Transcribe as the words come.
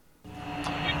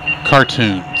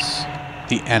Cartoons,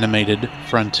 the animated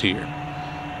frontier.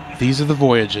 These are the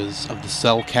voyages of the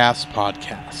Cellcast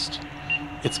podcast.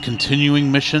 Its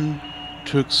continuing mission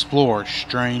to explore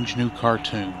strange new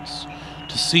cartoons,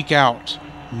 to seek out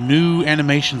new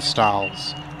animation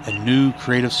styles and new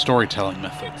creative storytelling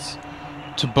methods,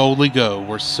 to boldly go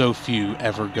where so few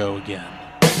ever go again.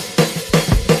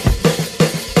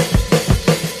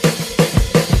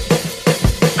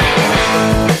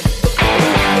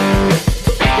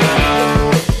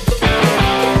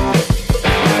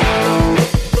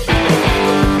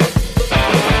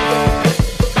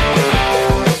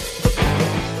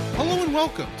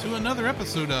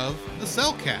 Episode of the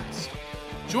Cellcast.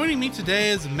 Joining me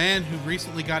today is a man who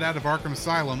recently got out of Arkham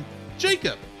Asylum,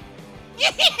 Jacob.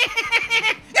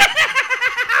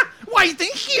 Why,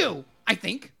 thank you. I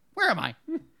think. Where am I?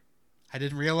 I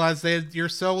didn't realize your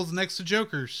cell was next to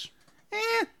Joker's.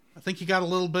 I think you got a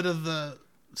little bit of the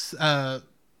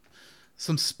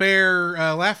some spare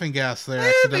laughing gas there.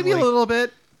 Accidentally. Maybe a little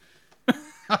bit.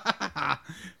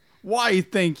 Why,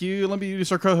 thank you. Let me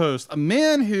introduce our co-host, a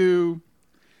man who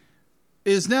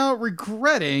is now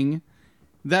regretting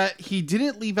that he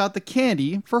didn't leave out the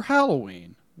candy for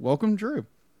Halloween. Welcome, Drew.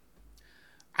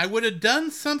 I would have done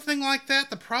something like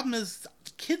that. The problem is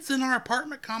kids in our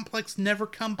apartment complex never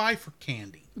come by for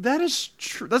candy. That is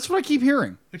true. That's what I keep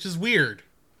hearing. Which is weird.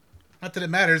 Not that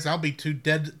it matters. I'll be too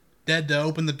dead to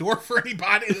open the door for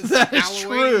anybody. That is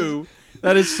true.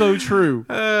 That is so true.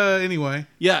 Anyway.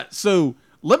 Yeah, so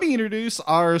let me introduce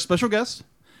our special guest.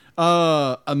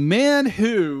 A man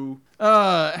who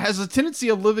has a tendency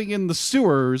of living in the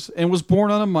sewers and was born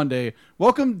on a Monday.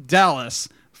 Welcome, Dallas,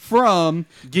 from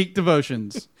Geek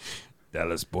Devotions.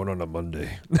 Dallas, born on a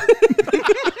Monday.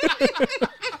 It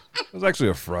was actually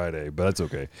a Friday, but that's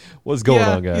okay. What's going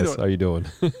on, guys? How you doing?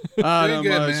 Doing good,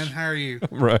 man. How are you?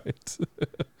 Right.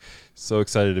 So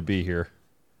excited to be here.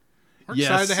 We're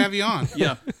excited to have you on.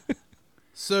 Yeah.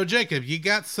 So, Jacob, you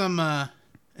got some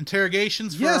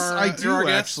interrogations for I do, our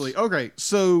actually. Okay,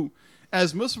 so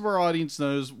as most of our audience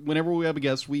knows, whenever we have a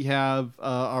guest, we have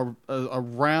a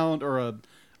round or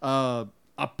a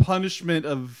punishment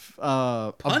of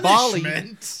a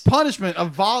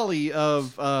volley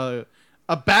of a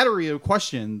battery of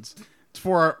questions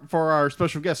for our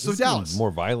special guest. So Dallas,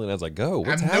 more violent as I go.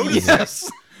 What's I'm happening? noticing. Yes.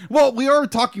 Well, we are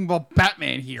talking about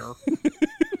Batman here.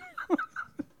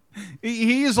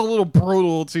 He is a little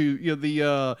brutal to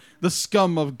the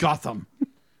scum of Gotham.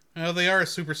 Oh, they are a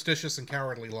superstitious and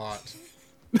cowardly lot.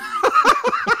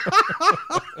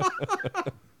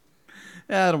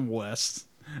 Adam West.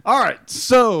 All right,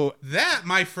 so that,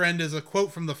 my friend, is a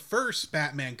quote from the first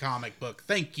Batman comic book.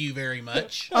 Thank you very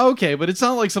much. Okay, but it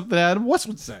sounded like something Adam West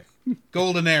would say.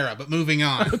 Golden era, but moving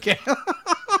on. Okay.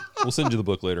 We'll send you the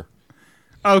book later.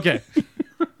 Okay.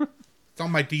 It's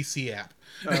on my DC app.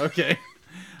 Okay.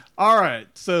 All right,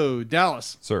 so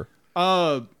Dallas. Sir.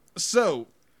 So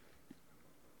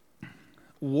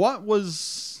what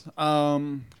was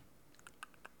one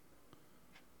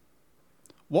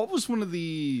of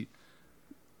the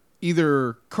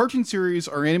either cartoon series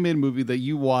or animated movie that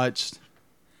you watched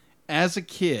as a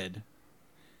kid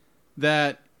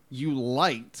that you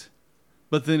liked,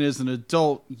 but then as an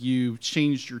adult you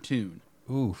changed your tune?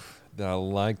 Oof, that I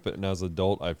liked, but now as an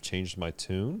adult I've changed my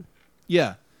tune?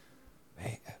 Yeah.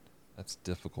 Man, that's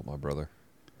difficult, my brother.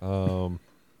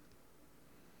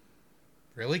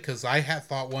 Really? Because I had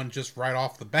thought one just right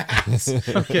off the bat.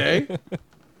 Okay.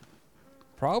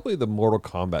 Probably the Mortal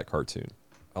Kombat cartoon.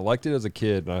 I liked it as a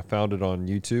kid, and I found it on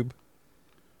YouTube,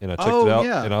 and I checked it out,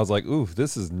 and I was like, ooh,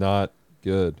 this is not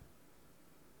good.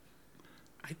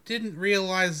 I didn't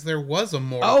realize there was a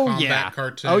Mortal Kombat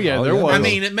cartoon. Oh, yeah, there was. I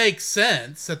mean, it makes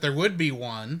sense that there would be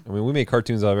one. I mean, we make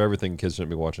cartoons out of everything kids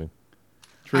shouldn't be watching.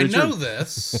 I know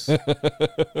this.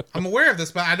 I'm aware of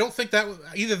this, but I don't think that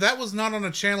either that was not on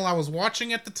a channel I was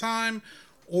watching at the time,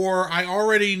 or I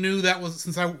already knew that was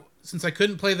since I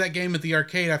couldn't play that game at the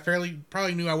arcade. I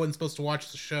probably knew I wasn't supposed to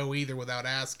watch the show either without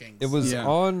asking. It was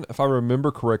on, if I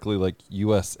remember correctly, like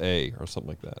USA or something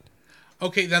like that.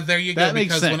 Okay, there you go.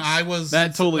 Because when I was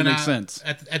that totally makes sense.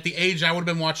 At the age I would have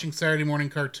been watching Saturday morning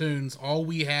cartoons, all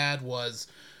we had was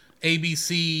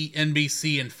ABC,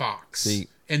 NBC, and Fox. See,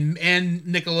 and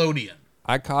Nickelodeon.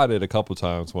 I caught it a couple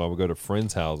times when I would go to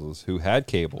friends' houses who had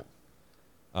cable.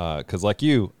 Because like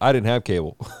you, I didn't have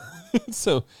cable.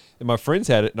 So, and my friends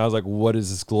had it, and I was like, what is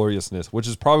this gloriousness? Which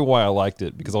is probably why I liked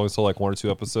it, because I only saw like 1 or 2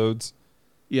 episodes.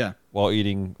 Yeah. While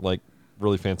eating like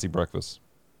really fancy breakfast.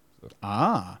 So.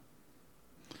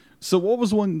 So what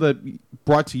was one that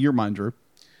brought to your mind, Drew?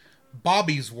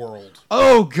 Bobby's World.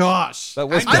 Oh gosh, That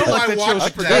was I know bad. I that show. watched I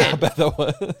forgot how that. bad that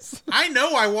was. I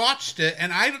know I watched it,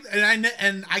 and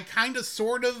I kind of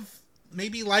sort of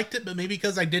maybe liked it, but maybe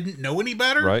because I didn't know any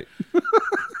better. Right?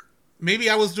 Maybe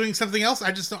I was doing something else.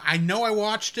 I know I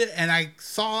watched it, and I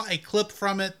saw a clip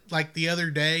from it like the other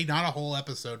day, not a whole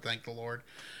episode, thank the Lord.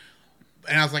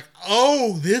 And I was like,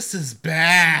 "Oh, this is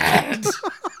bad."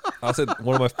 I said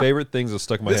one of my favorite things that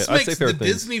stuck in my This head. I say makes the favorite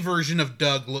things. Disney version of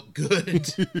Doug look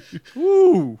good.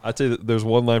 Woo. I'd say that there's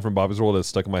one line from Bobby's World that's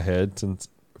stuck in my head since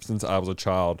I was a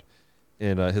child,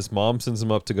 and his mom sends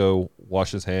him up to go wash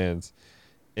his hands,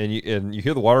 and you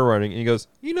hear the water running, and he goes,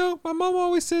 my mom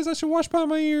always says I should wash by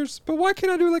my ears, but why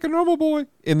can't I do it like a normal boy?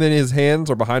 And then his hands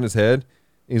are behind his head,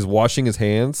 and he's washing his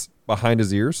hands behind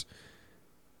his ears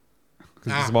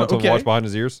because his mom told him to wash behind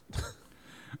his ears.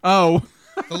 Oh.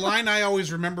 The line I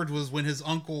always remembered was when his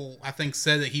uncle, I think,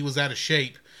 said that he was out of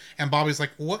shape. And Bobby's like,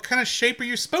 "What kind of shape are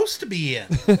you supposed to be in?"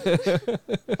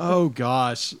 Oh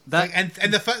gosh, that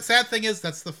and the sad thing is,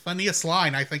 that's the funniest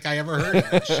line I think I ever heard in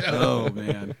that show. Oh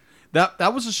man,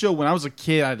 that was a show when I was a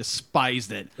kid. I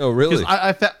despised it. Oh, really?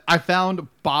 'Cause I found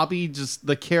Bobby, just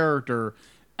the character,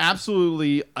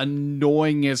 absolutely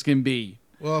annoying as can be.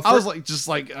 Well, if I was we're-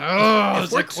 like,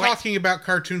 if we're talking about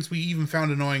cartoons we even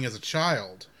found annoying as a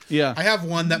child, yeah. I have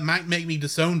one that might make me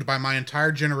disowned by my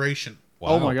entire generation. Wow.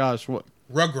 Oh my gosh, what?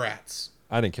 Rugrats.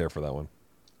 I didn't care for that one.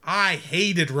 I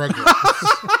hated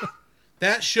Rugrats.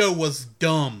 That show was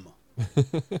dumb.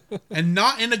 And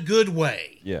not in a good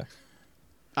way. Yeah.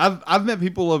 I've met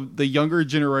people of the younger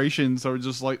generations that were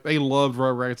just like, they loved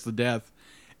Rugrats to death.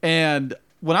 And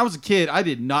when I was a kid, I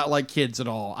did not like kids at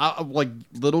all. I like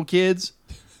little kids.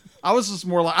 I was just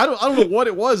more like, I don't know what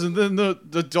it was. And then the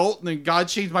adult, and then God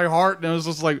changed my heart, and I was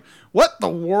just like, what the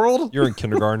world? You're in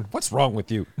kindergarten. What's wrong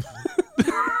with you?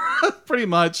 Pretty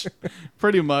much.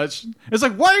 It's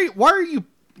like, why are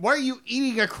you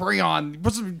eating a crayon?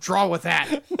 What's to draw with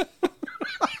that?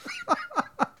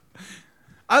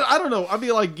 I don't know. I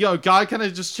mean, like, God kind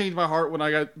of just changed my heart when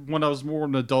I was more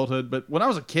in adulthood. But when I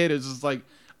was a kid, it's just like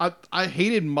I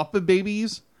hated Muppet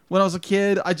Babies when I was a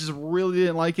kid. I just really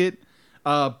didn't like it.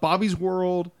 Bobby's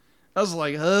World. I was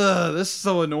like, this is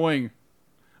so annoying.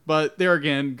 But there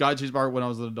again, God changed my heart when I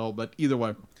was an adult. But either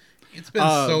way. It's been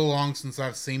so long since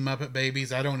I've seen Muppet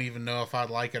Babies, I don't even know if I'd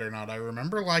like it or not. I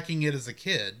remember liking it as a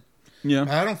kid. Yeah.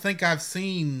 But I don't think I've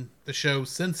seen the show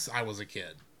since I was a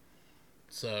kid.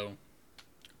 So,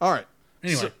 All right.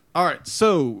 anyway.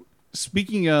 So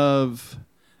speaking of,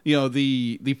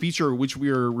 the feature which we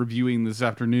are reviewing this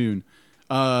afternoon,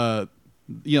 I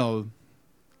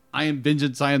am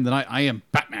vengeance, I am the night, I am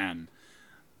Batman.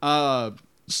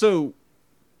 So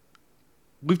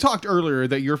we've talked earlier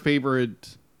that your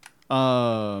favorite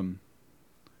Batman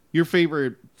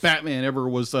ever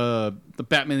was the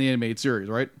Batman the Animated Series,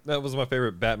 right? That was my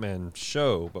favorite Batman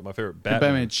show, but my favorite The Batman,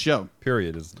 Batman show.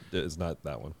 period is not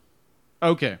that one.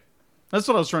 Okay. That's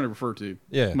what I was trying to refer to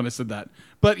when I said that.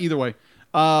 But either way,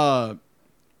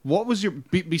 what was your,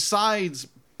 besides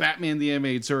Batman the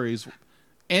Animated Series,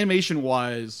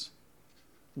 animation-wise,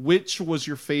 which was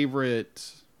your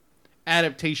favorite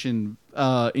adaptation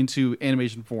into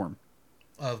animation form?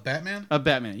 Of Batman? Of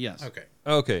Batman, yes.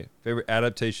 Okay. Favorite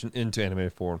adaptation into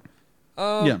animated form.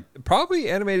 Yeah. Probably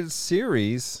animated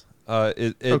series.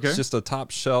 It's just a top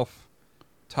shelf.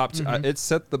 It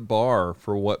set the bar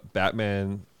for what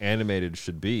Batman animated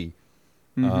should be.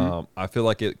 I feel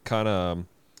like it kind of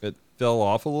it fell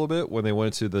off a little bit when they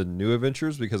went to the New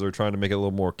Adventures because they're trying to make it a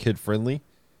little more kid friendly.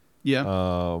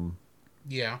 Yeah.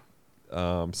 Yeah.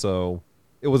 So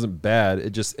it wasn't bad.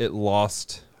 It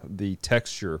lost the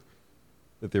texture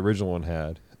that the original one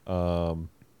had. I'll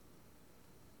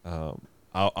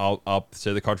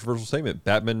say the controversial statement: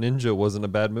 Batman Ninja wasn't a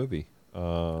bad movie.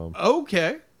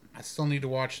 Okay. I still need to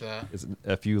watch that.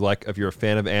 If you're a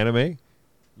fan of anime,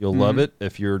 you'll love it.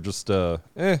 If you're just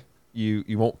you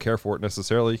won't care for it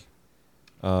necessarily.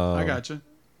 I gotcha.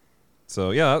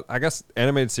 So yeah, I guess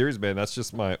animated series, man, that's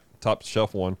just my top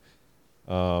shelf one.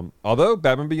 Although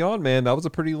Batman Beyond, man, that was a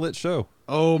pretty lit show.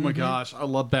 Oh my gosh, I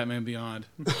love Batman Beyond.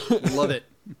 Love it.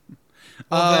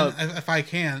 Well, then, if I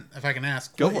can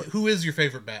ask, Go for it. Who is your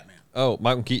favorite Batman? Oh,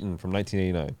 Michael Keaton from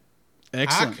 1989.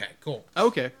 Excellent. Okay, cool.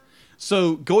 Okay.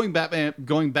 So going back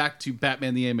to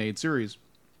Batman the Animated Series,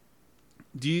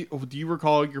 do you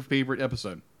recall your favorite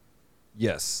episode?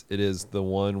 Yes, it is the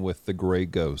one with the gray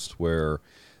ghost where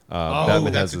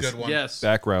Batman has that's a this good one. Yes.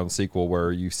 background sequel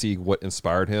where you see what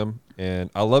inspired him. And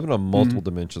I love it on multiple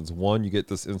dimensions. One, you get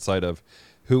this insight of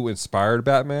who inspired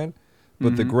Batman,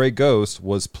 but the Gray Ghost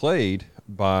was played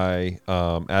by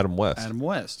Adam West. Adam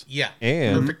West. Yeah.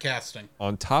 And perfect casting.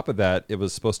 on top of that, it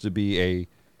was supposed to be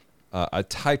a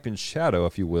type in shadow,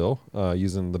 if you will,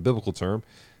 using the biblical term,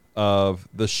 of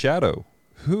the Shadow,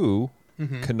 who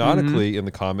canonically in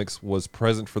the comics was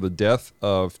present for the death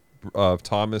of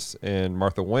Thomas and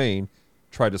Martha Wayne,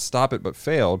 tried to stop it but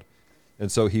failed.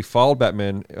 And so he followed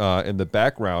Batman in the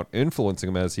background, influencing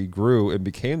him as he grew and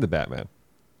became the Batman.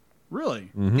 Really?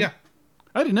 Yeah.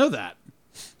 I didn't know that.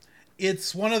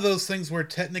 It's one of those things where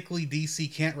technically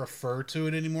DC can't refer to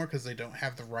it anymore because they don't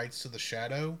have the rights to the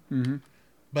Shadow. Mm-hmm.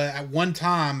 But at one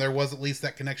time, there was at least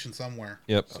that connection somewhere.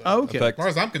 Yep. So, Okay. as far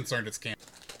as I'm concerned, it's canon.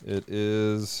 It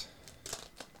is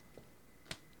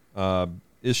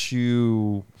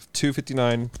issue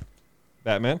 259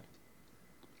 Batman.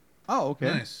 Oh, okay.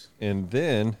 Nice. And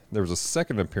then there was a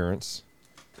second appearance,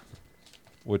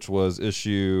 which was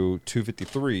issue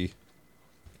 253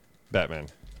 Batman.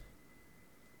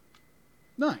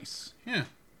 Nice. Yeah.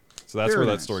 So that's Very where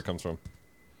that nice. story comes from.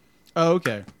 Oh,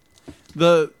 okay.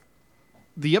 The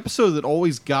episode that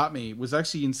always got me was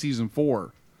actually in season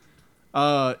 4.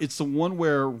 It's the one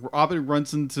where Robin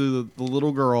runs into the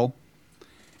little girl,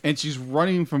 and she's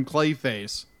running from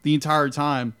Clayface the entire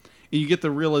time, and you get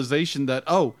the realization that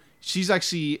she's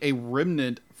actually a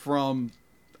remnant from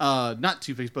not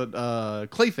Two-Face but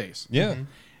Clayface. Yeah.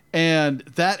 And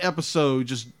that episode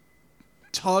just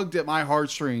tugged at my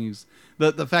heartstrings.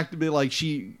 The fact to be like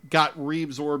she got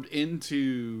reabsorbed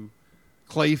into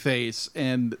Clayface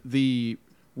and the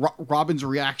Robin's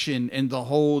reaction and the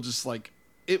whole just like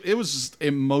it was just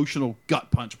emotional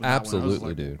gut punch. With Absolutely, that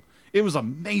one. dude. It was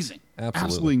amazing.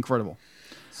 Absolutely. Incredible.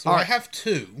 So All I right. have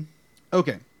two.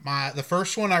 Okay. The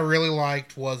first one I really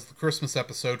liked was the Christmas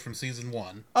episode from season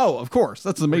 1. Oh, of course.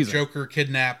 That's Where amazing. Joker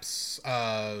kidnaps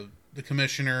the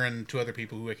commissioner and 2 other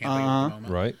people who I can't think of at the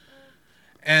moment. Right.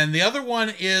 And the other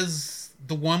one is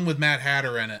the one with Mad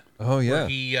Hatter in it. Oh, yeah.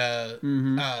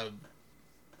 Where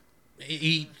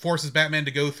he forces Batman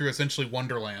to go through essentially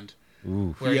Wonderland.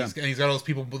 Ooh. Where Yeah. he's got all those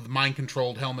people with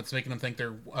mind-controlled helmets making them think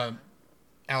they're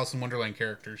Alice in Wonderland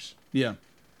characters. Yeah.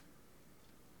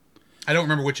 I don't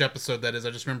remember which episode that is.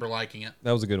 I just remember liking it.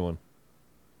 That was a good one.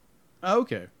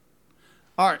 Okay.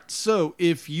 All right. So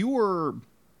if you were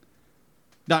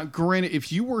not granted,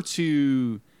 if you were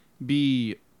to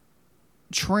be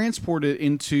transported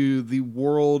into the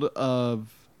world of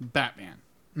Batman,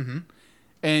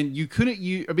 and you couldn't,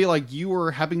 it'd be like you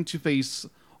were having to face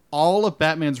all of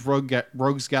Batman's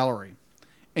rogues gallery,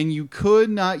 and you could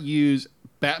not use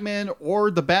Batman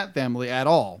or the Bat Family at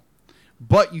all,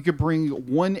 but you could bring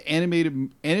one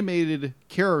animated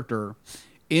character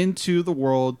into the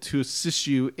world to assist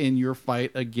you in your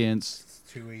fight against. It's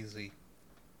too easy.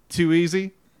 Too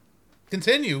easy?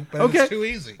 Continue, but Okay. it's too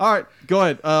easy. All right, go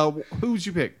ahead. Who would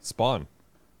you pick? Spawn.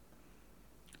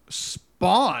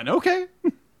 Spawn. Okay.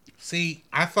 See,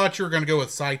 I thought you were going to go with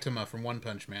Saitama from One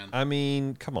Punch Man. I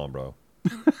mean, come on, bro.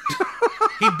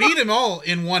 He beat them all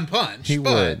in one punch. He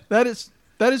would. That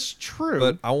is true.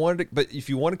 But but if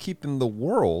you want to keep in the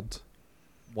world,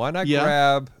 why not Yeah.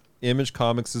 grab Image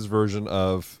Comics' version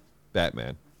of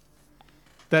Batman?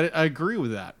 that I agree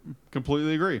with that.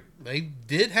 Completely agree. They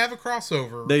did have a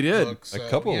crossover. They did. Book, so, A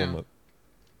couple yeah. of them.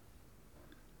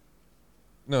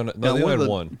 No, Yeah, they only one of had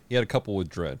the- one. He had a couple with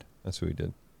Dread. That's who he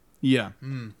did. Yeah.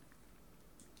 Hmm.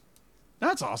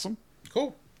 That's awesome.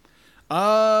 Cool. You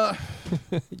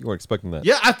weren't expecting that.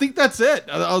 Yeah, I think that's it.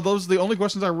 Those are the only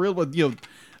questions I really with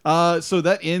so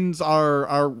that ends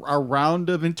our round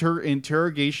of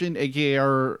interrogation, aka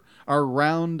our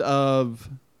round of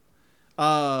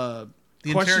The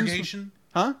questions. interrogation?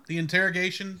 Huh? The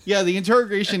interrogation? Yeah, the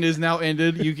interrogation is now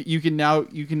ended. You can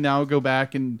now go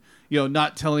back and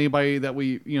not tell anybody that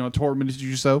we tormented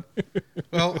you so.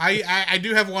 Well, I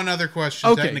do have one other question,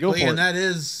 Okay, technically, go for and it. that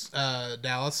is,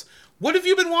 Dallas, what have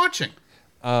you been watching?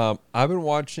 I've been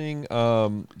watching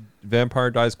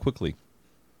Vampire Dies Quickly.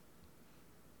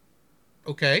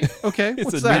 Okay. Okay, It's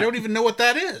what's a that? I don't even know what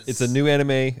that is. It's a new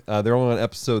anime. They're only on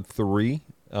episode 3.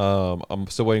 I'm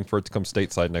still waiting for it to come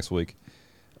stateside next week.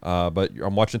 But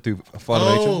I'm watching through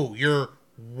Funimation. Oh, you're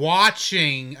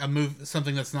watching a movie,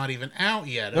 something that's not even out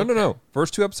yet. No.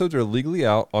 First 2 episodes are legally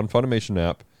out on Funimation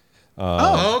app.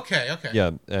 Oh, okay.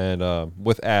 Yeah, and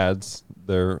with ads,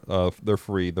 they're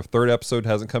free. The 3rd episode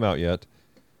hasn't come out yet,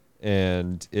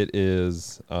 and it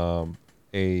is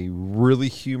a really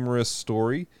humorous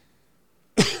story.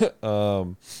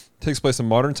 Takes place in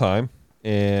modern time,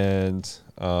 and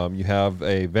you have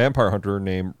a vampire hunter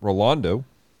named Rolando.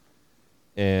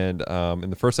 And in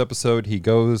the first episode, he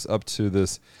goes up to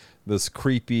this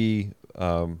creepy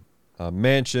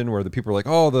mansion where the people are like,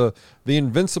 oh, the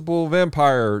invincible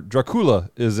vampire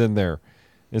Dracula is in there.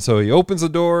 And so he opens the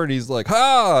door and he's like,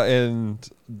 ha! And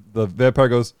the vampire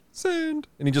goes, sand.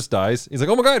 And he just dies. He's like,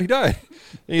 oh my God, he died.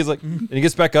 And he's like, and he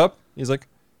gets back up. He's like,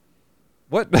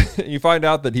 what? And you find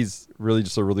out that he's really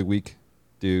just a really weak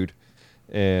dude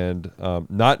and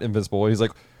not invincible. And he's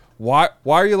like, why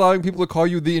are you allowing people to call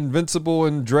you the invincible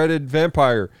and dreaded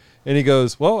vampire? And he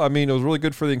goes, well, I mean, it was really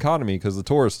good for the economy because the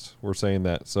tourists were saying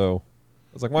that. So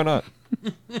I was like, why not?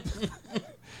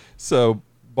 So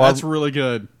That's really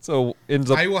good. So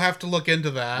ends up. I will have to look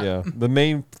into that. Yeah, the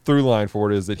main through line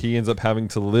for it is that he ends up having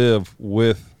to live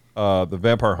with the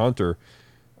vampire hunter,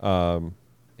 and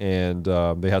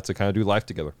they have to kind of do life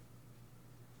together.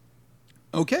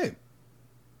 Okay.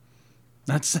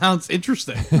 That sounds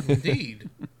interesting. Indeed.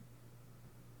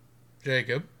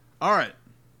 Jacob. All right.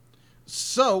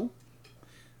 So,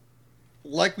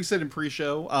 like we said in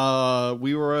pre-show,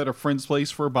 we were at a friend's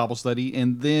place for a Bible study,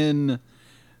 and then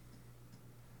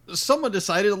someone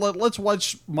decided let's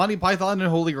watch Monty Python and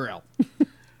Holy Grail.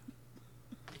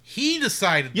 He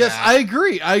decided Yes, that. I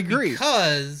agree.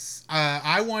 Because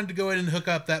I wanted to go ahead and hook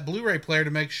up that Blu-ray player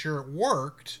to make sure it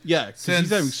worked. Yeah, because he's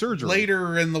having surgery.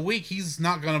 Later in the week, he's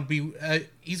not going to be...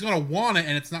 he's going to want it,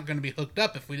 and it's not going to be hooked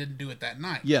up if we didn't do it that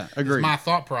night. Yeah, agreed. That's my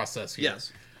thought process here.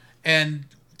 Yes. And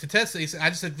to test it, I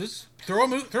just said, just throw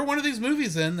one of these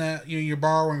movies in that you're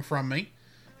borrowing from me,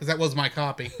 because that was my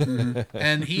copy.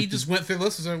 And he just went through the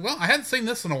list and said, well, I hadn't seen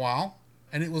this in a while,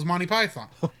 and it was Monty Python.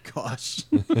 Oh, gosh.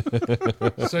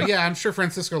 So, yeah, I'm sure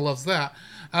Francisco loves that.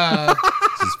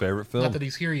 It's his favorite film. Not that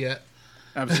he's here yet.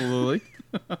 Absolutely.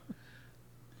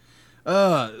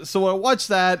 So I watched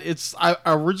that. I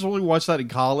originally watched that in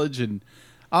college, and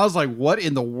I was like, what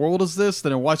in the world is this?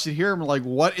 Then I watched it here, and I'm like,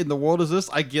 what in the world is this?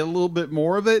 I get a little bit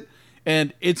more of it,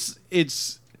 and it's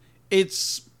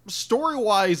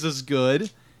story-wise is good.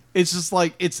 It's just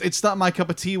like, it's not my cup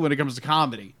of tea when it comes to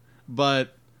comedy,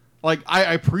 but like,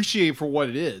 I appreciate it for what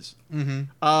it is.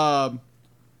 Mm-hmm.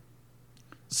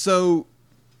 So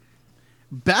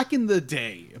back in the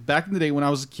day when I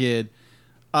was a kid,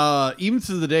 even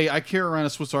to the day, I carry around a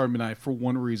Swiss Army knife for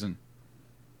one reason.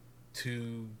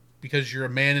 Because you're a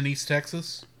man in East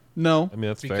Texas? No. I mean,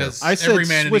 that's Because fair. I said every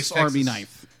man in Swiss East Texas, Army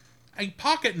knife. A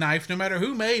pocket knife, no matter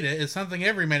who made it, is something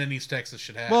every man in East Texas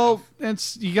should have. Well,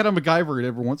 you got to MacGyver it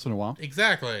every once in a while.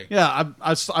 Exactly. Yeah,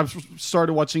 I've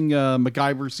started watching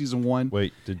MacGyver season 1.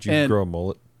 Wait, did you grow a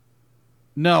mullet?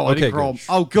 No, I Okay, didn't grow good. them.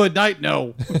 Oh, good night.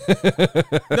 No.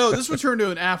 No, this would turn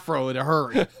to an afro in a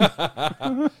hurry.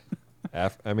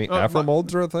 Afro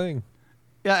molds are a thing.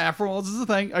 Yeah, afro molds is a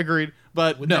thing. Agreed.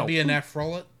 But Wouldn't no. that be an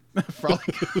afrolet?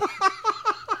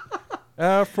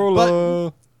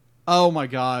 Afro. Oh my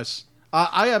gosh.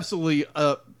 I absolutely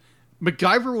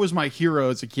MacGyver was my hero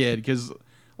as a kid because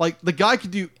like the guy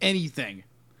could do anything.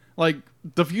 Like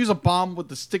defuse a bomb with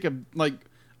the stick of like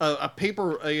a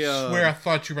paper I swear I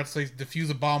thought you were about to say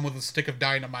defuse a bomb with a stick of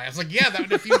dynamite. I was like, yeah, that would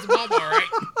defuse a bomb, all right.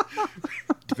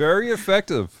 Very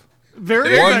effective.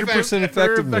 very 100% effective.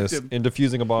 effectiveness in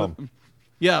defusing a bomb.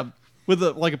 Yeah, with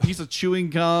a piece of chewing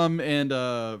gum and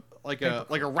like a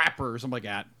wrapper or something like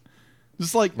that.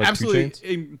 Just like 2 absolutely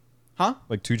Chainz? huh?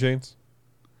 Like 2 Chainz?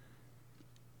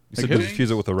 You said Like to who?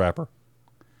 defuse it with a wrapper.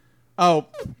 Oh.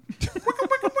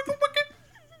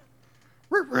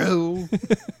 Ruh-roh.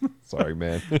 Sorry,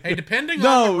 man. Hey, depending No,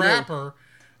 on the no. rapper,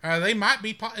 it might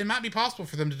be possible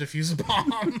for them to defuse a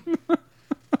bomb.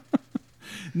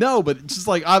 No, but it's just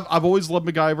like I've always loved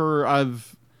MacGyver.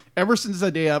 Ever since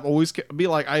that day I've always carried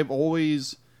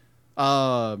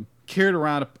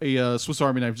around a Swiss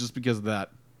Army knife just because of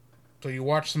that. So you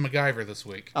watched some MacGyver this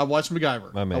week. I watched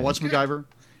MacGyver. My man. I watched MacGyver,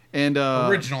 and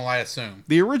Original, I assume.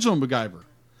 the original MacGyver.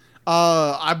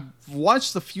 I've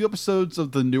watched a few episodes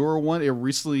of the newer one. It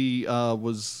recently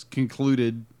was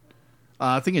concluded,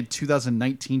 I think in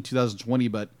 2019, 2020,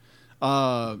 but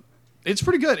it's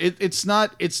pretty good. It's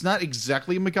not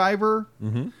exactly MacGyver,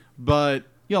 but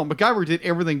you know, MacGyver did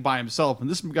everything by himself, and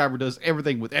this MacGyver does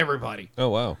everything with everybody. Oh,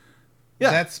 wow. Yeah,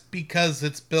 That's because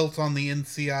it's built on the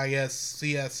NCIS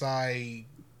CSI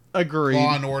agreed.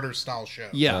 Law and Order style show.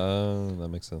 Yeah. That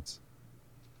makes sense.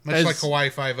 Much As- like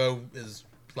Hawaii Five-0 is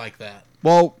like that.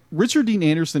 Well, Richard Dean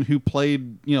Anderson, who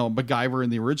played MacGyver in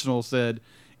the original, said,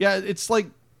 "Yeah, it's like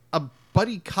a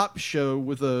buddy cop show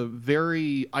with a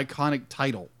very iconic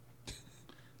title."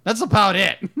 That's about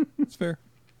it. It's fair.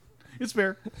 It's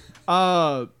fair.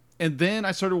 And then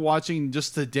I started watching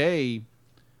just today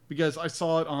because I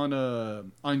saw it on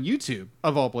YouTube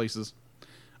of all places.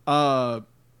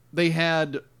 They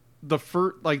had the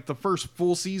first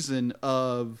full season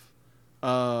of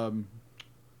what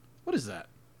is that?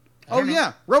 Oh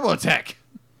yeah, Robotech.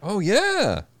 Oh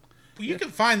yeah. Well, you can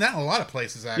find that in a lot of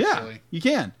places, actually. Yeah, you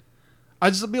can. I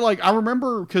just be like, I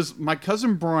remember because my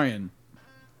cousin Brian,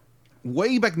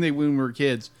 way back in the day when we were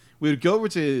kids, we would go over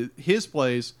to his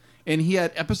place and he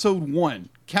had episode 1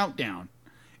 countdown,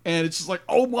 and it's just like,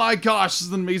 oh my gosh, this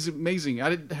is amazing.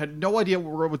 I had no idea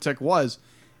what Robotech was,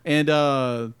 and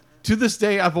to this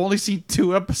day I've only seen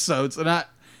 2 episodes, and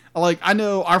I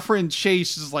know our friend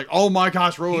Chase is like, oh my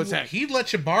gosh, Robotech. He'd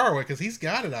let you borrow it because he's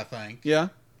got it, I think. Yeah,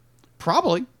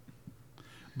 probably.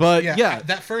 But yeah,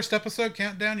 that first episode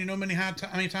countdown. You know how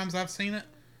many times I've seen it?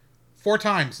 4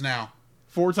 times now.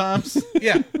 4 times.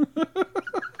 Yeah.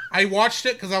 I watched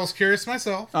it because I was curious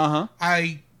myself.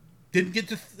 I didn't get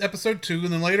to episode 2,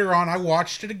 and then later on I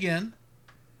watched it again.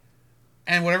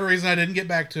 And whatever reason I didn't get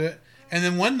back to it. And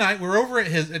then one night we're over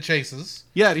at Chase's.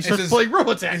 Yeah, and he starts playing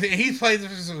Robotech. He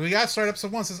plays. We got to start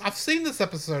episode 1. Says, I've seen this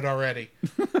episode already.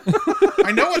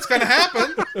 I know what's going to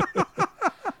happen.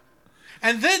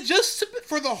 And then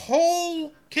for the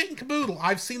whole kit and caboodle,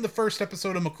 I've seen the first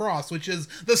episode of Macross, which is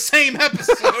the same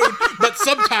episode,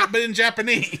 but in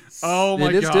Japanese. Oh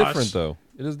my gosh. It is different, though.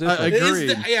 It is different.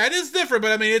 Agreed. It is different,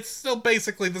 but I mean, it's still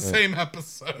basically the same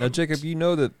episode. Now, Jacob, you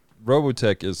know that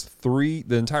Robotech is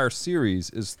the entire series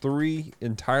is 3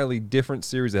 entirely different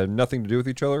series that have nothing to do with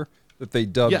each other that they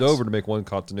dubbed over to make one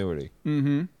continuity.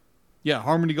 Mm-hmm. Yeah,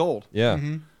 Harmony Gold. Yeah.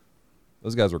 Mm-hmm.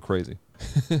 Those guys were crazy.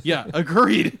 Yeah,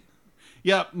 agreed.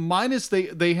 Yeah, minus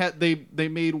they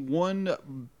made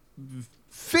one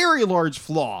very large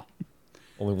flaw.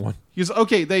 Only one. Because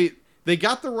okay, they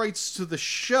got the rights to the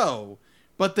show,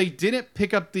 but they didn't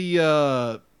pick up what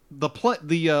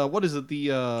is it?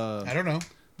 I don't know.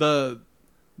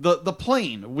 The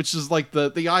plane, which is like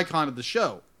the icon of the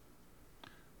show.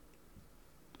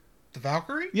 The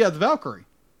Valkyrie? Yeah, the Valkyrie.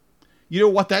 You know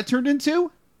what that turned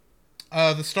into?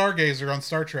 The Stargazer on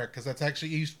Star Trek, because that's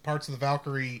actually used parts of the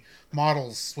Valkyrie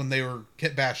models when they were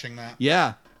kit bashing that.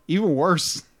 Yeah, even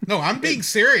worse. No, I'm being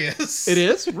serious. It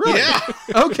is? Really? Yeah.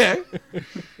 Okay.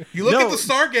 You look at the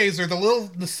Stargazer, the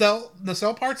little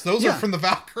nacelle parts, those are from the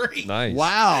Valkyrie. Nice.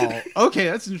 Wow. Okay,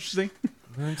 that's interesting.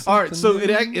 All right, so it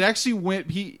actually went.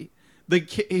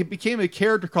 It became a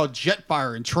character called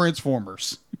Jetfire in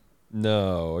Transformers.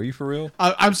 No, are you for real?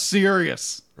 I'm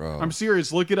serious. Bro. I'm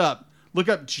serious. Look it up. Look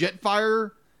up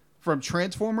Jetfire from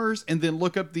Transformers, and then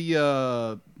look up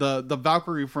the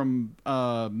Valkyrie from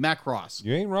Macross.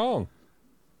 You ain't wrong.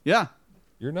 Yeah,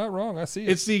 you're not wrong. I see it.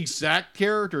 It's the exact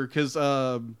character because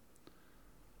our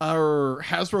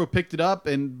Hasbro picked it up,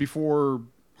 and before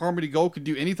Harmony Gold could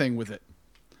do anything with it.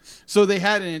 So they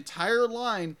had an entire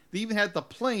line. They even had the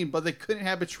plane, but they couldn't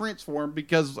have it transform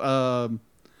because our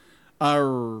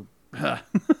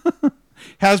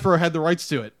Hasbro had the rights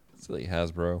to it. Silly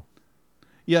Hasbro.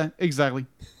 Yeah, exactly.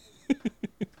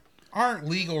 Aren't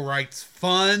legal rights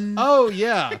fun? Oh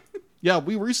yeah, yeah.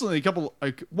 We recently what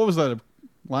was that?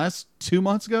 Last 2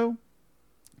 months ago.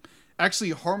 Actually,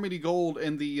 Harmony Gold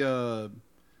and the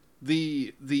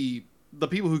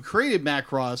people who created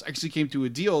Macross actually came to a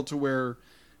deal to where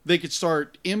they could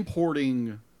start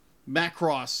importing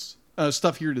Macross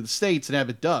stuff here to the States and have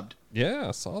it dubbed. Yeah,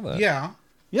 I saw that. Yeah.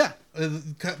 Yeah.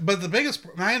 But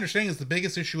my understanding is the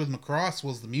biggest issue with Macross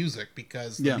was the music,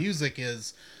 because the music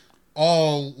is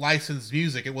all licensed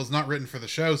music. It was not written for the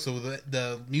show, so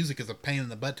the music is a pain in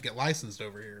the butt to get licensed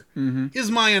over here. Mm-hmm.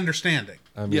 Is my understanding.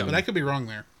 I mean, but I could be wrong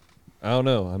there. I don't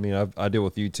know. I mean, I deal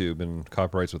with YouTube and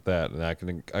copyrights with that, and I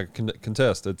can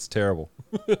contest. It's terrible.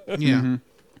 Yeah. Mm-hmm.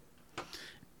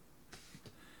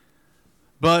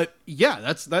 But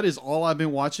yeah, that is all I've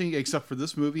been watching except for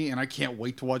this movie, and I can't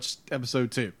wait to watch episode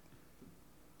 2.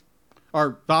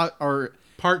 Or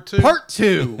part 2. Part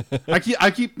 2.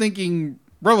 I keep thinking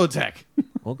Robotech.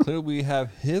 Well, clearly we have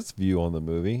his view on the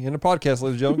movie in a podcast,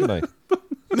 ladies and gentlemen.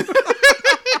 Good night.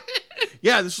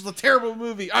 Yeah, this was a terrible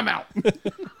movie. I'm out.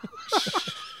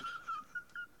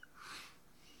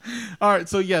 All right,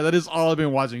 so yeah, that is all I've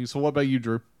been watching. So what about you,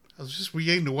 Drew? I was just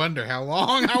beginning to wonder how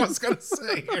long I was going to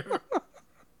say here.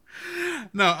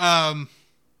 No,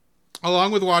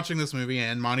 along with watching this movie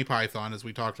and Monty Python, as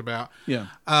we talked about,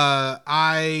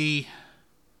 I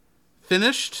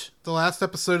finished the last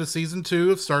episode of season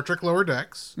 2 of Star Trek Lower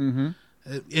Decks. Mm-hmm.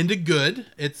 It ended good.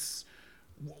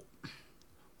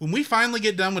 When we finally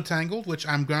get done with Tangled, which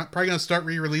I'm probably going to start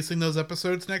re-releasing those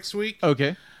episodes next week.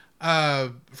 Okay.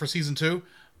 For season 2.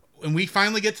 When we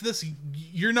finally get to this,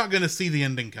 you're not going to see the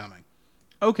ending coming.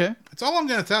 Okay. That's all I'm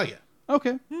going to tell you.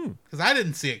 Okay. Because I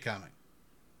didn't see it coming.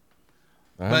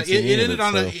 But it ended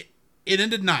it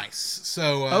ended nice.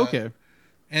 So okay.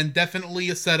 And definitely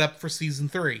a setup for season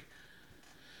 3.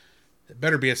 There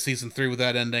better be a season 3 with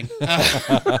that ending.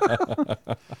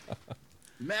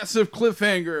 Massive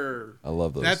cliffhanger. I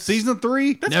love those. That's Season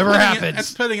 3 That's never putting happens.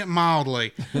 That's putting it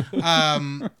mildly.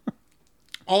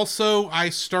 Also, I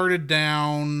started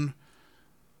down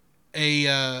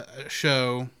a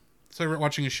show. Started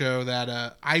watching a show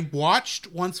that I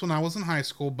watched once when I was in high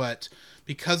school, but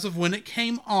because of when it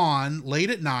came on late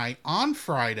at night on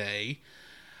Friday,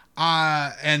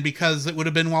 and because it would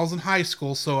have been while I was in high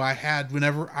school, so I had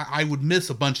I would miss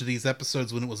a bunch of these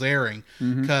episodes when it was airing,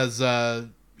 because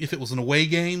if it was an away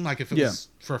game, like if it was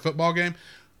for a football game,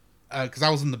 because I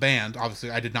was in the band, obviously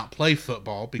I did not play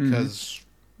football because,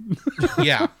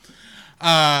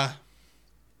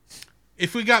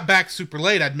 if we got back super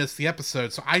late, I'd miss the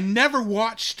episode. So I never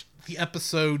watched the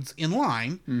episodes in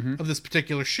line of this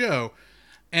particular show.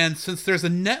 And since there's a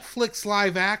Netflix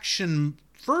live action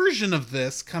version of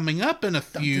this coming up in a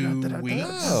few weeks,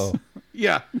 Oh,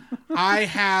 Yeah. I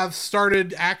have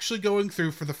started actually going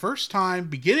through for the first time,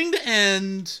 beginning to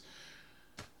end.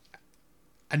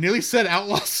 I nearly said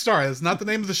Outlaw Star. That's not the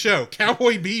name of the show.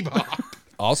 Cowboy Bebop.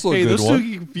 also a Hey, good those one. two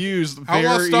get confused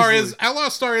Outlaw very Star easily. Outlaw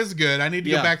Star is good. I need to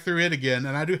Yeah. go back through it again,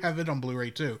 and I do have it on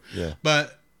Blu-ray too. Yeah.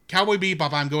 But Cowboy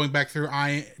Bebop, I'm going back through.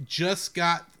 I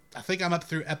think I'm up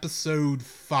through episode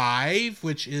 5,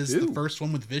 which is the first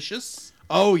one with Vicious.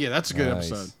 Oh, yeah, that's a good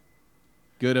Nice. episode.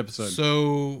 Good episode.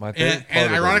 So, My favorite and part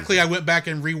of it ironically, is- I went back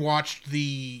and rewatched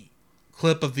the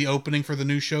clip of the opening for the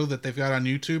new show that they've got on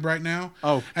YouTube right now.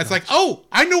 Oh, and it's like, oh,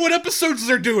 I know what episodes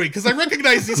they're doing because I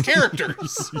recognize these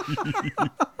characters.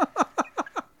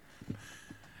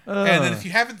 And then if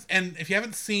you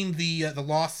haven't seen the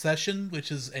Lost Session,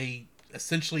 which is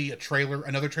essentially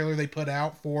another trailer they put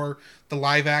out for the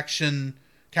live action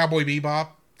Cowboy Bebop,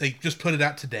 they just put it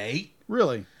out today.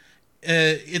 really?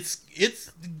 It's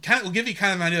kind of will give you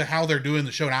kind of an idea of how they're doing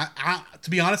the show. And I to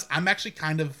be honest, I'm actually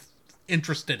kind of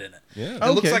interested in it. Yeah.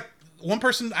 It looks Okay. like one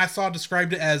person I saw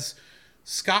described it as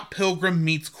Scott Pilgrim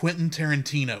meets Quentin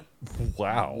Tarantino.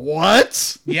 Wow.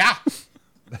 What? Yeah.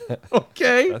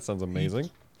 Okay. That sounds amazing.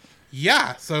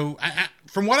 Yeah, so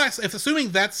from what if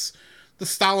assuming that's the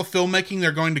style of filmmaking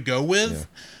they're going to go with, Yeah.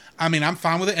 I mean, I'm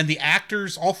fine with it. And the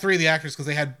actors, all three of the actors, because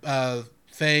they had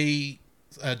Faye,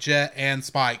 Jet, and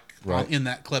Spike Right. in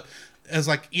that clip, is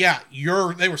like,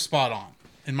 they were spot on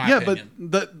in my Yeah, opinion.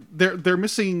 but they're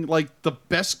missing like the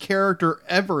best character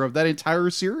ever of that entire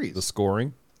series. The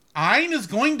scoring. Ein is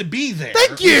going to be there.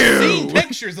 Thank We've you! seen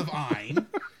pictures of Ein.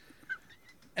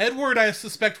 Edward, I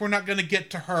suspect we're not going to get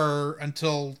to her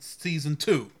until season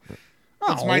 2.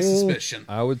 That's my Oh. suspicion.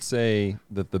 I would say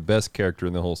that the best character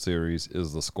in the whole series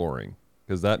is the scoring,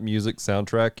 because that music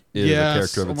soundtrack is a Yes.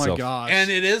 character of Oh my itself. gosh.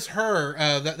 And it is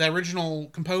her, the original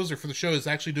composer for the show, is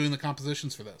actually doing the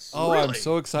compositions for this. Oh, I'm Really?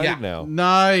 so excited Yeah. now.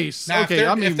 Nice. Now, if Okay, they're-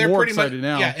 I'm if even they're more pretty excited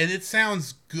now. Yeah, and it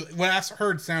sounds good. What I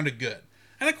heard sounded good.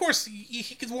 And of course, you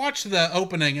could watch the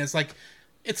opening. And it's like,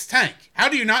 it's Tank. How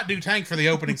do you not do Tank for the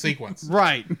opening sequence?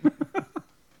 Right.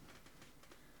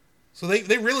 So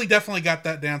they really definitely got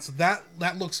that down. So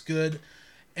that looks good.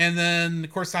 And then,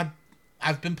 of course,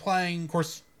 I've been playing, of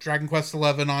course, Dragon Quest XI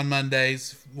on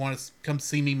Mondays. If you want to come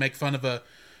see me make fun of a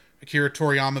Akira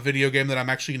Toriyama video game that I'm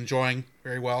actually enjoying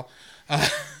very well.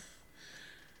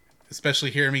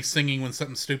 Especially hearing me singing when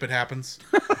something stupid happens.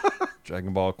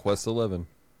 Dragon Ball Quest 11.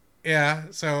 Yeah,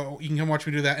 so you can come watch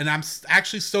me do that. And I'm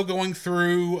actually still going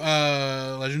through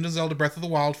Legend of Zelda Breath of the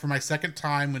Wild for my second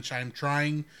time, which I'm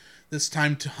trying this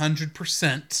time to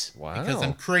 100%. Wow. Because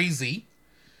I'm crazy.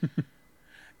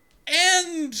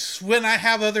 And when I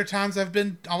have other times, I've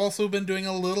also been doing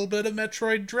a little bit of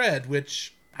Metroid Dread,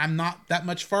 which I'm not that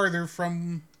much farther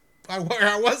from where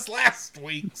I was last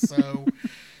week. So,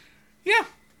 yeah.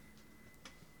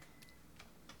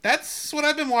 That's what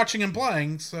I've been watching and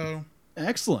playing, so...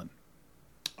 Excellent.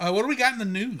 what do we got in the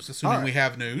news? Assuming All right. we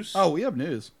have news. Oh, we have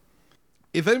news.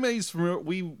 If anybody's familiar,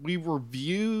 we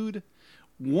reviewed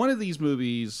one of these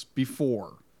movies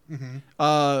before.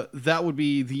 That would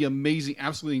be the amazing,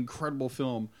 absolutely incredible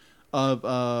film of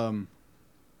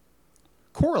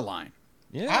Coraline.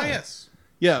 Yeah. Yes,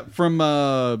 Yeah, from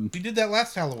we did that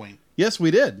last Halloween. yes,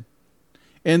 we did.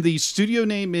 And the studio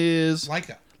name is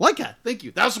Leica. Leica. Thank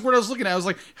you. That was the word I was looking at. I was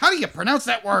like, how do you pronounce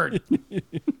that word?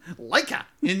 Leica.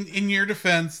 In your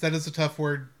defense, that is a tough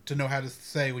word to know how to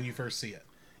say when you first see it,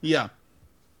 Yeah.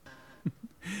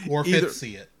 or Either- fifth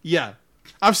see it. Yeah.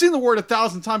 I've seen the word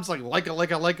 1,000 times, like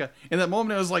Leica. In that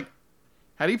moment, I was like,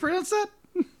 how do you pronounce that?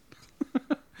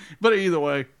 But either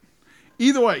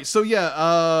way. So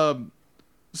yeah,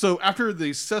 so after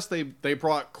the success they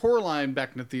brought Coraline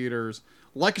back into theaters,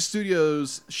 Leica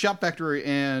Studios, Shout Factory,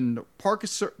 and Park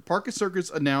Circus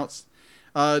announced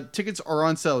Tickets are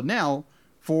on sale now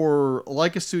for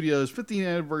Leica Studios' 15th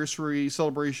anniversary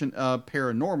celebration of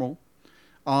Paranormal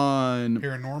on...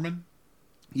 Paranorman?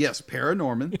 Yes,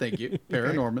 Paranorman. Thank you.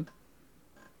 Paranorman.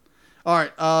 All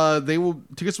right.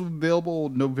 Tickets will be available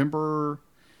November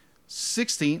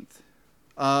 16th.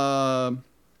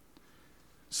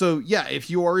 So yeah, if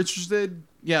you are interested,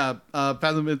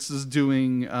 Fathom Events is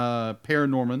doing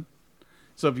Paranorman.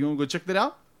 So if you want to go check that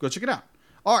out, go check it out.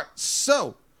 All right.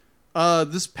 So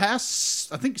this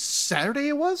past, I think Saturday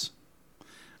it was.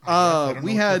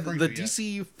 We had the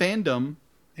DC Fandom.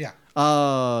 Yeah.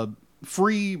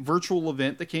 Free virtual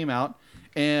event that came out,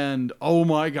 and oh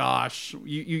my gosh,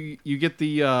 you get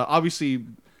the obviously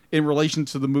in relation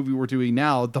to the movie we're doing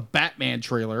now, the Batman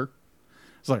trailer.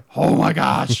 It's like, oh my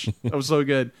gosh, that was so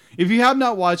good. If you have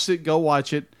not watched it, go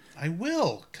watch it. I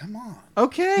will. Come on.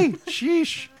 Okay,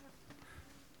 sheesh.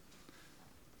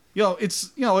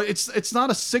 It's not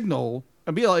a signal.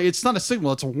 I mean, like, it's not a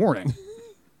signal. It's a warning.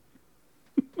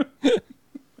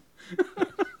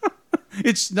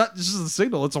 It's not just a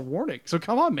signal, it's a warning. So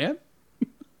come on, man.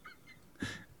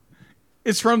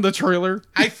 It's from the trailer.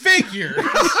 I figure.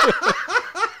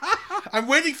 I'm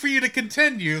waiting for you to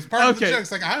continue. It's part of the joke.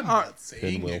 It's like, I'm not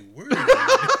saying a word.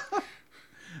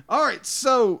 All right,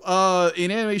 so in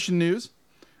animation news,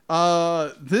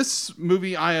 this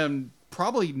movie I am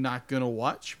probably not going to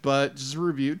watch, but just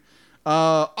reviewed.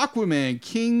 Aquaman,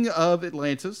 King of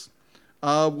Atlantis.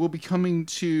 Will be coming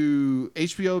to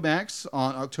HBO Max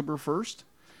on October 1st.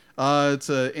 It's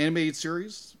an animated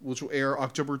series, which will air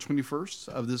October 21st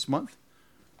of this month.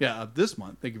 Yeah, of this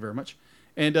month. Thank you very much.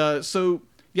 And will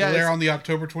air on the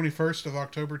October 21st of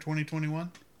October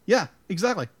 2021? Yeah,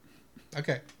 exactly.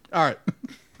 Okay. All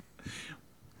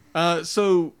right.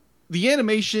 So the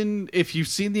animation, if you've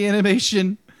seen the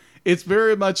animation, it's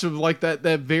very much of like that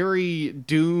very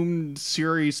doomed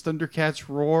series, Thundercats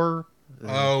Roar.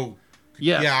 Oh,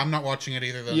 yeah, I'm not watching it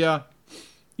either, though. Yeah.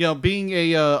 Being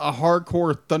a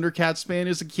hardcore Thundercats fan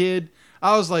as a kid,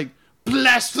 I was like,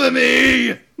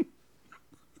 blasphemy!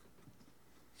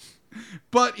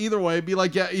 But either way, be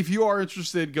like, if you are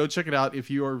interested, go check it out if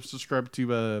you are subscribed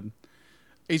to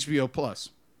HBO Plus.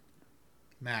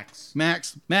 Max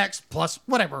Plus,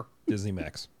 whatever. Disney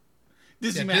Max.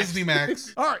 Disney Max. Disney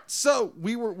Max. All right, so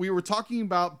we were talking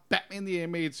about Batman the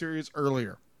Animated Series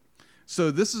earlier. So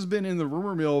this has been in the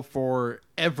rumor mill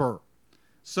forever.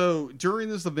 So during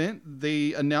this event,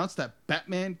 they announced that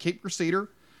Batman Cape Crusader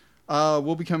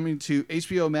will be coming to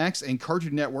HBO Max and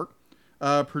Cartoon Network.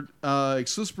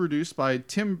 Exclusive produced by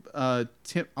Tim. I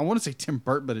want to say Tim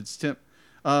Burton, but it's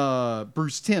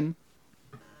Bruce Timm.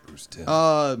 Bruce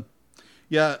Timm.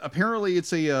 Yeah, apparently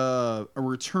it's a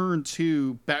return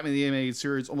to Batman the Animated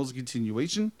Series, almost a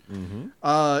continuation.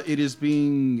 Mm-hmm. It is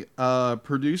being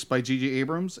produced by J.J.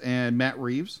 Abrams and Matt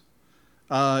Reeves.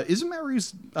 Isn't Matt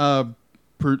Reeves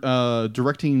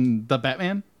directing The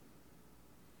Batman?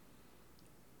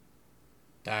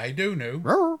 I do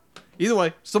know. Either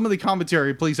way, some of the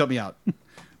commentary, please help me out.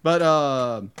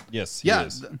 But yes, he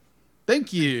is.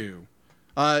 Thank you.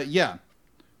 Yeah.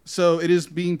 So it is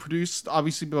being produced,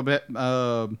 obviously,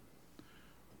 by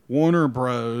Warner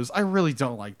Bros. I really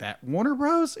don't like that. Warner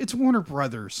Bros? It's Warner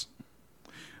Brothers.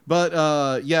 But,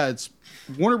 it's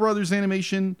Warner Brothers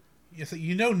Animation. Yes,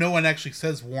 no one actually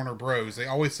says Warner Bros. They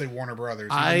always say Warner Brothers.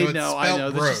 I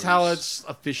know. This is how it's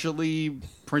officially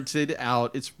printed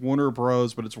out. It's Warner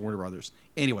Bros., but it's Warner Brothers.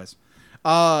 Anyways.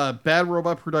 Bad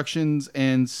Robot Productions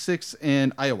and 6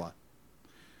 in Iowa.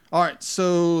 All right,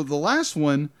 so the last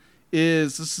one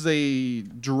is a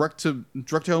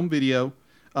direct-to-home video.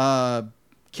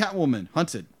 Catwoman,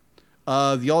 Hunted.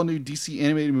 The all-new DC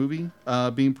animated movie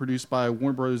being produced by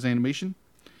Warner Bros. Animation.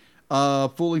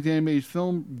 Full-length animated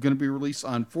film going to be released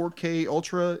on 4K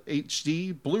Ultra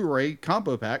HD Blu-ray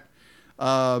combo pack.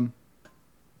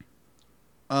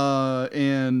 And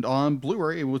on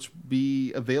Blu-ray, which will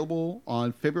be available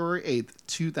on February 8th,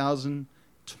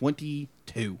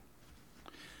 2022.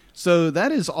 So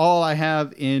that is all I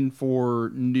have in for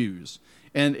news.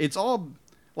 And it's all,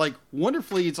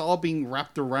 wonderfully, it's all being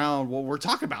wrapped around what we're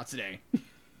talking about today.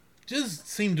 Just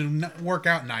seemed to work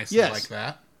out nicely like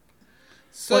that.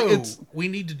 So we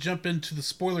need to jump into the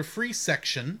spoiler-free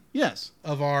section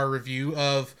of our review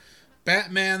of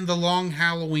Batman The Long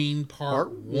Halloween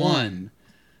Part 1.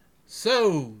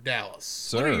 So,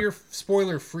 Dallas, what are your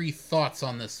spoiler-free thoughts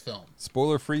on this film?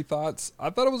 Spoiler-free thoughts? I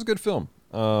thought it was a good film.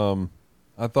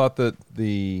 I thought that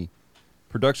the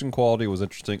production quality was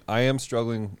interesting. I am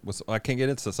struggling with... I can't get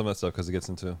into some of that stuff because it gets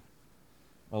into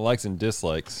my likes and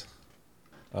dislikes.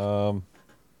 Man,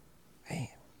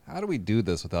 how do we do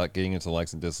this without getting into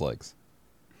likes and dislikes?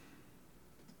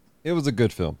 It was a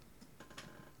good film.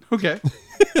 Okay.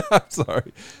 I'm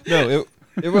sorry. No,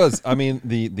 it was. I mean,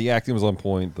 the acting was on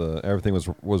point. Everything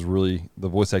was really, the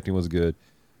voice acting was good.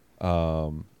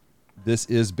 This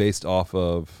is based off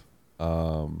of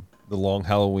The Long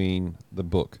Halloween, the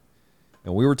book.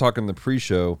 And we were talking in the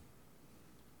pre-show,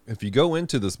 if you go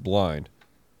into this blind,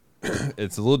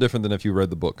 it's a little different than if you read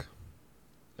the book.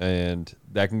 And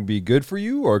that can be good for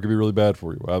you or it can be really bad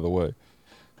for you, either way.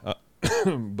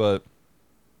 But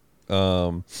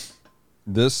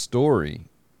this story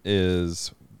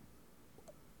it's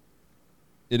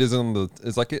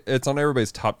on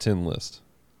everybody's top 10 list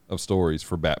of stories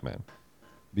for Batman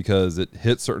because it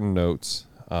hits certain notes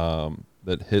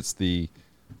that hits the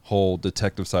whole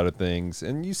detective side of things,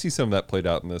 and you see some of that played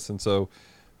out in this. And so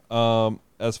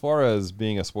as far as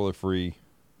being a spoiler-free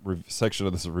section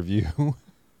of this review,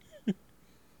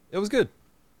 it was good.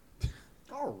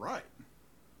 All right.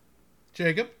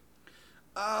 Jacob?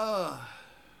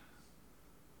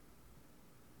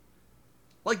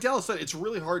 Like Dallas said, it's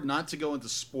really hard not to go into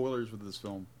spoilers with this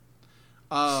film.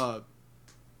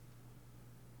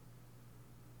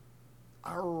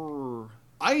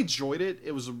 I enjoyed it.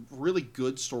 It was a really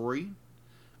good story.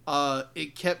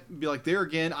 It kept be like there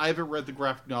again. I haven't read the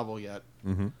graphic novel yet,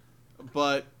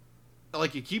 but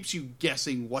like it keeps you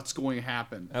guessing what's going to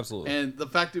happen. Absolutely. And the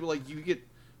fact that like you get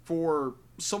for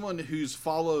someone who's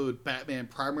followed Batman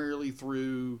primarily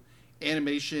through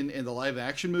animation and the live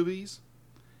action movies,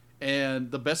 and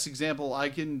the best example I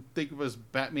can think of is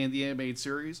Batman the Animated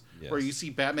Series, where you see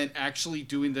Batman actually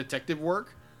doing detective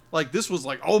work. Like this was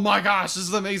like, oh my gosh, this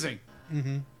is amazing.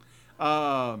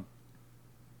 Overall,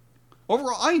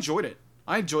 I enjoyed it.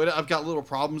 I've got little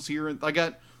problems here, and I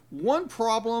got one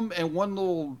problem and one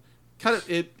little kind of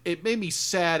it made me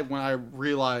sad when I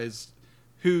realized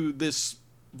who this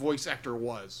voice actor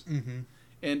was,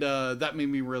 and that made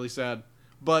me really sad.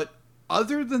 But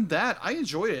other than that, I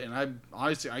enjoyed it, and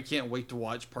I can't wait to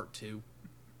watch part 2.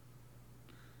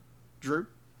 Drew,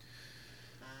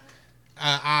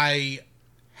 I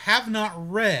have not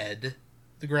read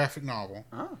the graphic novel,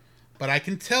 but I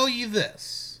can tell you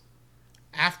this: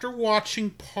 after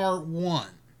watching part 1,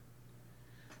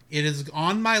 it is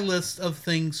on my list of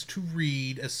things to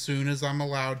read as soon as I'm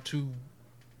allowed to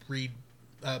read,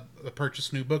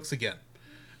 purchase new books again.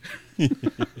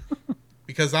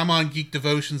 Because I'm on Geek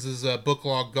Devotions as book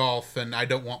log golf, and I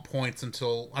don't want points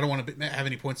until I don't want to have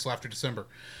any points till after December.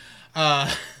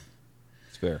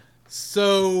 It's fair.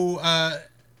 So,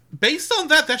 based on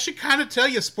that should kind of tell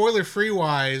you, spoiler free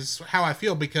wise, how I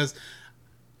feel, because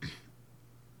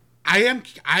I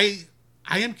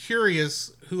am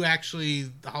curious who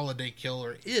actually the Holiday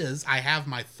Killer is. I have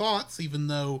my thoughts, even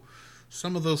though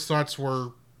some of those thoughts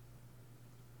were,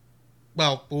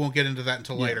 well, we won't get into that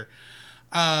until later.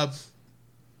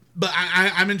 But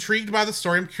I'm intrigued by the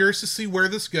story. I'm curious to see where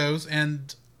this goes,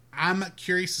 and I'm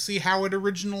curious to see how it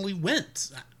originally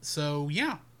went. So,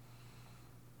 yeah.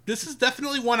 This is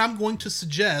definitely one I'm going to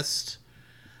suggest.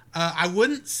 I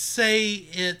wouldn't say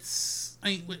it's...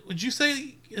 would you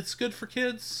say it's good for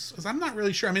kids? Because I'm not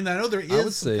really sure. I mean, I know there is I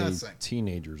would some say cussing.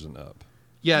 teenagers and up.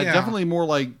 yeah, definitely more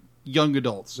like young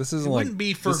adults. This It isn't wouldn't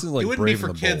be for Brave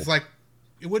and the kids Bold. like...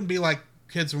 It wouldn't be like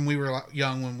kids when we were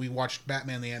young when we watched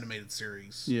Batman the Animated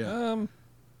Series. Yeah.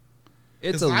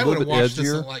 It's a I little would have bit watched this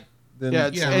edgier. at like... Than Yeah,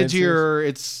 it's Yeah. edgier.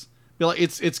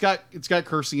 It's got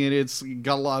cursing in it. It's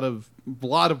got a lot of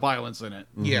violence in it.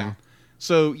 Yeah.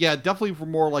 So yeah, definitely for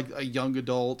more like young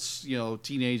adults,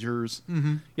 teenagers.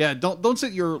 Yeah, don't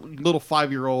sit your little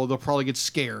 5-year-old. They'll probably get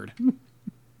scared.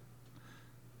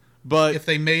 But If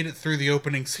they made it through the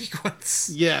opening sequence.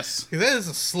 yes, That is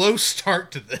a slow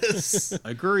start to this.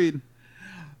 agreed.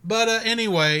 But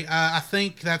anyway, I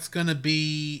think that's going to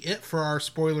be it for our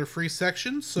spoiler-free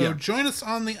section. So Yeah. join us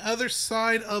on the other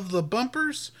side of the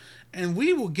bumpers, and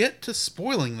we will get to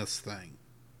spoiling this thing.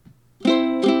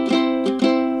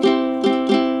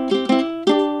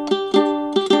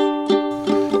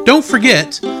 Don't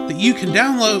forget that you can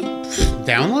download.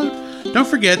 Don't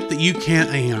forget that you can.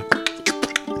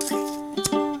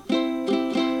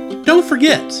 Don't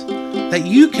forget that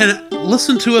you can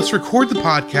listen to us record the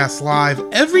podcast live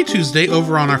every Tuesday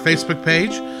over on our Facebook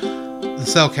page, The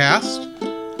Cellcast,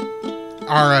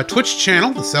 our Twitch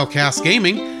channel, The Cellcast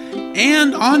Gaming,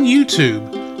 and on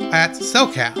YouTube at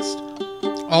Cellcast.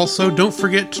 Also, don't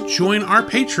forget to join our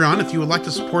Patreon if you would like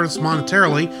to support us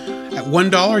monetarily. At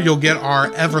 $1, you'll get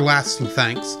our everlasting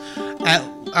thanks. At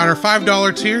our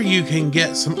 $5 tier, you can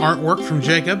get some artwork from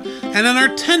Jacob. And at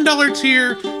our $10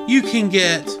 tier, you can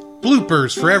get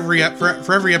bloopers for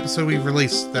every episode we've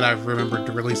released that I've remembered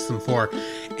to release them for.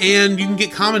 And you can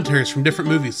get commentaries from different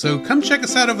movies. So come check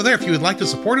us out over there if you would like to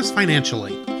support us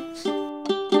financially.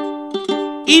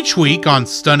 Each week on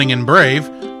Stunning and Brave,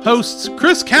 hosts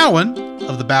Chris Cowan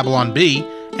of the Babylon Bee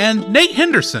and Nate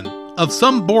Henderson of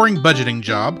Some Boring Budgeting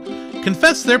Job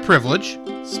confess their privilege,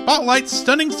 spotlight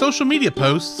stunning social media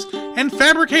posts, and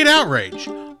fabricate outrage,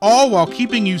 all while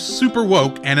keeping you super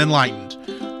woke and enlightened.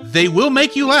 They will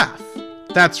make you laugh.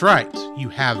 That's right, you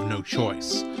have no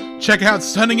choice. Check out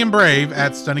Stunning and Brave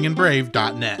at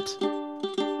stunningandbrave.net.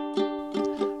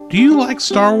 Do you like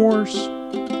Star Wars?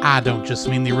 I don't just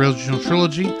mean the original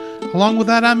trilogy. Along with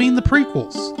that, I mean the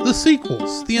prequels, the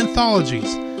sequels, the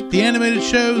anthologies, the animated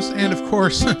shows, and of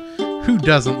course, who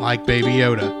doesn't like Baby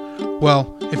Yoda?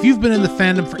 Well, if you've been in the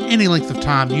fandom for any length of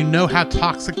time, you know how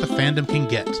toxic the fandom can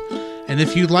get. And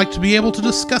if you'd like to be able to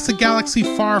discuss a galaxy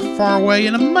far, far away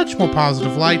in a much more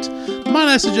positive light, might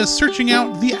I suggest searching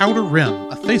out The Outer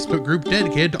Rim, a Facebook group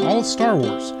dedicated to all of Star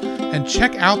Wars, and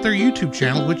check out their YouTube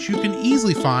channel, which you can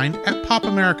easily find at Pop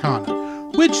Americana,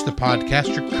 which the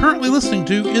podcast you're currently listening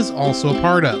to is also a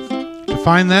part of. To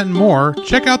find that and more,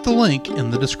 check out the link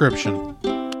in the description.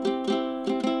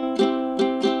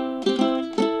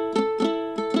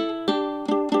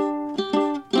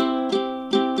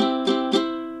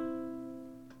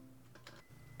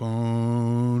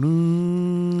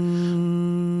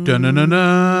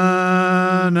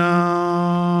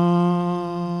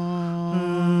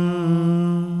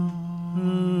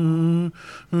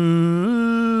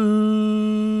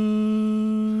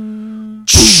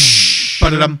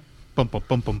 Ba-da-dum, bum bum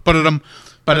bum bum, ba-da-dum,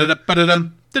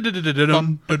 ba-da-da-ba-da-dum,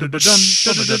 da-da-da-da-dum,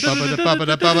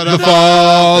 the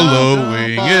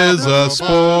following is a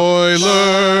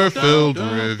spoiler-filled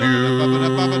review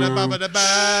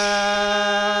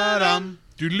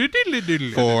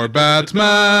for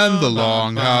Batman: The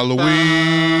Long Halloween,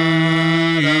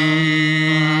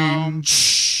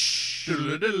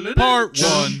 Part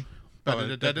 1. He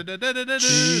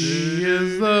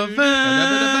is the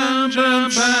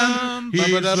vengeance man.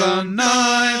 He's the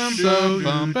knife, so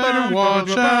you better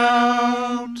watch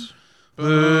out.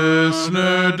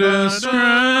 Listener discretion's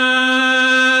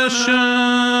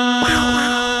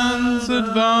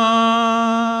advised.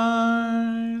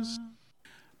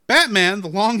 Batman: The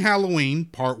Long Halloween,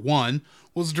 Part 1,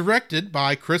 was directed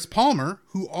by Chris Palmer,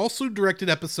 who also directed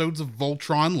episodes of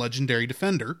Voltron: Legendary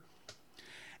Defender.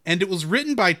 And it was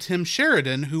written by Tim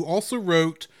Sheridan, who also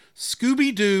wrote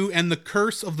Scooby-Doo and the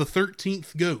Curse of the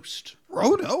 13th Ghost.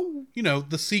 Roto? You know,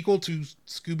 the sequel to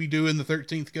Scooby-Doo and the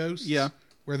 13th Ghost? Yeah.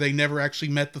 Where they never actually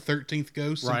met the 13th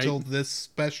Ghost until this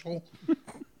special.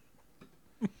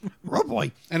 Oh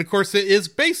boy. And of course, it is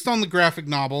based on the graphic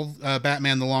novel,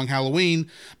 Batman: The Long Halloween,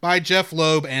 by Jeff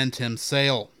Loeb and Tim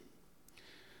Sale.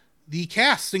 The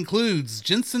cast includes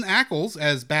Jensen Ackles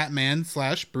as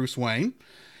Batman/Bruce Wayne.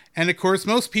 And of course,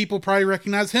 most people probably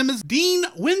recognize him as Dean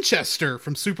Winchester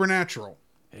from Supernatural.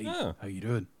 Hey, how you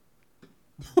doing?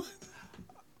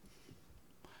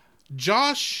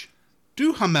 Josh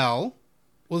Duhamel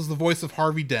was the voice of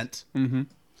Harvey Dent. Mm-hmm.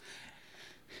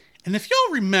 And if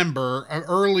y'all remember,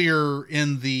 earlier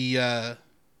in the, a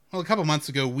couple months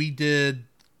ago, we did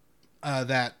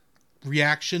that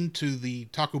reaction to the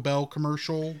Taco Bell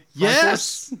commercial.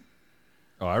 Yes!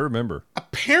 Oh, I remember.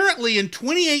 Apparently, in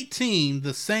 2018,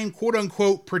 the same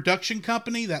quote-unquote production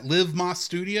company, that Live Moss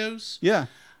Studios,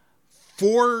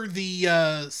 for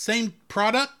the same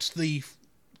product, the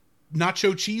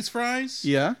nacho cheese fries,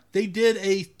 they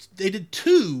did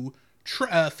two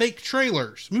fake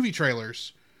movie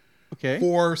trailers,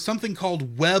 for something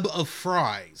called Web of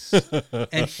Fries,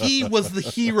 and he was the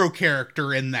hero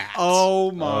character in that. Oh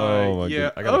my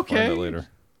God. I gotta find that later.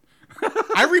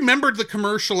 I remembered the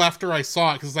commercial after I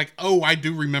saw it because, like, oh, I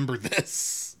do remember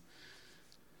this.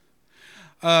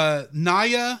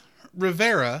 Naya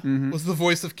Rivera was the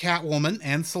voice of Catwoman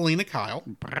and Selena Kyle.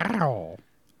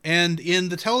 And in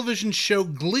the television show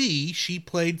Glee, she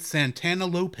played Santana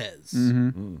Lopez.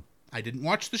 I didn't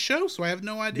watch the show, so I have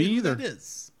no idea who that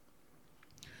is.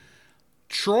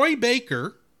 Troy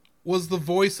Baker was the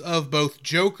voice of both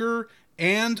Joker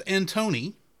and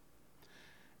Antony.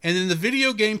 And in the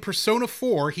video game Persona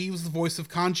 4, he was the voice of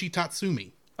Kanji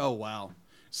Tatsumi. Oh, wow.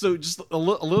 So just a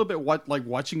little bit like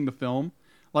watching the film,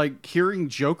 like hearing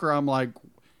Joker, I'm like,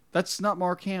 that's not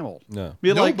Mark Hamill. No.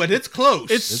 But it's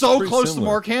close. It's so close to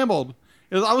Mark Hamill.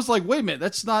 I was like, wait a minute,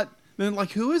 that's not... Then,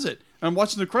 like, who is it? And I'm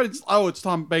watching the credits. Oh, it's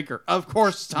Tom Baker. Of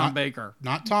course it's Tom Baker.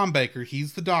 Not Tom Baker.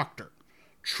 He's the doctor.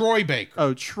 Troy Baker.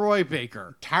 Oh, Troy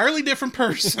Baker. Entirely different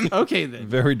person. Okay, then.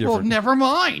 Very different. Well, never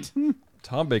mind.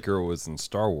 Tom Baker was in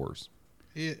Star Wars.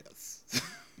 Yes.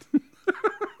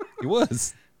 He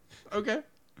was. Okay.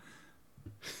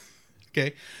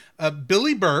 Okay.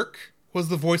 Billy Burke was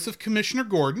the voice of Commissioner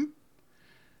Gordon,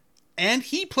 and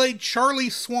he played Charlie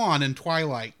Swan in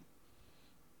Twilight.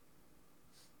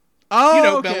 Oh, You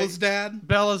know, okay. Bella's dad.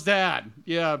 Bella's dad.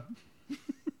 Yeah.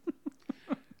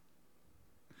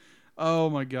 Oh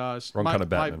my gosh. Wrong kind of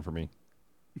Batman for me.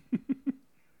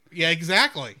 Yeah,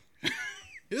 exactly. It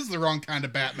is the wrong kind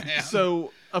of Batman.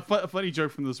 So a funny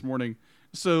joke from this morning.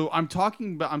 So I'm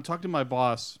talking to my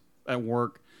boss at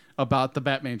work about the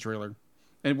Batman trailer,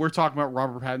 and we're talking about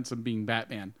Robert Pattinson being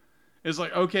Batman. It's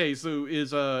like, okay, so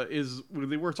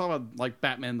we're talking about like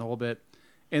Batman the whole bit,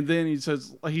 and then he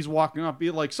says he's walking up, be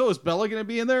like, so is Bella gonna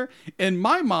be in there? In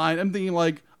my mind, I'm thinking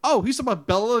like, oh, he's talking about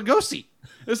Bella Lugosi.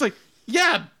 It's like,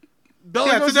 yeah, Bella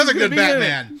yeah, Lugosi's it's another gonna good be in it.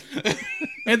 Batman.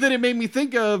 And then it made me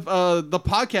think of the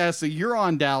podcast that you're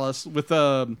on, Dallas, with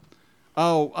The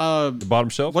Bottom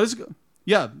Shelf? what is it?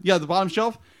 Yeah, the Bottom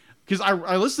Shelf. Because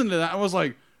I listened to that, I was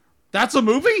like, that's a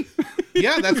movie?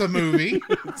 Yeah, that's a movie.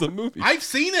 It's a movie. I've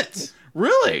seen it.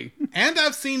 Really? And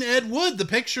I've seen Ed Wood, the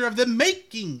picture of them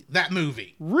making that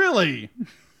movie. Really?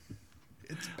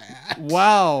 It's bad.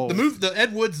 Wow. The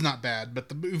Ed Wood's not bad, but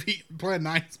the movie Plan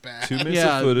 9's bad. 2 minutes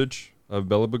Yeah. of footage of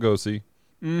Bela Lugosi,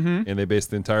 and they based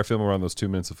the entire film around those 2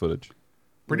 minutes of footage.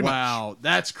 Pretty much. Wow,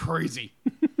 that's crazy.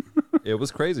 It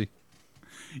was crazy.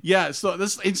 Yeah, so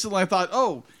this instantly I thought,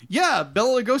 oh, yeah,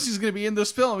 Bela Lugosi's going to be in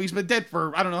this film. He's been dead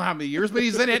for I don't know how many years, but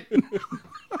he's in it.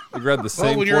 They grabbed the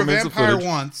same Well, when 4 you're a minutes of vampire footage.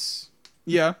 once.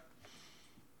 Yeah.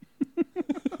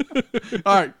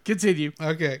 All right, continue.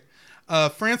 Okay.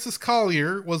 Frances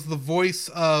Collier was the voice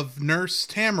of Nurse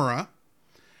Tamara.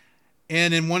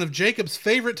 And in one of Jacob's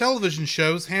favorite television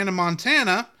shows, Hannah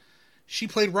Montana, she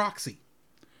played Roxy.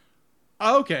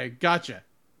 Okay, gotcha.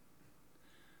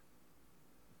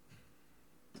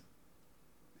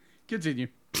 Continue.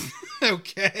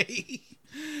 Okay.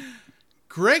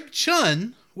 Greg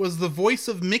Chun was the voice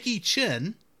of Mickey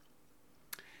Chin.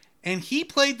 And he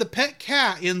played the pet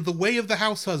cat in The Way of the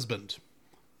House Husband.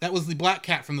 That was the black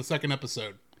cat from the second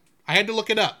episode. I had to look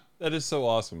it up. That is so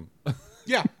awesome.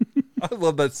 Yeah, I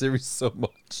love that series so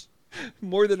much.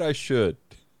 More than I should.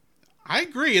 I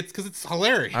agree. It's because it's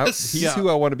hilarious. He's who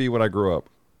I want to be when I grow up.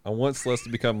 I want Celeste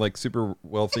to become like super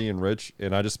wealthy and rich,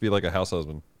 and I just be like a house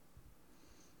husband.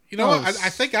 You know what? I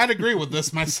think I'd agree with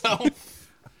this myself.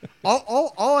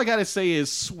 All I gotta say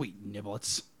is sweet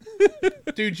niblets.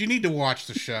 Dude, you need to watch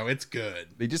the show. It's good.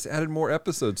 They just added more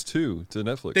episodes too to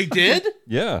Netflix. They did?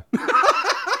 Yeah.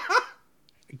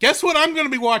 Guess what I'm going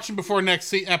to be watching before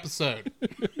next episode?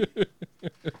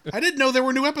 I didn't know there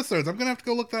were new episodes. I'm going to have to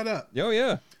go look that up. Oh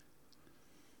yeah.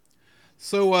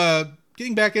 So,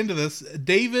 getting back into this,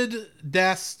 David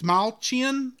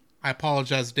Dastmalchian. I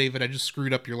apologize, David. I just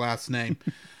screwed up your last name.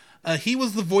 He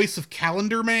was the voice of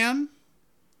Calendar Man.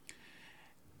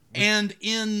 And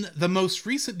in the most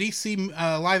recent DC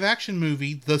live-action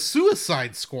movie, The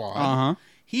Suicide Squad,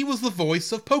 he was the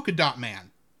voice of Polka Dot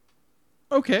Man.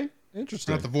 Okay.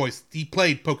 Interesting. Not the voice. He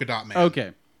played Polka Dot Man.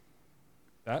 Okay.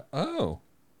 That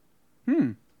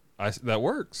that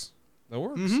works. That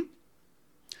works. Mm-hmm.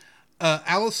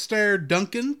 Alistair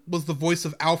Duncan was the voice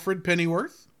of Alfred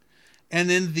Pennyworth. And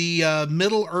in the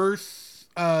Middle Earth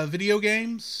video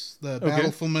games, the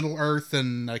Battle for Middle Earth,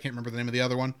 and I can't remember the name of the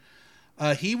other one,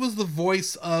 he was the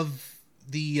voice of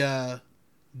the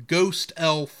ghost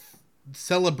elf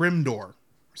Celebrimbor.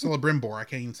 Celebrimbor. I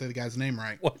can't even say the guy's name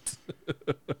right. What?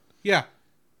 Yeah.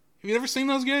 Have you ever seen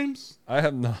those games? I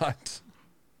have not.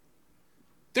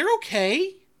 They're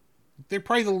okay. They're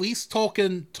probably the least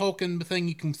Tolkien thing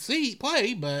you can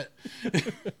play, but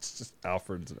It's just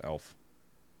Alfred's an elf.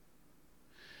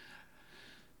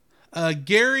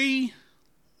 Gary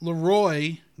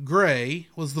Leroy Gray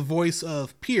was the voice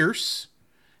of Pierce.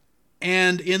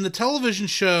 And in the television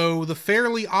show The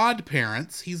Fairly Odd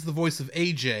Parents, he's the voice of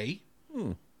AJ.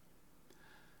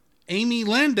 Amy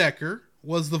Landecker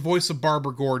was the voice of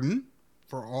Barbara Gordon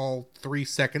for all 3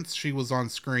 seconds she was on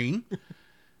screen.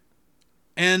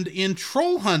 And in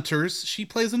Troll Hunters, she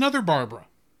plays another Barbara.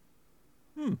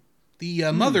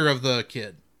 The mother of the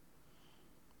kid.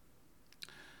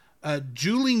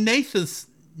 Julie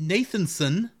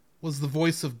Nathanson was the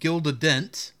voice of Gilda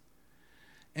Dent.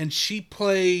 And she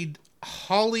played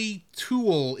Holly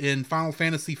Toole in Final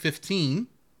Fantasy 15.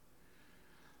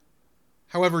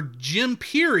 However, Jim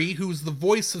Peary, who's the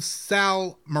voice of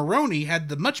Sal Maroni, had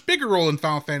the much bigger role in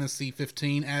Final Fantasy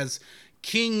 15 as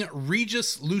King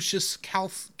Regis Lucius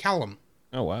Callum.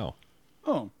 Oh wow.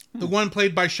 Oh. The one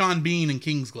played by Sean Bean in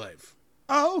Kingsglaive.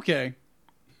 Oh, okay.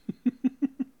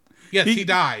 Yes, he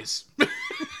dies.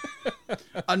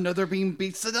 Another beam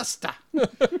beats the dust.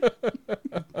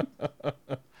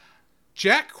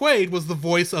 Jack Quaid was the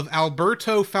voice of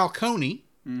Alberto Falcone.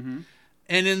 Mm-hmm.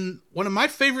 And in one of my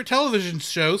favorite television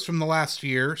shows from the last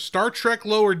year, Star Trek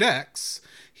Lower Decks,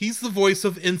 he's the voice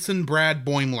of Ensign Brad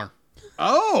Boimler.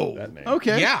 Oh, That name.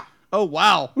 okay. Yeah. Oh,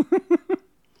 wow.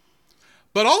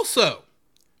 But also,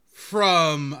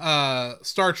 from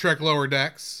Star Trek Lower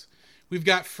Decks, we've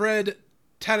got Fred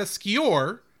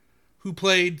Tatasciore, who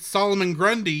played Solomon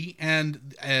Grundy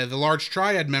and the Large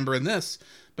Triad member in this.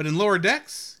 But in Lower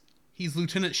Decks, he's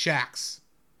Lieutenant Shax,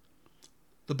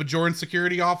 the Bajoran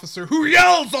security officer who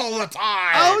yells all the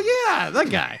time. Oh, yeah,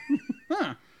 that guy.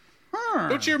 Huh.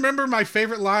 Don't you remember my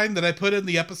favorite line that I put in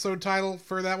the episode title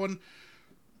for that one?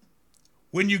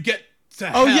 When you get to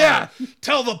hell, yeah.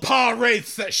 tell the paw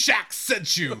wraiths that Shax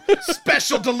sent you.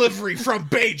 Special delivery from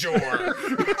Bajor.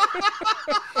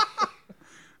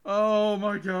 Oh,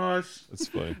 my gosh. That's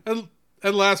funny.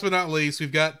 And last but not least,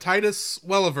 we've got Titus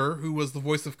Welliver, who was the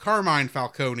voice of Carmine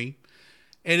Falcone.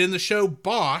 And in the show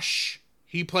Bosch,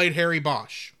 he played Harry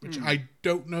Bosch, which I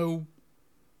don't know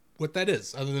what that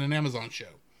is, other than an Amazon show.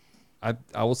 I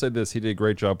will say this: he did a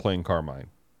great job playing Carmine.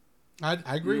 I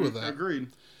agree with that. Agreed.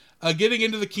 Getting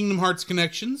into the Kingdom Hearts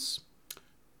connections,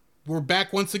 we're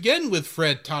back once again with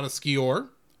Fred Tatasciore,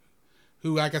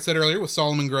 who, like I said earlier, was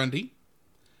Solomon Grundy.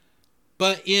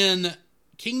 But in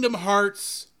Kingdom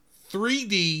Hearts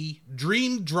 3D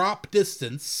Dream Drop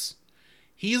Distance,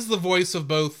 he is the voice of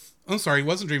both... I'm sorry, it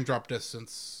wasn't Dream Drop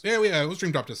Distance. Yeah, it was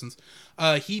Dream Drop Distance.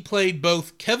 He played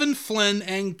both Kevin Flynn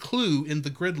and Clue in the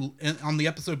grid on the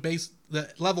episode the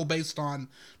level based on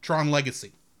Tron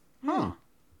Legacy. Huh.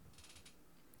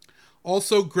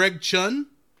 Also, Greg Chun,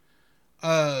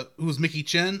 who was Mickey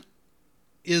Chen,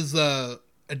 is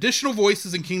additional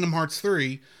voices in Kingdom Hearts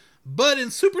 3, but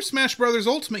in Super Smash Bros.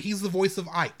 Ultimate, he's the voice of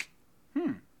Ike,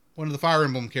 one of the Fire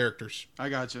Emblem characters. I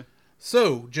gotcha.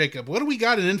 So, Jacob, what do we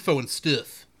got in info and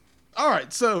stuff? All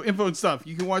right, so info and stuff.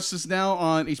 You can watch this now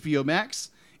on HBO Max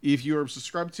if you are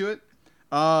subscribed to it.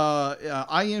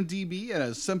 IMDb at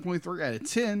a 7.3 out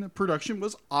of 10. Production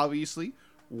was obviously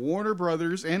Warner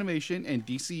Brothers Animation and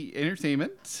DC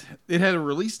Entertainment. It had a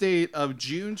release date of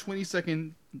June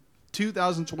 22nd,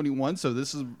 2021, so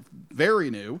this is very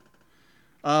new.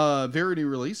 Very new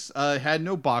release. It had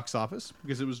no box office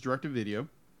because it was direct-to-video,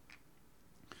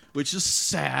 which is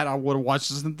sad. I would have watched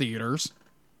this in theaters.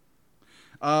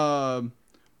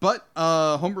 But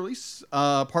home release,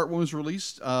 part 1 was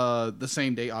released the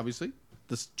same day, obviously,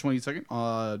 this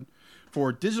 22nd,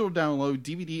 for digital download,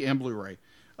 DVD, and Blu-ray.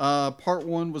 Part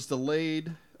 1 was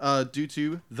delayed due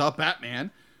to The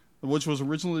Batman, which was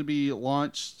originally to be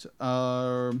launched,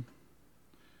 originally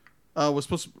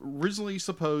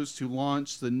supposed to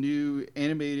launch the new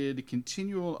animated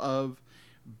continual of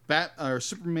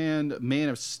Superman, the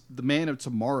Man of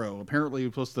Tomorrow. Apparently,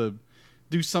 it was supposed to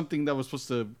do something that was supposed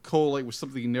to correlate with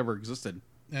something that never existed.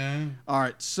 All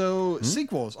right, so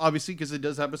sequels, obviously, because it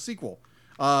does have a sequel.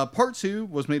 Part 2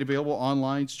 was made available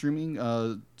online streaming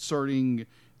starting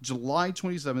July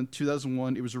 27th,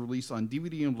 2001. It was released on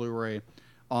DVD and Blu-ray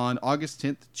on August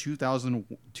 10th,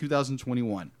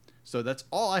 2021. So that's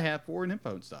all I have for an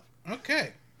info and stuff.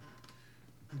 Okay.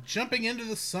 Jumping into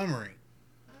the summary.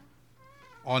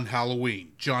 On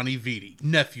Halloween, Johnny Vitti,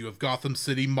 nephew of Gotham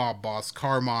City mob boss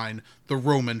Carmine the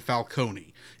Roman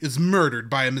Falcone, is murdered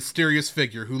by a mysterious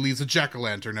figure who leaves a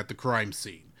jack-o'-lantern at the crime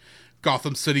scene.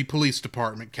 Gotham City Police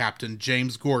Department Captain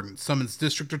James Gordon summons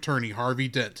District Attorney Harvey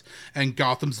Dent and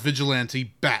Gotham's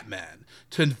vigilante Batman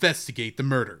to investigate the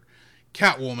murder.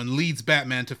 Catwoman leads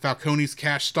Batman to Falcone's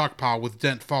cash stockpile with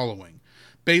Dent following.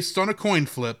 Based on a coin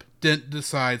flip, Dent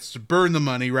decides to burn the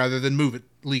money rather than move it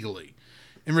legally.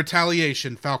 In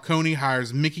retaliation, Falcone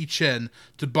hires Mickey Chen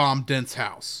to bomb Dent's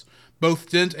house. Both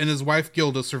Dent and his wife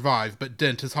Gilda survive, but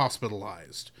Dent is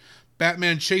hospitalized.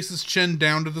 Batman chases Chen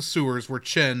down to the sewers where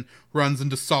Chen runs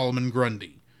into Solomon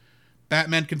Grundy.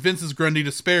 Batman convinces Grundy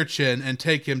to spare Chen and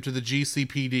take him to the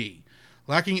GCPD.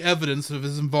 Lacking evidence of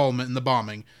his involvement in the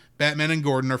bombing, Batman and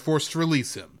Gordon are forced to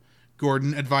release him.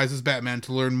 Gordon advises Batman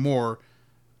to learn more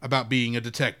about being a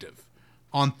detective.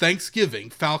 On Thanksgiving,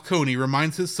 Falcone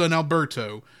reminds his son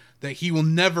Alberto that he will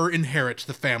never inherit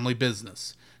the family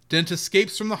business. Dent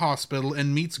escapes from the hospital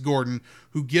and meets Gordon,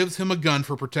 who gives him a gun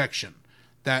for protection.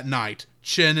 That night,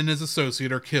 Chen and his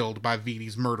associate are killed by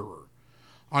Vitti's murderer.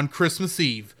 On Christmas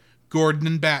Eve, Gordon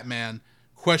and Batman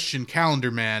question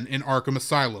Calendar Man in Arkham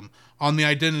Asylum on the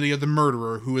identity of the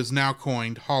murderer, who is now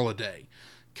coined Holiday.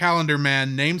 Calendar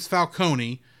Man names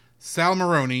Falcone, Sal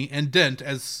Maroni, and Dent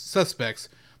as suspects,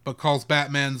 but calls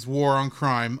Batman's war on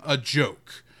crime a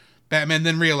joke. Batman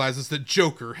then realizes that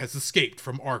Joker has escaped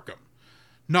from Arkham.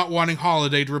 Not wanting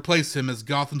Holiday to replace him as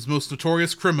Gotham's most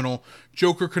notorious criminal,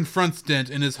 Joker confronts Dent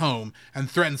in his home and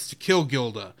threatens to kill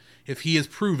Gilda if he is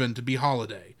proven to be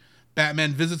Holiday.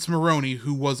 Batman visits Maroni,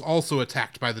 who was also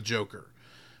attacked by the Joker.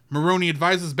 Maroni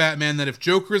advises Batman that if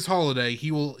Joker is Holiday,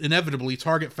 he will inevitably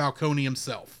target Falcone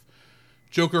himself.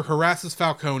 Joker harasses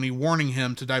Falcone, warning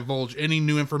him to divulge any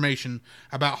new information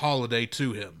about Holiday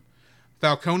to him.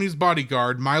 Falcone's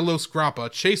bodyguard, Milos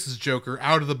Grappa, chases Joker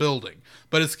out of the building,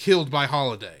 but is killed by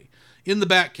Holiday. In the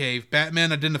Batcave,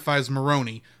 Batman identifies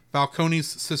Maroni, Falcone's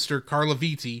sister Carla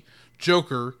Vitti,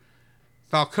 Joker,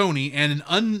 Falcone, and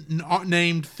an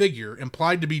unnamed figure,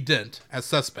 implied to be Dent, as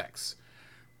suspects.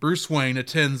 Bruce Wayne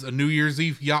attends a New Year's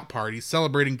Eve yacht party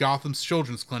celebrating Gotham's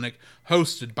Children's Clinic,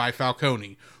 hosted by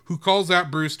Falcone, who calls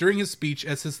out Bruce during his speech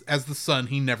as the son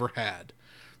he never had.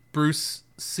 Bruce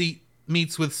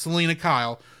meets with Selina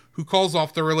Kyle, who calls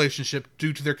off their relationship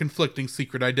due to their conflicting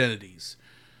secret identities.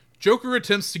 Joker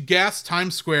attempts to gas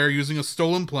Times Square using a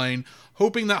stolen plane,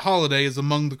 hoping that Holiday is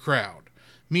among the crowd.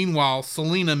 Meanwhile,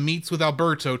 Selina meets with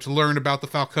Alberto to learn about the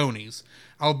Falcones.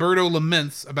 Alberto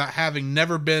laments about having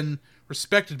never been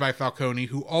respected by Falcone,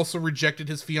 who also rejected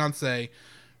his fiancée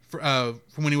from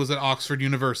when he was at Oxford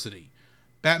University.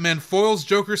 Batman foils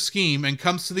Joker's scheme and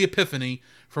comes to the epiphany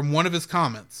from one of his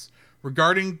comments.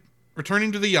 Returning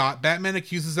to the yacht, Batman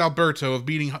accuses Alberto of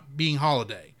being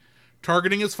Holiday,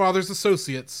 targeting his father's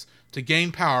associates to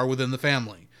gain power within the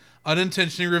family,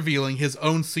 unintentionally revealing his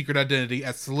own secret identity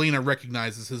as Selina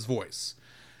recognizes his voice.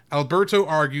 Alberto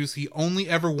argues he only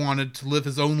ever wanted to live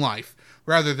his own life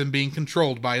rather than being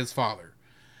controlled by his father.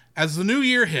 As the new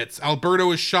year hits,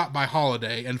 Alberto is shot by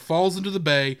Holiday and falls into the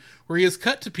bay, where he is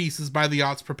cut to pieces by the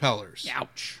yacht's propellers.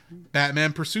 Ouch.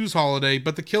 Batman pursues Holiday,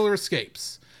 but the killer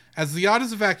escapes. As the yacht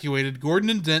is evacuated, Gordon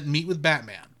and Dent meet with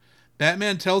Batman.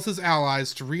 Batman tells his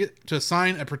allies to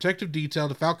assign a protective detail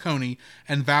to Falcone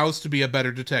and vows to be a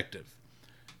better detective.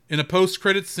 In a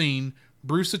post-credits scene,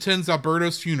 Bruce attends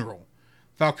Alberto's funeral.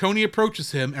 Falcone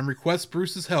approaches him and requests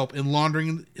Bruce's help in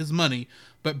laundering his money,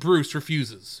 but Bruce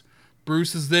refuses.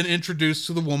 Bruce is then introduced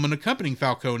to the woman accompanying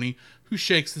Falcone, who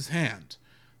shakes his hand.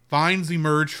 Vines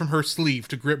emerge from her sleeve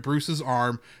to grip Bruce's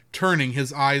arm, turning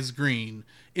his eyes green,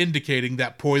 indicating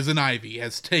that Poison Ivy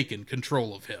has taken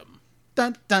control of him.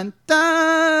 Dun, dun,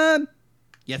 dun!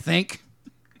 You think?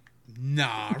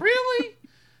 Nah, really?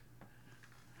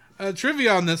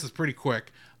 Trivia on this is pretty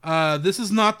quick. This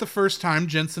is not the first time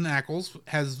Jensen Ackles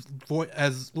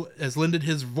has lended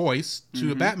his voice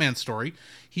to a Batman story.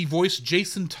 He voiced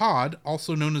Jason Todd,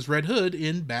 also known as Red Hood,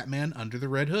 in Batman Under the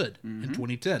Red Hood in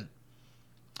 2010.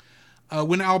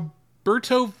 When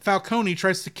Alberto Falcone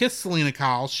tries to kiss Selina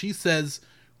Kyle, she says,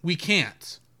 "We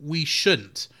can't. We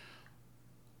shouldn't."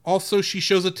 Also, she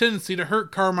shows a tendency to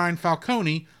hurt Carmine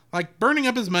Falcone, like burning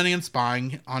up his money and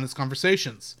spying on his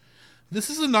conversations.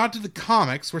 This is a nod to the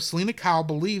comics, where Selina Kyle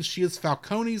believes she is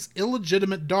Falcone's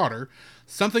illegitimate daughter,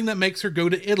 something that makes her go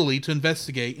to Italy to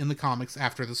investigate in the comics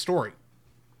after the story.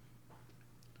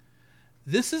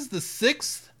 This is the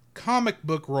 6th comic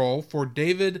book role for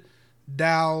David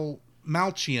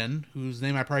Dalmalchian, whose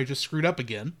name I probably just screwed up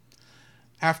again.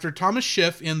 After Thomas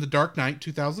Schiff in The Dark Knight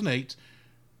 2008,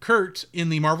 Kurt in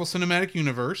the Marvel Cinematic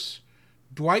Universe,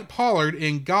 Dwight Pollard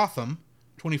in Gotham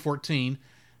 2014,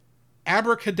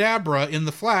 Abracadabra in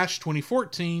The Flash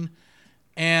 2014,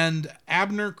 and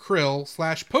Abner Krill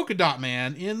 / Polka Dot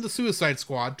Man in The Suicide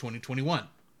Squad 2021.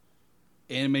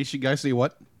 Animation guy say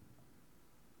what?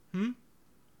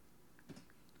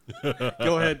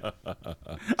 Go ahead.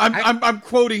 I'm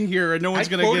quoting here, and no one's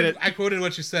going to get it. I quoted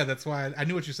what you said. That's why I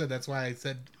knew what you said. That's why I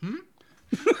said,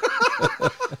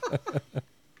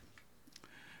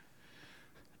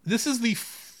 This is the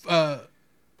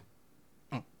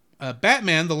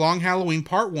Batman: The Long Halloween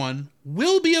Part 1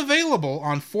 will be available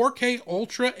on 4K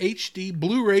Ultra HD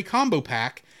Blu-ray combo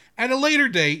pack at a later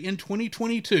date in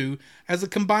 2022 as a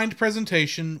combined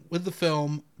presentation with the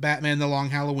film Batman: The Long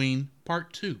Halloween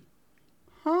Part 2.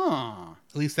 Huh.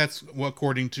 At least that's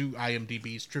according to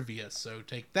IMDb's trivia, so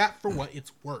take that for what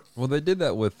it's worth. Well, they did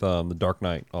that with The Dark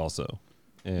Knight also.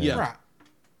 And Yeah. Right.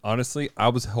 honestly, I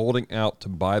was holding out to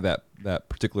buy that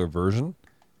particular version,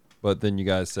 but then you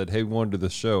guys said, "Hey, we want to do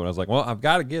this show," and I was like, "Well, I've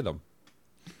got to get them."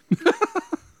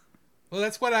 Well,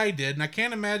 that's what I did, and I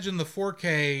can't imagine the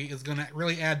 4K is going to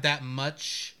really add that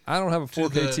much. I don't have a to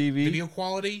 4K the TV, video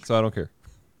quality. so I don't care.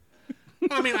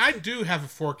 Well, I mean, I do have a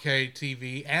 4K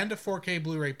TV and a 4K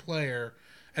Blu-ray player,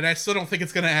 and I still don't think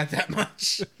it's going to add that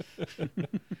much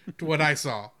to what I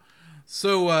saw.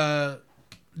 So,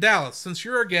 Dallas, since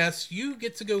you're a guest, you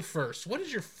get to go first. What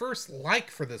is your first like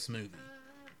for this movie?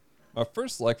 My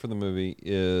first like for the movie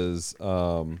is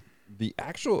the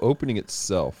actual opening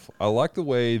itself, I like the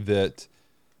way that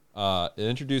it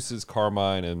introduces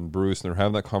Carmine and Bruce, and they're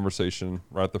having that conversation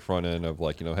right at the front end of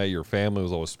like, hey, your family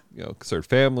was always considered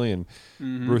family, and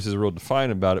Bruce is real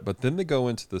defiant about it. But then they go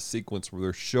into the sequence where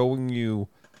they're showing you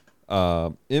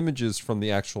images from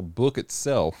the actual book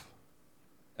itself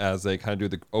as they kind of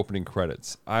do the opening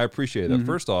credits. I appreciate that.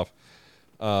 First off,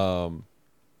 I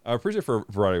appreciate it for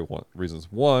a variety of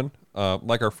reasons. One,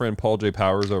 like our friend Paul J.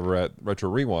 Powers over at Retro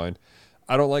Rewind,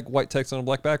 I don't like white text on a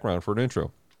black background for an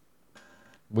intro.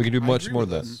 We can do much more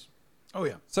than that. Oh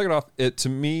yeah. Second off, to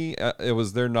me, it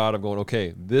was their nod of going,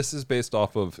 okay, this is based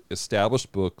off of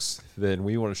established books, then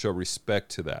we want to show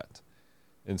respect to that.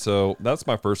 And so that's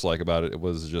my first like about it. It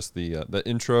was just the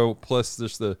intro, plus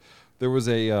just there was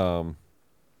a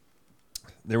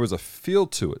feel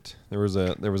to it. There was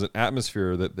an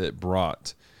atmosphere that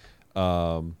brought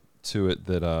to it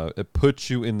that it puts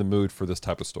you in the mood for this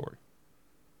type of story.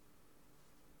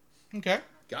 Okay.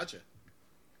 Gotcha.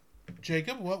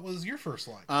 Jacob, what was your first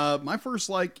like? My first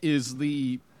like is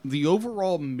the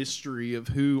overall mystery of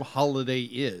who Holiday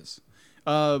is.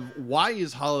 Why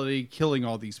is Holiday killing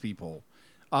all these people?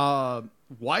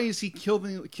 Why is he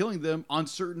killing them on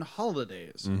certain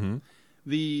holidays?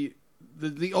 The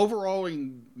overall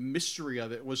mystery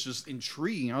of it was just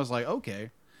intriguing. I was like,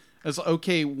 okay. It's like,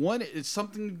 okay, one, it's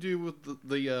something to do with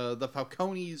the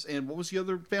Falcones, and what was the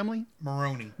other family?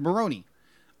 Moroni.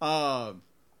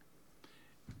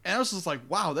 And I was just like,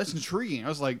 wow, that's intriguing. I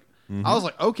was like,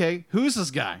 okay, who's this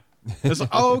guy? It's like,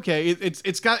 oh, okay,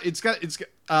 it's got.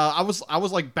 I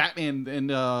was like Batman in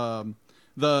the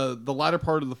latter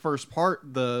part of the first part,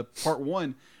 the part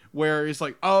one, where it's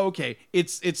like, oh, okay,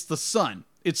 it's the son,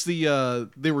 it's the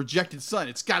rejected son.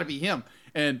 It's got to be him.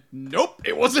 And nope,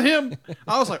 it wasn't him.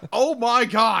 I was like, oh my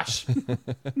gosh.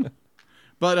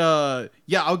 But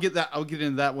yeah, I'll get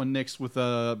into that one next with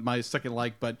my second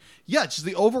like. But yeah, just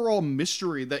the overall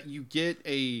mystery that you get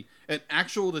an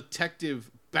actual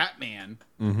detective Batman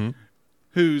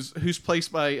who's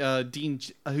voiced by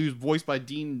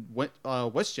Dean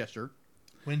Westchester.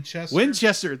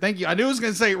 Winchester. Thank you. I knew I was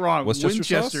going to say it wrong.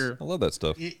 Winchester. I love that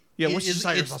stuff. It's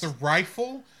the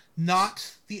rifle,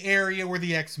 not the area where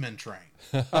the X-Men train.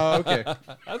 Okay.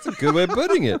 That's a good way of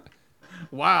putting it.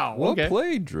 Wow. Well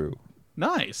played, Drew.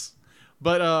 Nice.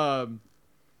 But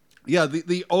yeah,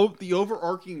 the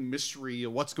overarching mystery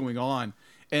of what's going on,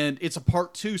 and it's a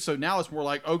part 2, so now it's more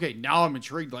like, okay, now I'm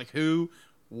intrigued, like who,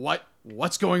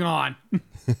 what's going on?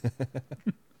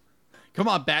 Come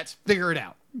on, Bats, figure it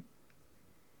out.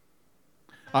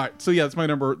 All right, so yeah,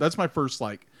 that's my first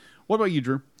like. What about you,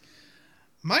 Drew?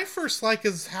 My first like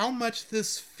is how much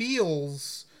this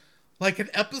feels like an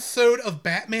episode of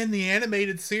Batman the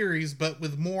Animated Series, but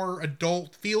with more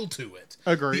adult feel to it.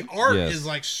 Agreed. The art is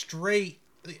like straight.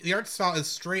 The art style is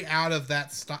straight out of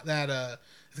that.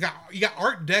 You got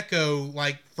Art Deco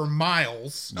like for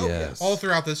miles. Yes. All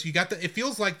throughout this, you got it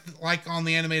feels like on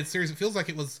the animated series, it feels like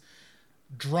it was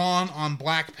drawn on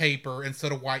black paper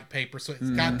instead of white paper, so it's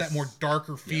got that more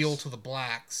darker feel to the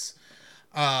blacks.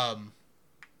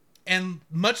 And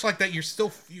much like that, you're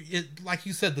still like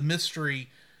you said, the mystery.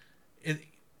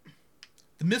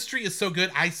 The mystery is so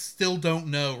good. I still don't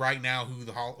know right now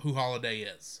who Holiday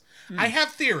is. I have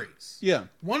theories. Yeah.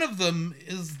 One of them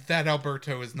is that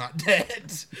Alberto is not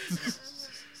dead.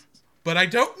 But I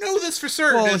don't know this for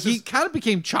certain. Well, he kind of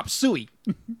became chop suey.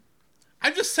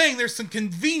 I'm just saying there's some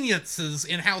conveniences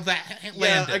in how that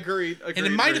landed. Yeah, agreed. And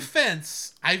in my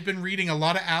defense, I've been reading a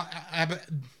lot of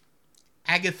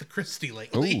Agatha Christie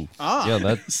lately. Ooh.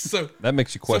 Yeah, that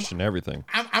makes you question everything.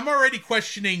 I'm already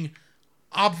questioning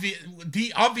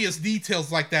obvious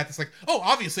details like that. It's like, oh,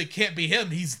 obviously it can't be him.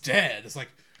 He's dead. It's like,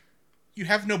 you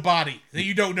have no body.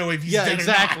 You don't know if he's dead or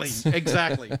not.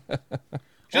 Exactly.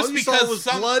 Just all because was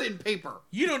blood and paper.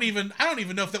 I don't even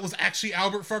know if that was actually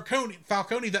Albert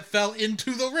Falcone that fell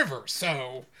into the river.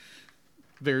 So,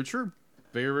 very true.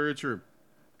 Very, very true.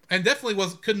 And definitely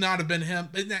could not have been him.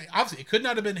 Obviously, it could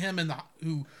not have been him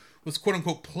who was quote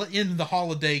unquote in the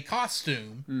holiday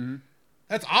costume. Mm-hmm.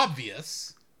 That's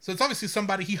obvious. So it's obviously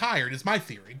somebody he hired, is my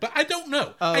theory. But I don't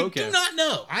know. I do not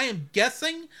know. I am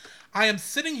guessing. I am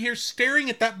sitting here staring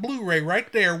at that Blu-ray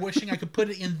right there, wishing I could put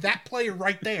it in that player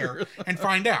right there and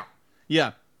find out.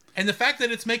 Yeah. And the fact that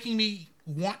it's making me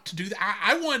want to do that,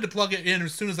 I wanted to plug it in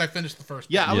as soon as I finished the first.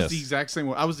 Yeah, I was the exact same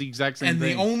way. I was the exact same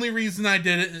thing. And the only reason I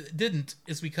didn't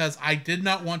is because I did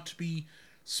not want to be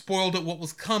spoiled at what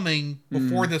was coming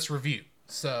before this review.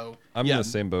 So I'm in the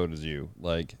same boat as you.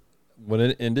 Like, when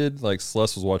it ended, like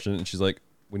Celeste was watching it and she's like,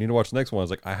 we need to watch the next one. I was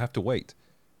like, I have to wait.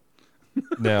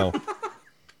 Now,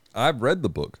 I've read the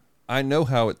book. I know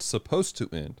how it's supposed to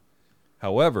end.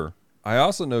 However, I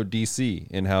also know DC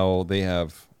and how they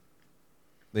have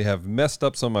messed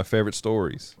up some of my favorite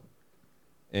stories,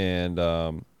 and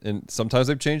sometimes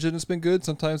they've changed it and it's been good.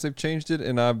 Sometimes they've changed it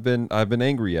and I've been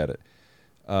angry at it.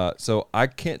 So I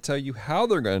can't tell you how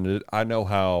they're going to end it. I know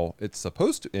how it's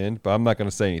supposed to end, but I'm not going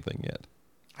to say anything yet.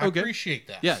 I appreciate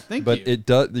that. Yeah, thank you. But it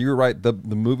does. You're right. The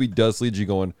movie does lead you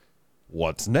going,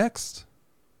 what's next?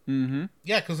 Mm-hmm.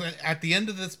 Yeah, because at the end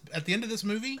of this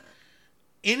movie,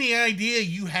 any idea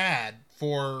you had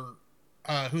for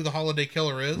who the holiday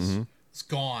killer is, it's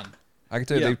gone. I can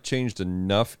tell you they've changed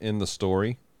enough in the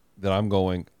story that I'm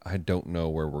going, I don't know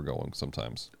where we're going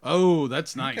sometimes. Oh,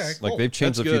 that's nice. Okay. Like they've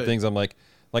changed That's a few good. things. I'm like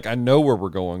I know where we're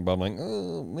going, but I'm like,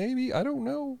 oh, maybe I don't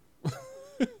know.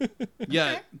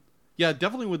 Yeah, yeah,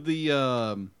 definitely with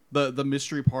the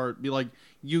mystery part. Be like,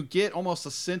 you get almost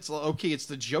a sense of, okay, it's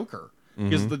the Joker,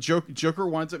 because the Joker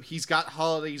winds up, he's got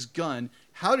Holiday's gun.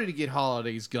 How did he get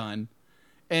Holiday's gun?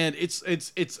 And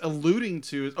it's alluding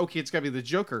to, okay, it's got to be the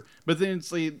Joker. But then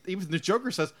it's like, even the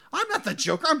Joker says, I'm not the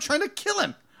Joker. I'm trying to kill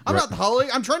him. I'm not the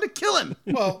Holiday. I'm trying to kill him.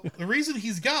 Well, the reason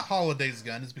he's got Holiday's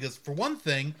gun is because, for one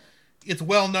thing, it's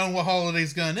well known what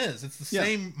Holiday's gun is. It's the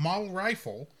same model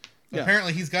rifle. Yeah.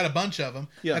 Apparently, he's got a bunch of them.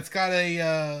 Yeah. It's got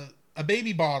a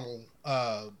baby bottle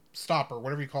stopper,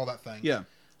 whatever you call that thing. Yeah.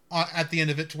 At the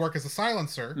end of it to work as a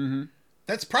silencer. Mm-hmm.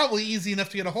 That's probably easy enough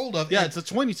to get a hold of. Yeah, And it's a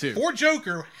 22. for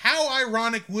Joker, how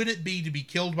ironic would it be to be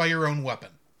killed by your own weapon?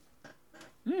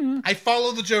 I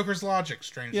follow the Joker's logic,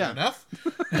 strangely enough.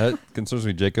 That concerns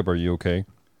me. Jacob, are you okay?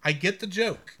 I get the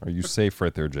joke. Are you safe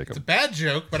right there, Jacob? It's a bad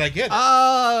joke, but I get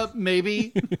it.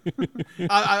 Maybe.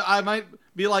 I might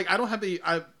be like, I don't have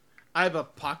I have a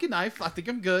pocket knife. I think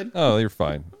I'm good. Oh, you're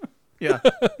fine. Yeah,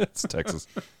 It's Texas.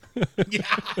 Yeah.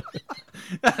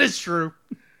 that is true.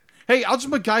 Hey, I'll just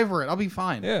MacGyver it. I'll be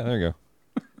fine. Yeah, there you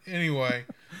go. Anyway,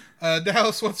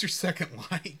 Dallas, what's your second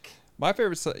like? My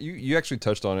favorite, you actually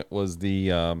touched on it, was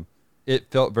the, it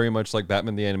felt very much like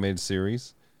Batman the Animated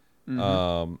Series.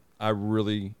 I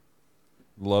really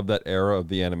love that era of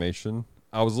the animation.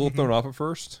 I was a little thrown off at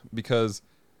first because,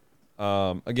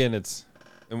 again,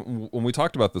 and when we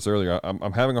talked about this earlier,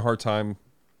 I'm having a hard time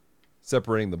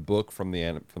separating the book from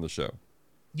the show.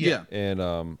 Yeah. And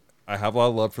I have a lot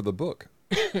of love for the book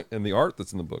and the art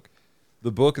that's in the book.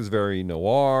 The book is very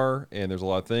noir, and there's a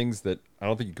lot of things that I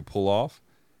don't think you could pull off.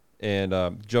 And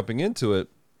jumping into it,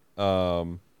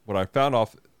 what I found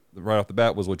right off the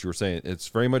bat was what you were saying. It's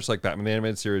very much like Batman the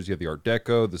Animated Series. You have the Art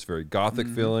Deco, this very gothic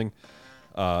feeling.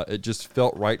 It just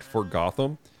felt right for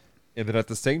Gotham. And then at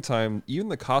the same time, even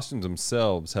the costumes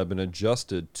themselves have been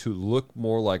adjusted to look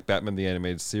more like Batman the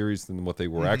Animated Series than what they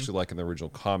were actually like in the original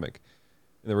comic.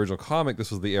 In the original comic,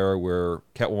 this was the era where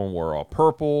Catwoman wore all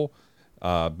purple.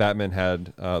 Batman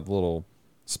had the little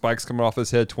spikes coming off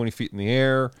his head 20 feet in the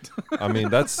air. I mean,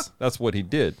 that's what he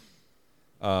did.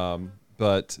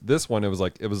 But this one, it was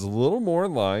a little more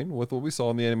in line with what we saw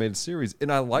in the animated series,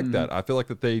 and I like that. I feel like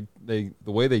that they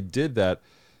the way they did that,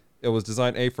 it was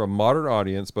designed for a modern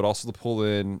audience, but also to pull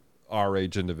in our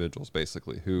age individuals,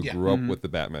 basically, who grew up with the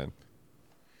Batman.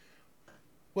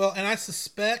 Well, and I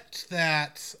suspect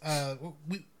that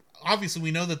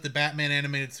we know that the Batman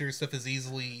animated series stuff is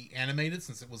easily animated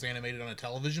since it was animated on a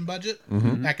television budget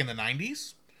back in the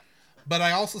 90s. But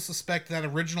I also suspect that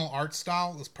original art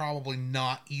style is probably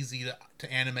not easy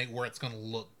to animate where it's going to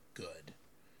look good.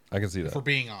 I can see that. If we're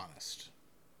being honest.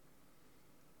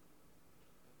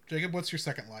 Jacob, what's your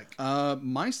second like?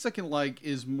 My second like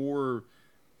is more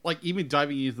like, even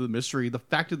diving into the mystery, the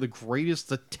fact that the greatest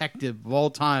detective of all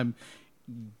time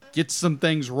gets some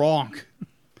things wrong.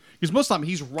 Because most of the time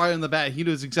he's right on the bat. He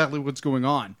knows exactly what's going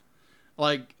on.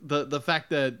 Like the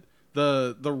fact that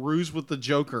the ruse with the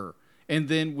Joker, and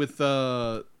then with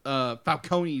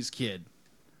Falcone's kid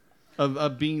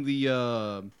of being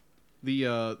the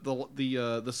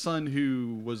son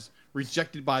who was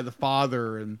rejected by the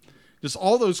father, and just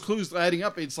all those clues adding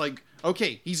up. It's like,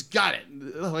 okay, he's got it.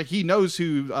 Like, he knows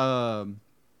who the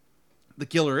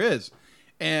killer is,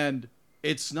 and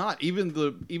it's not even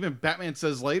Batman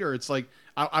says later. It's like,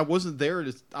 I wasn't there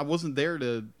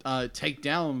to take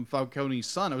down Falcone's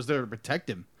son. I was there to protect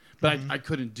him, but I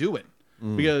couldn't do it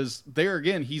because there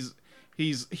again he's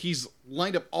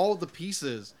lined up all of the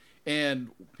pieces,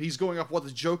 and he's going off what the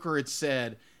Joker had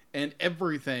said and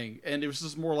everything, and it was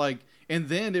just more like, and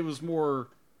then it was more.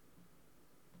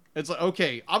 It's like,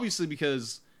 okay, obviously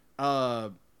because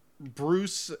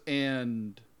Bruce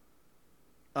and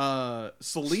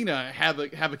Selina have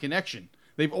a connection.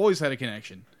 They've always had a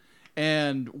connection.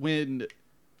 And when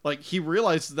he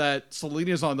realizes that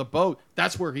Selina's on the boat,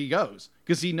 that's where he goes,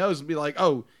 because he knows, and be like,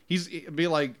 oh,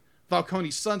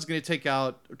 Falcone's son's going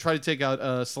to try to take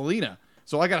out Selena.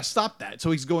 So I got to stop that.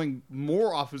 So he's going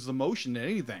more off his emotion than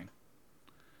anything.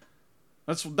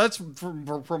 That's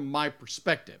from my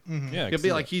perspective. Mm-hmm. Yeah, It'd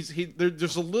be like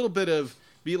there's a little bit of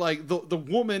be like the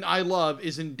woman I love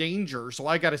is in danger, so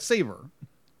I got to save her.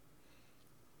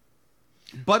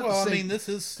 But well, I mean, this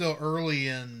is still early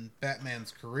in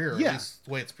Batman's career, Yeah. at least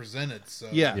the way it's presented. So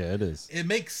yeah, it is. it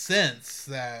makes sense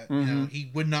that you know he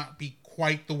would not be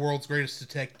quite the world's greatest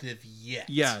detective yet.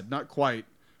 yeah, not quite.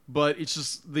 But it's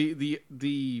just the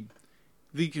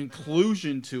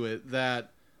conclusion to it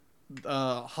that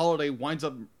Holiday winds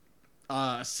up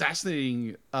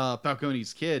assassinating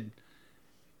Falcone's kid.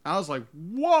 I was like,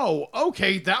 whoa,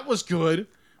 okay, that was good.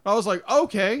 I was like,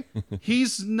 okay,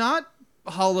 he's not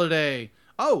Holiday.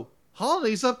 Oh,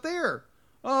 Holiday's up there.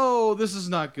 Oh, this is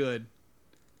not good.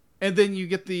 And then you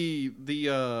get the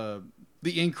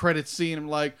end credits scene. I'm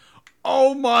like,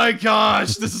 oh my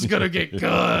gosh, this is gonna get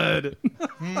good.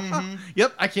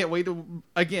 Yep, I can't wait to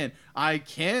I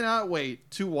cannot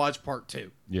wait to watch part 2.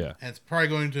 Yeah. And it's probably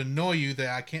going to annoy you that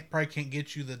I probably can't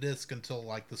get you the disc until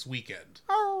like this weekend.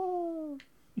 Oh.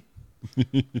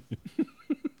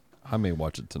 I may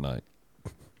watch it tonight.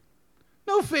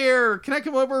 No fair. Can I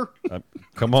come over?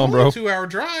 Come on, Only bro. a 2-hour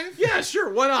drive. Yeah,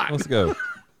 sure. Why not? Let's go.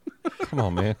 Come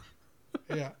on, man.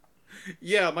 Yeah.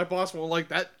 Yeah, my boss won't like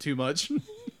that too much.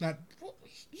 Not. Well,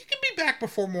 you can be back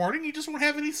before morning. You just won't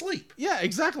have any sleep. Yeah,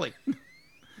 exactly.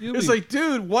 You'll It's be- like,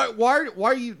 dude, why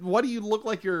do you look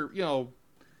like you're,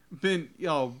 been,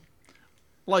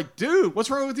 like, dude, what's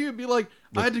wrong with you? Be like,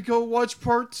 I had to go watch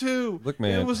part 2. Look,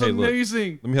 man. It was Hey, look.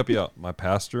 amazing. Let me help you out. My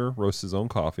pastor roasts his own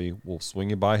coffee. We'll swing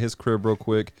you by his crib real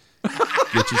quick,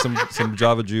 get you some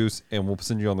Java juice, and we'll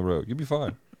send you on the road. You'll be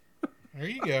fine. There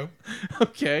you go.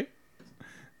 Okay.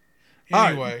 All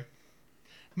right. Anyway,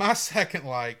 my second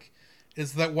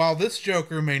is that while this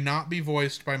Joker may not be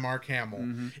voiced by Mark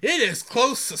Hamill, it is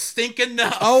close to stinking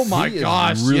enough. Oh my He is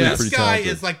gosh, really yes. This pretty guy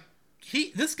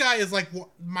talented. this guy is like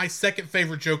my second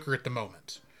favorite Joker at the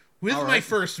moment, with All my right.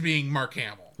 first being Mark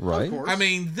Hamill. Right? Of course. I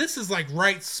mean, this is like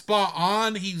right spot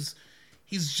on. He's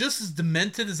just as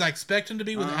demented as I expect him to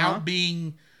be without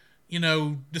being,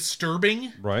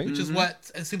 disturbing. Right? Which is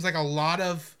what it seems like a lot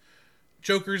of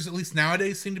Jokers, at least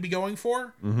nowadays, seem to be going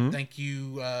for. Thank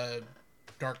you,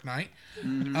 Dark Knight.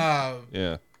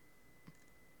 Yeah.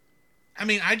 I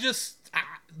mean,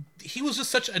 he was just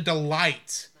such a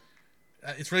delight.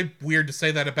 It's really weird to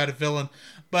say that about a villain,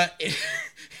 but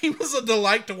he was a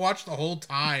delight to watch the whole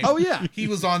time. Oh, yeah. He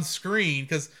was on screen,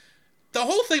 because the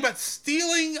whole thing about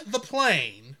stealing the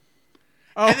plane,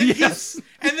 Oh, and then yes.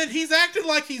 he's acting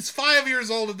like he's 5 years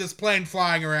old in this plane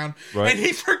flying around, Right. and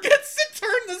he forgets to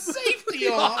turn the safety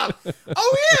off.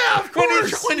 Oh, yeah, of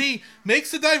course. When he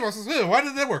makes the dive, I says, "Oh, why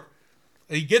did that work?"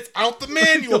 And he gets out the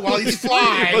manual while he's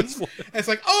flying. And it's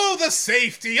like, oh, the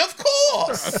safety, of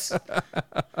course.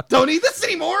 Don't need this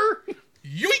anymore.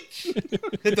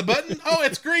 Yoink! Hit the button. Oh,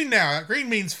 it's green now. Green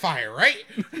means fire, right?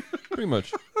 Pretty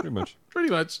much. Pretty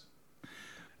much.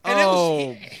 And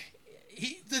Oh.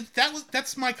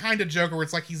 that's my kind of Joker, where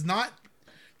it's like he's not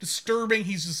disturbing.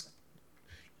 He's just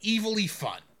evilly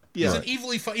fun. Yeah.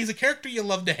 He's a character you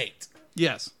love to hate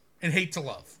Yes. and hate to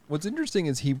love. What's interesting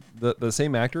is the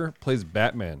same actor plays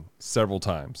Batman several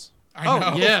times. I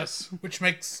know. Oh, yes. Which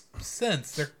makes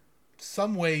sense.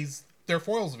 Some ways they're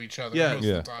foils of each other Yeah. most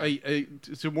Yeah. of the time.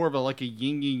 It's more of a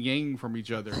yin and yang from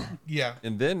each other. Yeah.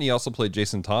 And then he also played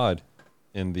Jason Todd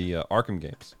in the Arkham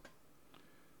games.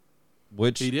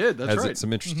 Which He did, that's has right.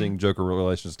 some interesting Joker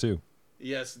relations too.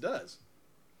 Yes, it does.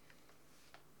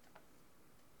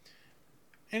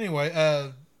 Anyway,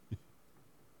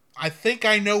 I think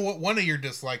I know what one of your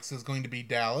dislikes is going to be,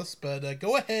 Dallas, but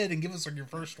go ahead and give us your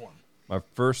first one. My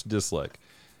first dislike.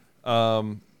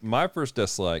 My first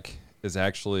dislike is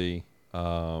actually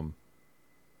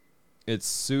it's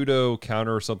pseudo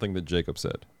counter something that Jacob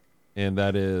said, and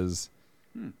that is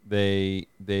they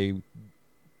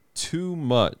too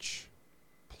much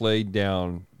played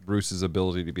down Bruce's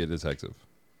ability to be a detective.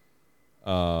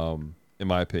 In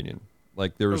my opinion,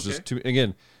 like there was just too.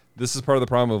 Again, this is part of the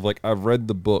problem of like I've read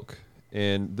the book,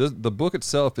 and the book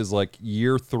itself is like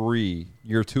year 2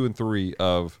 and 3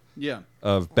 of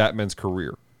Batman's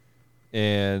career.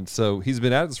 And so he's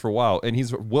been at this for a while, and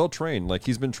he's well trained. Like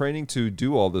he's been training to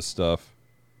do all this stuff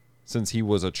since he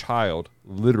was a child,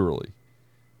 literally,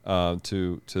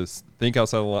 to think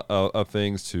outside of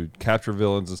things, to capture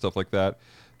villains and stuff like that.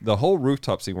 The whole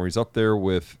rooftop scene where he's up there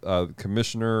with the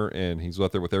commissioner and he's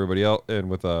up there with everybody else and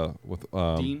with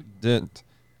Dean? Dent.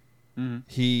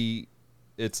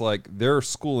 It's like they're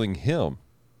schooling him,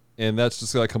 and that's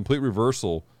just like a complete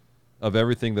reversal of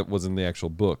everything that was in the actual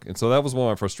book. And so that was one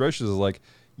of my frustrations is like,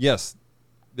 yes,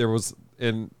 there was,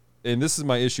 and this is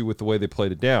my issue with the way they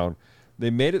played it down. They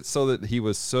made it so that he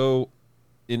was so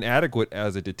inadequate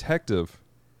as a detective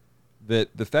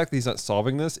that the fact that he's not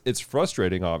solving this, it's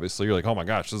frustrating, obviously. You're like, oh my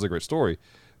gosh, this is a great story.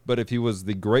 But if he was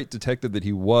the great detective that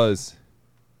he was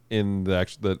in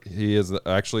that he is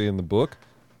actually in the book,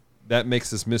 that makes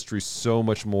this mystery so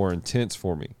much more intense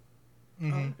for me.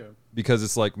 Okay. Because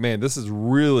it's like, man, this is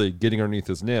really getting underneath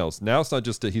his nails. Now it's not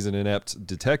just that he's an inept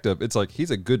detective. It's like he's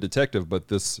a good detective, but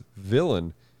this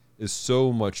villain is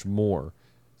so much more.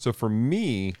 So for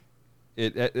me,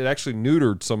 it actually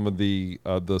neutered some of the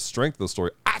strength of the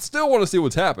story. I still want to see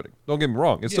what's happening. Don't get me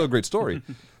wrong; it's still a great story,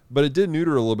 but it did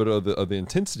neuter a little bit of the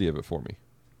intensity of it for me.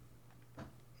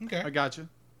 Okay, I got you.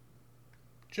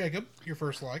 Jacob, your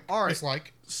first like. All right.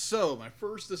 Dislike. So my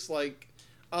first dislike.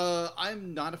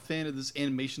 I'm not a fan of this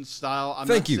animation style. I'm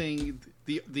Thank not you. saying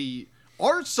the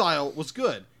art style was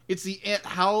good. It's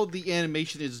how the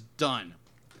animation is done.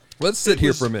 Let's sit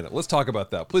here for a minute. Let's talk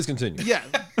about that. Please continue. Yeah.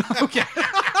 Okay.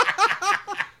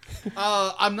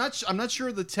 I'm not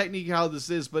sure the technique how this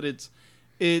is, but it's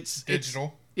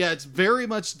Digital. It's very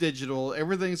much digital.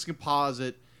 Everything's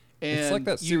composite, and It's like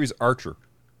that series Archer.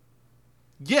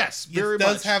 Yes, very It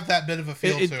does much. have that bit of a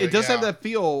feel to it. It does yeah. have that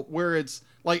feel where it's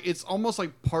like it's almost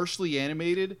like partially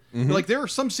animated. Like there are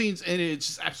some scenes in it, it's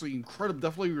just absolutely incredible.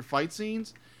 Definitely your fight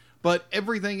scenes, but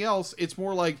everything else, it's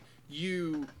more like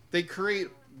they create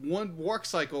one walk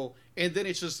cycle and then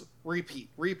it's just repeat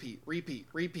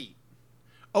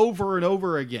over and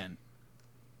over again.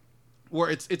 Where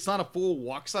it's not a full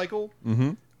walk cycle.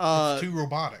 Mm-hmm. It's too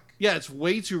robotic. Yeah, it's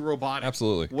way too robotic.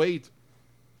 Absolutely.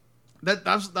 That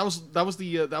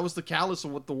was the callous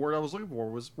of what the word I was looking for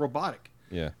was robotic.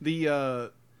 Yeah.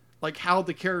 The like how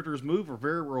the characters move are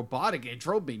very robotic. It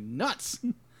drove me nuts.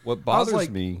 What bothers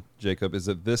like- me, Jacob, is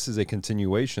that this is a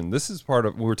continuation. This is part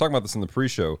of. We were talking about this in the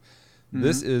pre-show.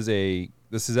 This is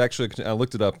actually. I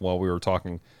looked it up while we were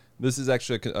talking. This is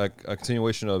actually a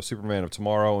continuation of Superman of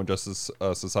Tomorrow and Justice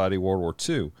Society World War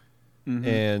II,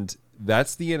 and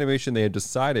that's the animation they had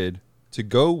decided to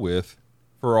go with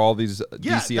for all these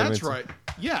Yeah, DC that's animated- right.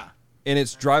 Yeah. And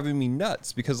it's driving me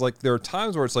nuts because like there are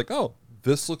times where it's like, oh,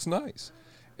 this looks nice,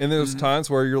 and there's times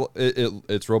where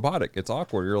it's robotic, it's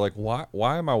awkward. You're like,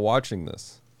 why am I watching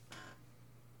this?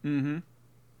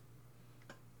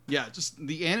 Yeah, just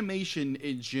the animation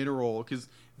in general, because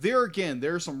there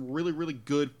are some really, really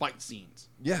good fight scenes.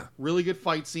 Yeah, Really good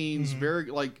fight scenes. Very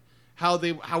like how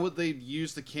would they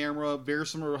use the camera. Very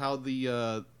similar to how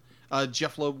the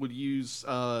Jeff Loeb would use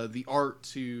the art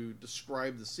to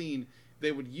describe the scene.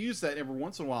 They would use that every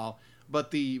once in a while,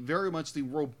 but very much the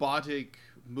robotic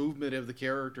movement of the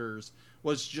characters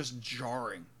was just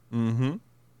jarring. mm-hmm.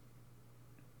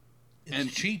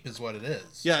 It's cheap, is what it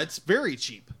is. Yeah, it's very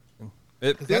cheap.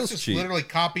 It 'Cause that's feels just cheap. literally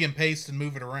copy and paste and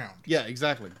move it around. Yeah,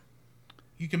 exactly.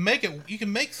 You can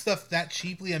make stuff that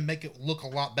cheaply and make it look a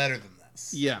lot better than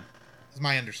this. Yeah. Is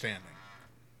my understanding.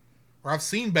 Or I've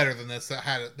seen better than this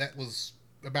that was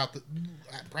about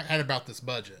this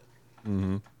budget.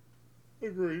 Mm-hmm.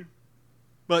 Agreed.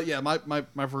 But yeah,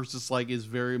 my first dislike is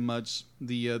very much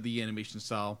the animation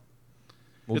style.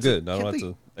 Well, It's good. a- I don't can't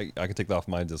have to. I can take that off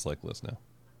my dislike list now.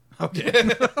 Okay.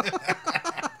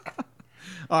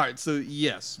 All right. So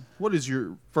yes, what is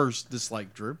your first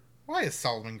dislike, Drew? Why is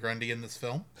Solomon Grundy in this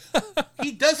film?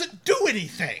 He doesn't do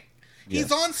anything. He's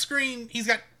Yes. on screen. He's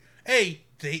got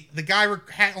the guy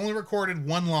only recorded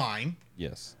one line,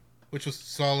 Yes. which was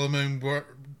Solomon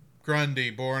Grundy,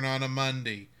 born on a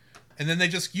Monday, and then they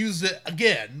just used it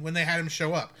again when they had him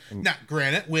show up. Now,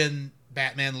 granted, when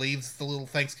Batman leaves the little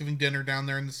Thanksgiving dinner down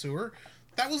there in the sewer,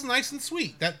 that was nice and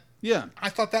sweet. Yeah. I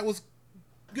thought that was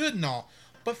good and all,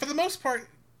 but for the most part,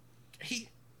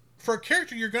 for a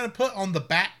character you're going to put on the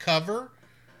back cover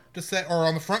to say, or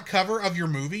on the front cover of your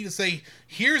movie to say,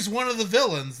 here's one of the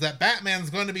villains that Batman's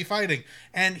going to be fighting,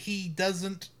 and he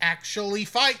doesn't actually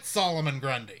fight Solomon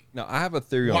Grundy. Now I have a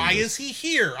theory on Why this. is he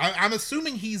here? I'm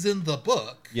assuming he's in the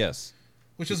book, Yes.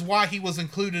 which is why he was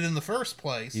included in the first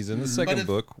place. He's in the But second if-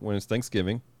 book when it's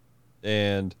Thanksgiving,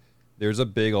 and there's a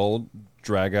big old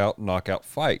drag-out, knockout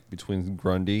fight between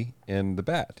Grundy and the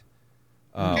Bat,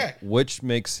 Okay. which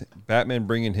makes Batman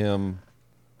bringing him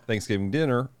Thanksgiving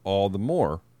dinner all the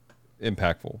more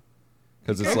impactful,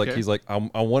 because it's like Okay. he's like,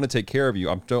 I want to take care of you.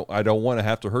 I don't want to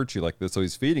have to hurt you like this. So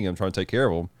he's feeding him, trying to take care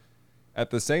of him. At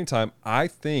the same time, I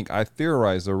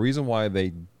theorize the reason why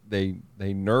they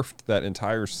nerfed that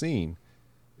entire scene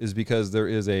is because there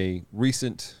is a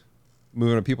recent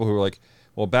movement of people who are like,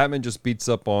 well, Batman just beats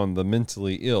up on the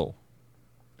mentally ill.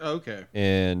 Okay.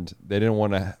 And they didn't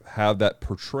want to have that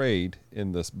portrayed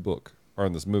in this book or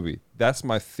in this movie. That's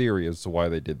my theory as to why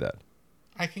they did that.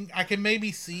 I can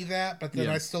maybe see that, but then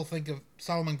Yeah. I still think of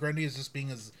Solomon Grundy as just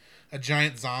being as a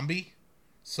giant zombie.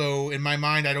 So in my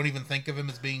mind, I don't even think of him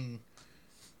as being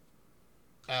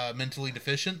mentally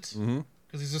deficient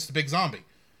because he's just a big zombie.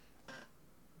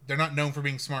 They're not known for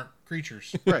being smart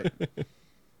creatures. Right.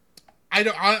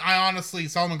 I honestly,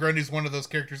 Solomon Grundy is one of those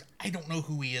characters. I don't know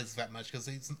who he is that much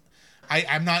because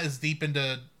I'm not as deep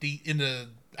into.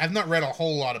 I've not read a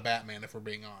whole lot of Batman, if we're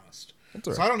being honest. That's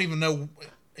all So right. I don't even know.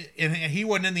 And he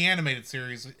wasn't in the animated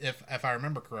series, if I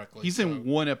remember correctly. He's in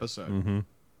one episode.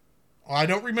 Well, I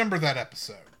don't remember that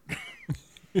episode.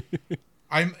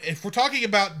 If we're talking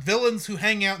about villains who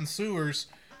hang out in sewers,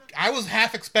 I was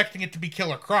half expecting it to be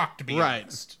Killer Croc, to be Right.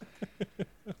 honest.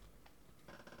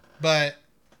 But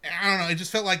I don't know. It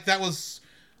just felt like that was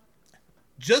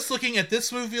just looking at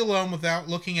this movie alone, without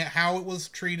looking at how it was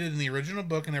treated in the original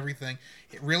book and everything.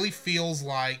 It really feels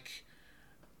like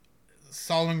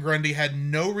Solomon Grundy had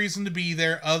no reason to be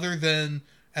there other than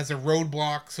as a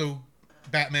roadblock so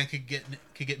Batman could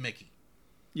get Mickey.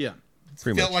 Yeah.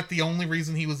 Pretty Felt much. like the only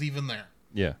reason he was even there.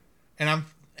 Yeah. And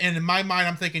in my mind,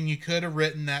 I'm thinking you could have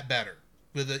written that better.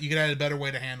 You could have had a better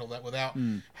way to handle that without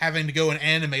having to go and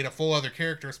animate a full other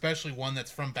character, especially one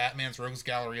that's from Batman's Rogues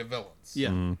Gallery of Villains.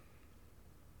 Yeah.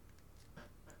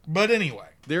 But anyway,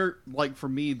 They're like, for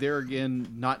me, they're again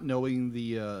not knowing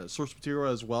the source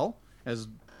material as well as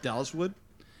Dallas would.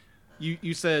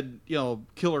 You said,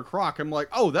 Killer Croc. I'm like,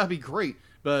 oh, that'd be great.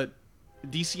 But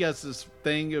DC has this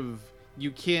thing of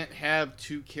you can't have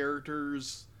two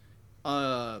characters.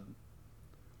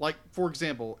 Like, for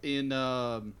example, in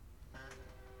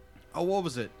what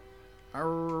was it?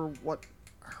 What?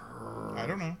 I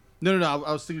don't know. No.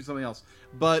 I was thinking something else.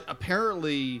 But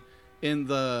apparently, in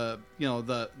the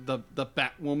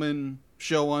Batwoman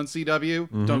show on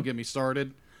CW, don't get me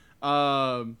started.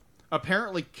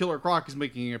 Apparently, Killer Croc is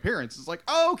making an appearance. It's like,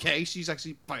 oh, okay, she's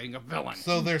actually fighting a villain.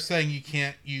 So they're saying you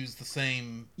can't use the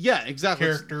same Yeah, exactly.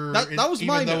 character. That was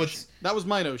my even though notion. That was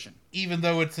my notion. even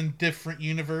though it's in different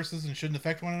universes and shouldn't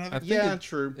affect one I another. think Yeah,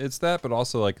 true. It's that, but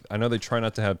also, like, I know they try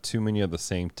not to have too many of the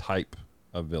same type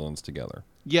of villains together.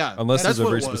 Yeah, Unless that's there's a what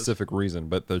very it was. specific reason,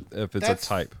 but if it's That's- a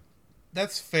type.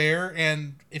 That's fair,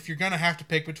 and if you're gonna have to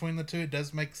pick between the two, it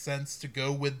does make sense to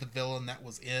go with the villain that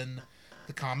was in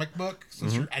the comic book,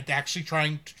 since you're actually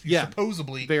Yeah,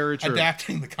 supposedly very true.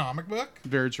 adapting the comic book.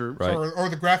 Very true. Right. Or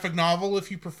the graphic novel,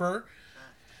 if you prefer.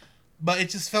 But it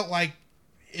just felt like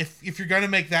if you're going to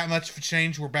make that much of a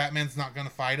change where Batman's not going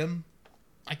to fight him,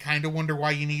 I kind of wonder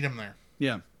why you need him there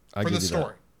Yeah, I for give the you that.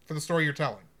 story, for the story you're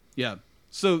telling. yeah.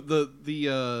 So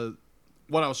the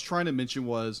what I was trying to mention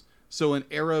was, so in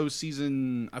Arrow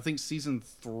season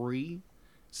 3,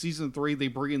 they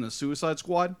bring in the Suicide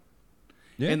Squad.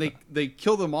 Yeah. And they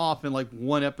kill them off in like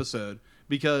one episode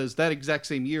because that exact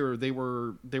same year they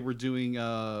were doing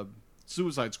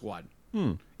Suicide Squad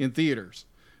in theaters.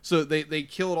 So they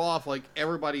killed off like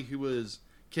everybody who was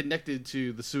connected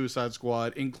to the Suicide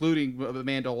Squad, including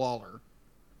Amanda Waller.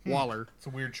 It's a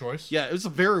weird choice. Yeah, it was a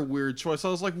very weird choice. I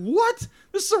was like, "What?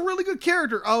 This is a really good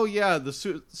character." Oh yeah, the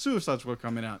Suicide Squad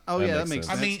coming out. Oh That yeah, makes that makes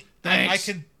sense. I sense. mean, Thanks.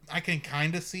 I can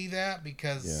kind of see that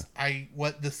because Yeah.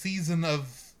 what the season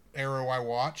of Arrow I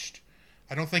watched,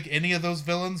 I don't think any of those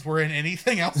villains were in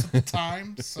anything else at the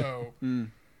time. So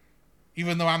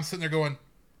even though I'm sitting there going,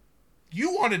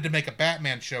 you wanted to make a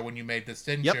Batman show when you made this,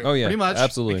 didn't Yep. you? Oh yeah, Pretty much.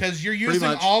 absolutely. Because you're Pretty using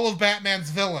much. all of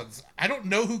Batman's villains. I don't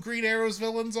know who Green Arrow's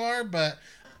villains are, but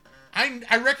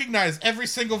I recognize every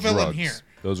single villain Drugs. here.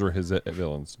 Those were his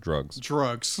villains. Drugs.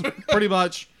 Drugs, pretty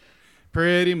much.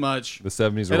 The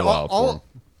 70s were And wild for him.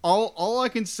 all I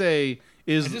can say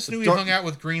is I just knew he Dark- hung out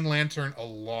with Green Lantern a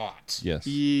lot. Yes.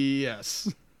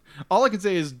 Yes. All I can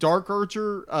say is Dark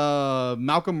Archer,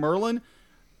 Malcolm Merlin,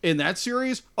 in that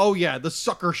series. Oh yeah, the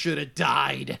sucker should have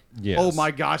died. Yes. Oh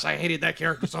my gosh, I hated that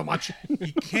character so much.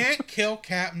 You can't kill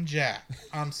Captain Jack.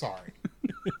 I'm sorry.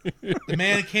 The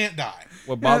man can't die.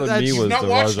 What bothered that's- me You've was You've not the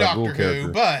watched Ra's al Ghul Doctor Who,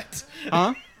 character. but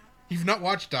Huh? you've not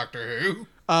watched Doctor Who.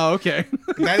 Oh, okay.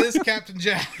 That is Captain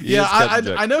Jack. Yeah, is Captain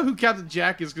Jack. I know who Captain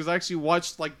Jack is because I actually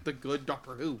watched like the good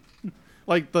Doctor Who,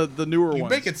 like the newer You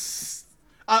ones. make it.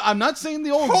 I'm not saying the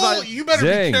old. 'cause I- You better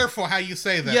Dang. be careful how you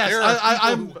say that. Yes, there are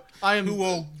I'm- people I'm- who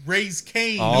will raise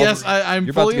Cain. Oh, Yes, I'm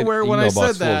You're about fully to get aware an when I email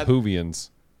box said full that. of Whovians.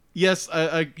 Yes,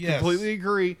 I Yes. completely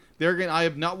agree. There again, I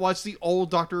have not watched the old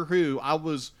Doctor Who. I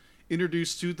was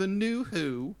introduced to the new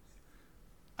Who.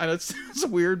 I know it sounds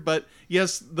weird, but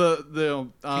yes,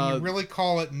 Can you really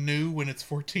call it new when it's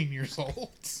 14 years old?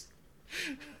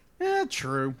 yeah,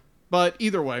 true. But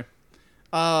either way,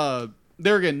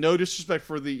 there again, no disrespect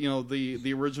for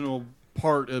the original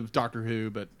part of Doctor Who,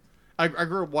 but I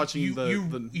grew up watching You the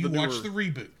watched the newer-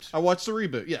 reboot. I watched the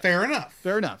reboot. Yeah, Fair enough.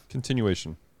 fair enough.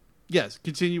 Continuation. Yes,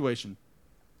 continuation.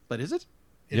 But is it?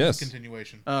 It Yes. is a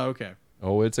continuation. Oh, okay.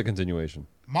 Oh, it's a continuation.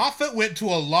 Moffat went to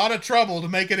a lot of trouble to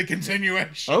make it a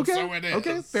continuation. Okay. So it is.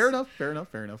 Okay. Fair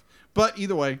enough. But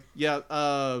either way, yeah.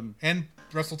 And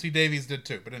Russell T Davies did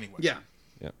too. But anyway. Yeah.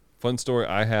 Yeah. Fun story.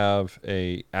 I have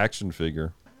a action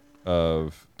figure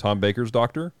of Tom Baker's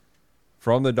Doctor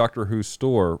from the Doctor Who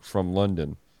store from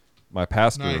London. My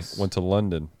pastor Nice. went to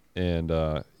London and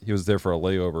he was there for a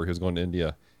layover. He was going to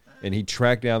India, and he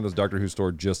tracked down this Doctor Who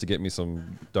store just to get me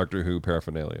some Doctor Who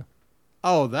paraphernalia.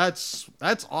 Oh, that's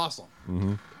awesome.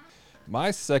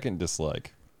 My second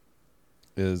dislike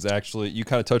is actually, you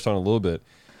kind of touched on it a little bit.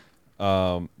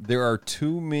 There are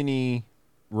too many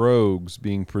rogues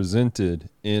being presented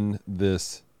in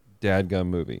this dadgum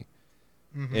movie.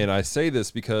 And I say this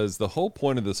because the whole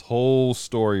point of this whole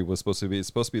story was supposed to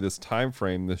be this time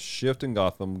frame, this shift in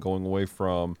Gotham going away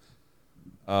from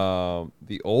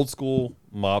the old school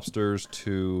mobsters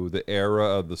to the era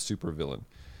of the supervillain.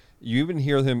 You even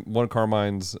hear one of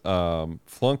Carmine's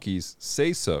flunkies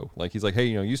say so. Like, he's like, hey,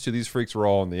 used to these freaks were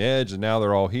all on the edge, and now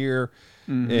they're all here,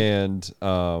 and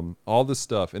all this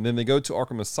stuff. And then they go to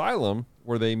Arkham Asylum,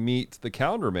 where they meet the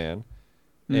Calendar Man,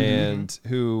 and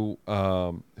who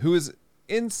is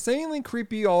insanely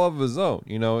creepy all of his own.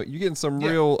 You getting some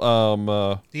real...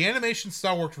 The animation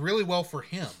style worked really well for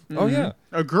him. Oh, yeah.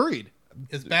 Agreed.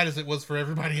 As bad as it was for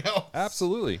everybody else.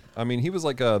 Absolutely. I mean, he was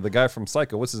like the guy from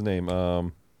Psycho. What's his name?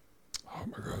 Oh,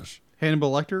 my gosh.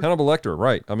 Hannibal Lecter. Hannibal Lecter,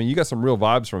 right. I mean, you got some real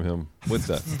vibes from him with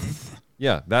that.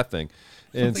 Yeah, that thing.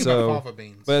 And Something so, about fava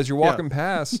beans. but as you're walking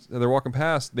past,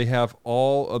 they have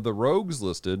all of the rogues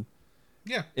listed.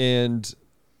 Yeah. And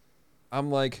I'm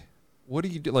like, what do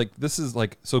you do? Like, this is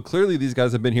like, so clearly these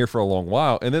guys have been here for a long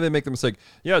while. And then they make the mistake,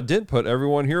 Dent put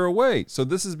everyone here away. So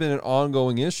this has been an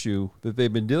ongoing issue that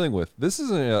they've been dealing with. This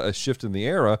isn't a shift in the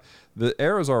era. The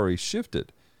era's already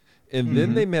shifted. And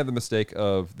then they made the mistake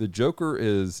of the Joker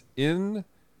is in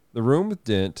the room with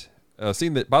Dent, a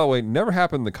scene that, by the way, never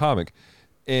happened in the comic.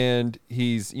 And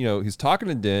he's talking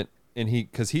to Dent, and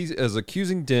because he is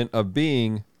accusing Dent of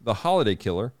being the holiday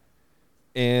killer.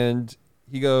 And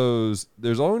he goes,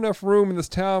 there's only enough room in this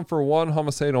town for one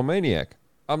homicidal maniac.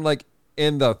 I'm like,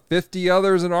 and the 50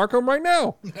 others in Arkham right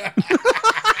now?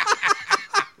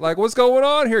 Like, what's going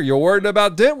on here? You're worried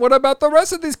about Dent? What about the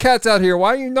rest of these cats out here?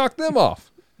 Why you knock them off?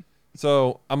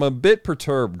 So I'm a bit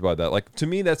perturbed by that. Like, to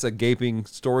me, that's a gaping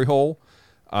story hole.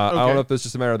 I don't know if it's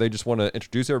just a matter of they just want to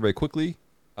introduce everybody quickly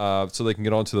so they can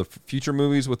get on to the future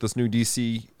movies with this new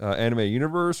DC animated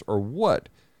universe or what.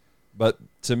 But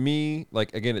to me,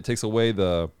 like, again, it takes away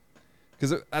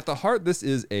because at the heart, this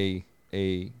is a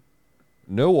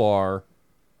noir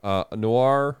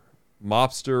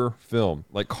mobster film.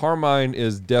 Like, Carmine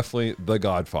is definitely the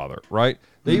Godfather, right?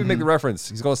 They even make the reference.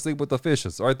 He's going to sleep with the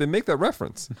fishes. All right, they make that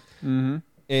reference.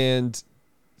 And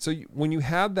so when you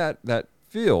have that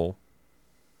feel,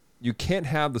 you can't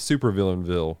have the supervillain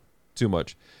feel too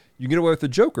much. You get away with the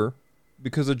Joker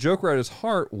because the Joker at his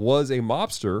heart was a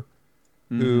mobster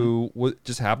who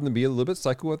just happened to be a little bit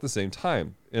psycho at the same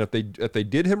time. And if they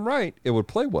did him right, it would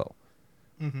play well.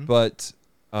 But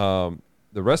the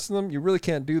rest of them, you really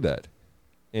can't do that.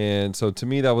 And so to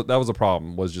me, that was a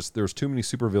problem. Was just there was too many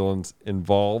supervillains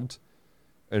involved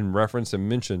and referenced and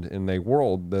mentioned in a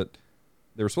world that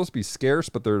they were supposed to be scarce,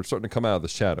 but they're starting to come out of the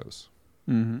shadows.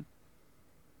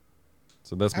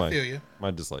 So that's my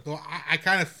dislike. Well, I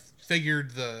kind of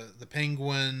figured the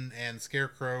Penguin and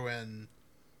Scarecrow and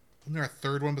wasn't there a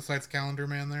third one besides Calendar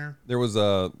Man there? There was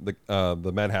the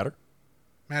Mad Hatter.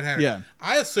 Mad Hatter. Yeah.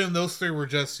 I assumed those three were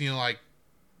just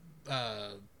fan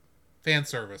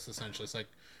service essentially. It's like,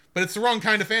 but it's the wrong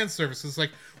kind of fan service. It's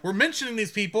like we're mentioning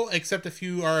these people, except if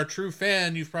you are a true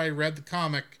fan, you've probably read the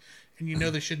comic and you know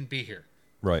they shouldn't be here.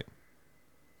 Right.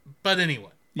 But anyway.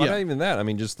 But not even that. I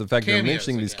mean, just the fact that you're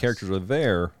mentioning these characters are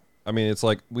there. I mean, it's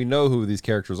like we know who these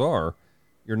characters are.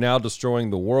 You're now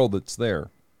destroying the world that's there.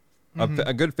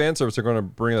 A good fan service they're going to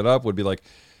bring that up would be like,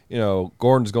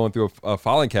 Gordon's going through a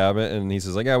filing cabinet and he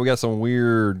says like, yeah, we got some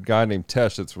weird guy named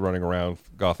Tesh that's running around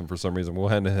Gotham for some reason. We'll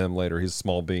head to him later. He's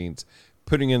small beans.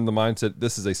 Putting in the mindset,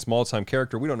 this is a small time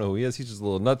character. We don't know who he is. He's just a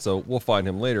little nutso. We'll find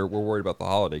him later. We're worried about the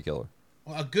holiday killer.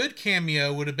 Well, a good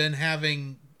cameo would have been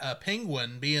having a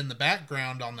Penguin be in the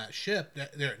background on that ship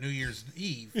there at New Year's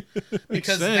Eve,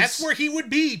 because that's where he would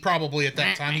be probably at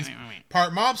that time. He's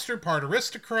part mobster, part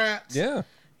aristocrat. Yeah,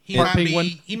 he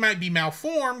might be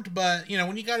malformed, but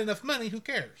when you got enough money, who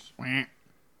cares?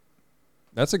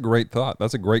 That's a great thought.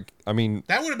 That's a great. I mean,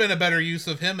 That would have been a better use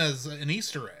of him as an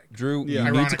Easter egg. Drew, Yeah.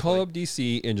 you need to call Ironically. up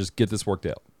DC and just get this worked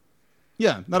out.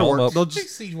 Yeah, that'll Call 'em work. up. They'll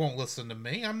just DC won't listen to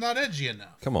me. I'm not edgy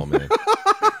enough. Come on, man.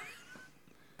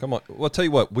 Come on. Well, I'll tell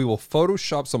you what. We will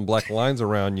Photoshop some black lines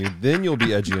around you. Then you'll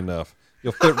be edgy enough.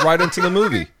 You'll fit right into the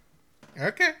movie.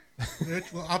 Okay.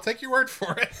 Well, I'll take your word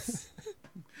for it.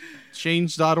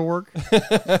 change.org.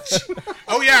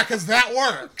 Oh, yeah, because that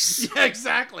works. Yeah,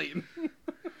 exactly.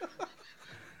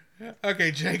 Okay,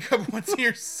 Jacob, what's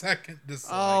your second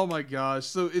dislike? Oh my gosh.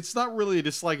 So it's not really a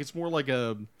dislike, it's more like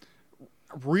a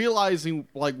realizing,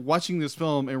 like watching this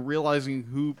film and realizing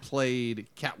who played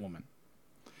Catwoman.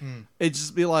 It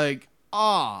just be like,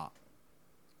 the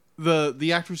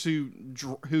actress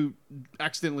who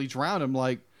accidentally drowned him,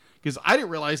 like, because I didn't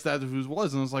realize that who it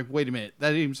was, and I was like, wait a minute,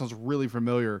 that name sounds really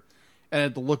familiar, and I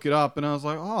had to look it up, and I was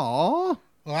like, oh.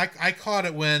 Well, I caught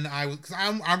it when I was, because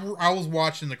I was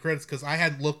watching the credits because I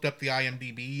hadn't looked up the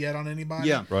IMDb yet on anybody.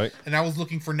 Yeah. Right. And I was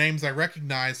looking for names I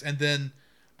recognized, and then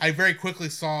I very quickly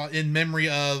saw in memory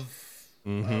of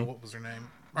what was her name?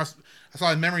 I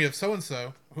saw in memory of so and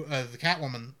so, the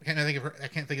Catwoman. I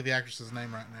can't think of the actress's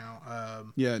name right now.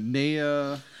 Yeah,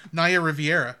 Naya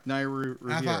Riviera. Naira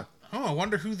And I Riviera. thought, I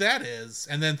wonder who that is.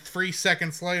 And then 3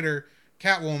 seconds later,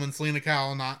 Catwoman, Selena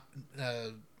Kyle, not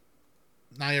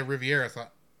Naya Riviera. I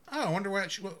thought, I wonder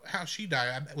how she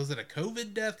died. Was it a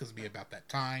COVID death? Because it'd be about that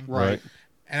time, Right.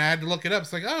 And I had to look it up.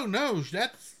 It's like, oh no,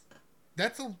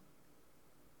 that's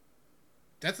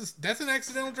an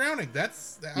accidental drowning.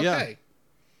 That's okay.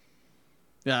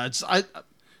 Yeah, it's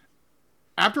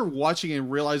after watching it and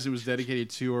realizing it was dedicated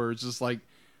to her, it's just like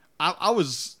I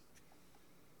was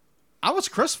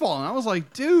crestfallen. I was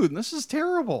like, dude, this is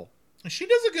terrible. She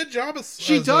does a good job as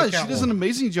She as, does. She Catwoman. does an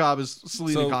amazing job as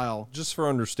Selena So, Kyle. just for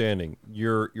understanding,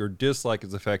 your dislike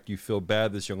is the fact you feel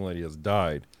bad this young lady has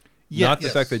died, Yeah, not the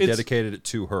yes. fact they It's- dedicated it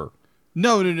to her.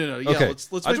 No. Yeah, Okay. let's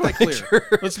I make just that wanna clear. make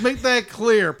sure. Let's make that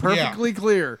clear, perfectly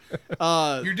clear.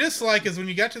 Your dislike is when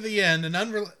you got to the end and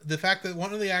the fact that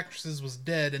one of the actresses was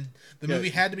dead and the movie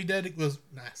had to be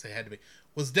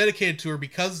was dedicated to her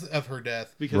because of her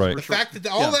death. Because Right. we're The short- fact that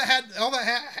all that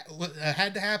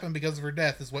had to happen because of her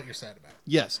death is what you're sad about.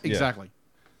 yes, exactly.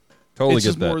 Totally It's get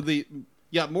just that.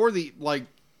 more the like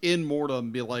in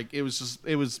mortem. Be like it was sad.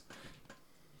 It was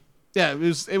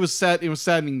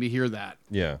saddening to hear that.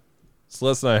 Yeah.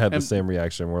 Celeste and I had the And- same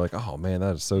reaction. We're like, oh man,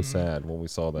 that is so sad when we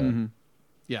saw that.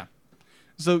 Yeah.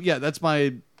 So yeah, that's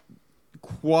my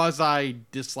quasi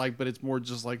dislike, but it's more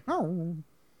just like, oh.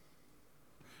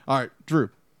 All right, Drew.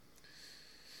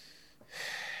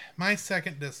 My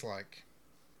second dislike.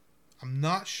 I'm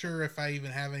not sure if I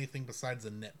even have anything besides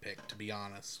a nitpick, to be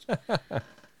honest.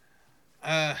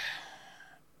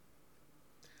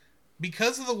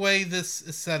 Because of the way this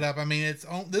is set up, I mean,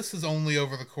 this is only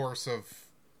over the course of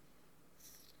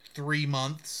 3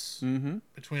 months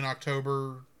between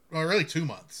October, well, really 2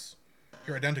 months.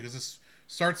 You're identical because this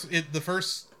starts it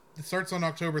starts on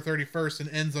October 31st and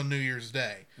ends on New Year's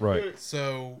Day. Right.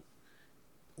 So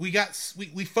we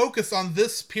focus on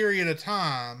this period of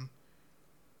time,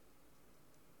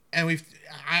 and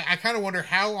I kind of wonder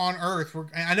how on earth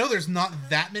I know there's not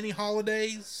that many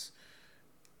holidays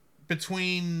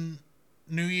between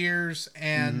New Year's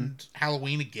and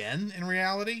Halloween again in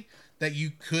reality that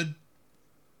you could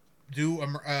do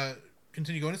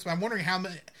continue going. So I'm wondering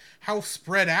how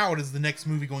spread out is the next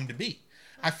movie going to be.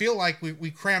 I feel like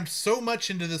we crammed so much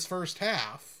into this first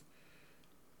half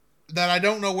that I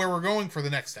don't know where we're going for the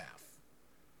next half.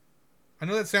 I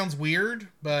know that sounds weird,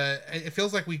 but it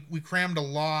feels like we crammed a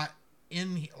lot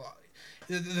in.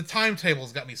 The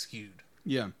timetable's got me skewed.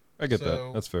 Yeah. I get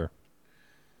that. That's fair.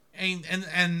 And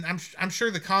I'm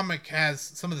sure the comic has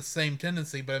some of the same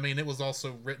tendency, but I mean it was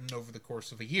also written over the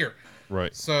course of a year.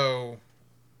 Right. So,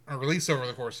 or released over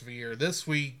the course of a year. This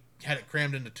we had it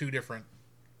crammed into 2 different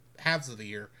halves of the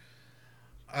year.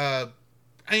 I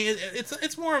mean,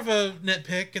 it's more of a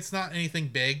nitpick. It's not anything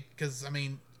big because I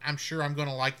mean I'm sure I'm going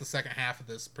to like the second half of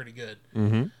this pretty good.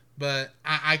 Mm-hmm. But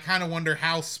I kind of wonder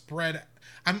how spread.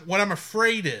 What I'm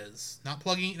afraid is not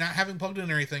having plugged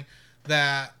in or anything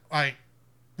that like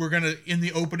we're gonna in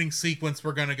the opening sequence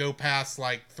we're gonna go past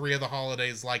like 3 of the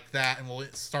holidays like that and we'll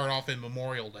start off in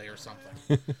Memorial Day or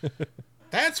something.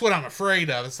 That's what I'm afraid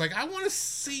of. It's like I want to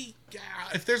see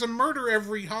if there's a murder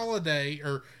every holiday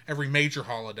or every major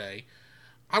holiday.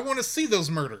 I want to see those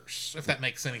murders if that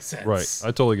makes any sense. Right. I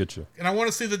totally get you. And I want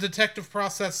to see the detective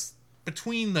process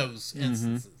between those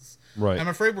instances. Right. I'm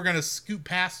afraid we're going to scoot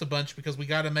past a bunch because we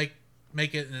got to make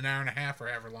it in an hour and a half or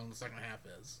however long the second half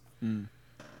is.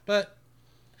 But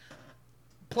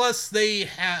Plus, the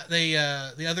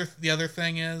other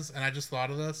thing is, and I just thought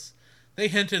of this, they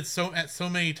hinted so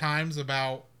many times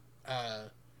about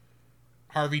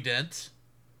Harvey Dent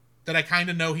that I kind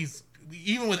of know he's,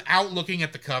 even without looking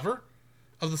at the cover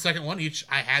of the second one, each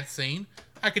I had seen,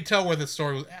 I could tell where the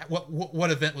story was,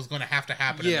 what event was going to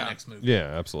happen in the next movie. Yeah,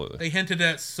 absolutely. They hinted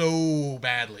at it so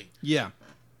badly. Yeah.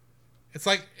 It's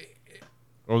like,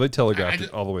 or they telegraphed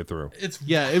it all the way through. It's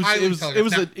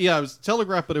it was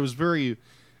telegraphed, but it was very,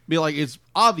 it's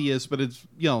obvious, but it's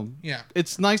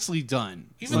it's nicely done.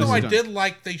 Even though I did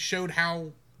like they showed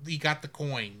how he got the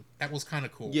coin. That was kind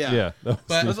of cool. Yeah.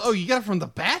 But you got it from the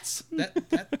bats?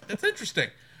 That's interesting.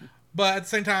 But at the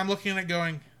same time, I'm looking at it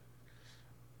going,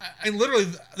 I literally,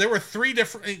 there were three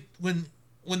different, when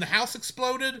the house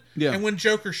exploded and when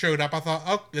Joker showed up, I thought,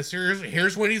 oh,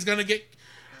 here's when he's going to get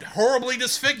horribly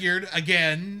disfigured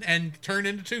again and turn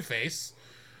into Two-Face.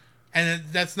 And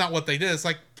that's not what they did. It's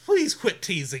like, please quit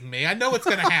teasing me. I know it's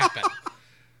going to happen.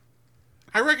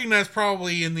 I recognize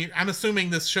probably I'm assuming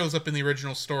this shows up in the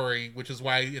original story, which is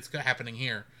why it's happening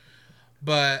here.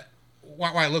 But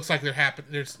why it looks like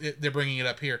they're bringing it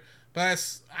up here.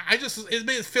 But it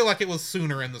made it feel like it was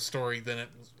sooner in the story than it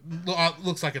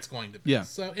looks like it's going to be. Yeah.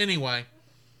 So anyway,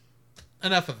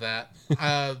 enough of that.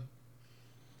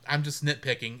 I'm just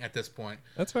nitpicking at this point.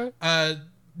 That's right.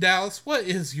 Dallas, what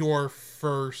is your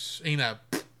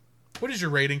what is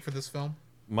your rating for this film?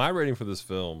 My rating for this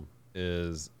film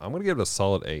is, I'm going to give it a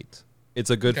solid 8. It's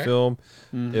a good film.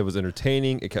 Mm-hmm. It was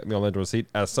entertaining. It kept me on the edge of my seat.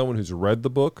 As someone who's read the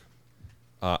book,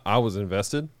 I was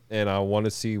invested, and I want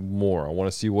to see more. I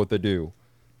want to see what they do.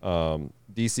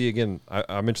 DC, again,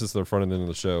 I mentioned this at the front end of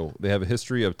the show. They have a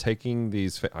history of taking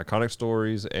these iconic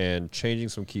stories and changing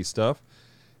some key stuff.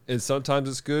 And sometimes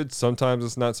it's good, sometimes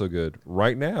it's not so good.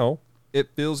 Right now, it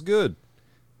feels good.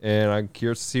 And I'm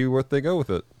curious to see where they go with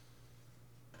it.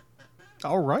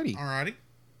 Alrighty.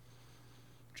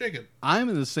 Jacob. I'm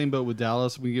in the same boat with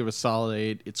Dallas. We give a solid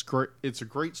 8. It's great. It's a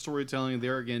great storytelling.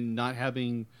 There again, not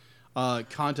having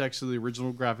context of the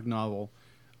original graphic novel.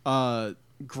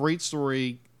 Great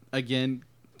story. Again,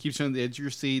 keeps you on the edge of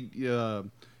your seat.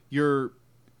 You're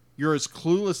as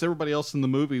clueless as everybody else in the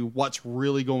movie what's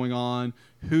really going on,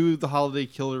 who the holiday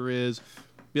killer is.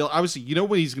 Obviously, you know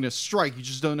when he's going to strike. You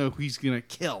just don't know who he's going to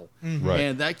kill. Mm-hmm. Right.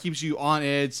 And that keeps you on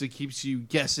edge. It keeps you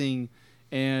guessing.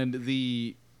 And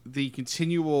the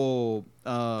continual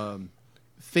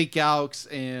fake outs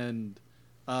and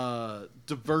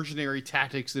diversionary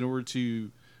tactics in order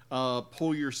to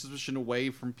pull your suspicion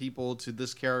away from people to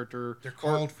this character. They're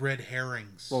called red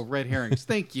herrings. Well, red herrings.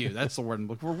 Thank you. That's the word I'm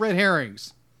looking for. Red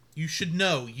herrings. You should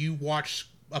know. You watched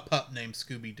a pup named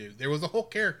Scooby-Doo. There was a whole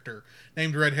character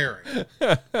named Red Herring.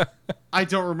 I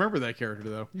don't remember that character,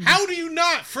 though. How do you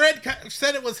not? Fred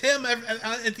said it was him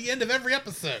at the end of every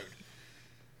episode.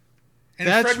 And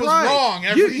That's Fred was right. wrong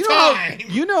every time.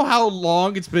 You know how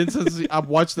long it's been since I've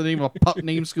watched the name of a pup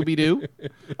named Scooby-Doo?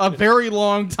 A very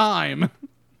long time.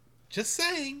 Just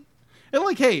saying.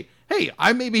 And hey,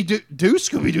 I maybe do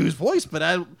Scooby-Doo's voice, but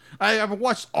I haven't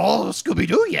watched all of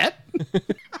Scooby-Doo yet.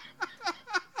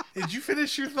 Did you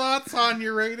finish your thoughts on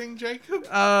your rating, Jacob?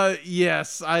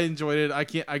 Yes, I enjoyed it.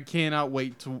 I cannot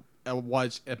wait to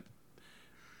watch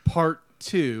part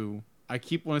 2. I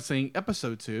keep on saying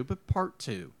episode 2, but part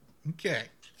 2. Okay.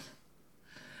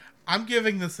 I'm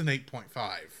giving this an 8.5.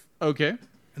 Okay.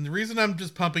 And the reason I'm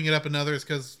just pumping it up another is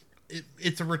because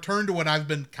it's a return to what I've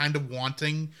been kind of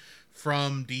wanting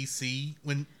from DC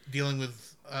when dealing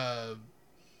with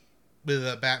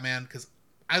Batman, because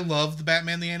I love the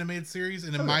Batman the Animated Series,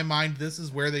 and in my mind, this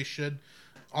is where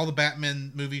all the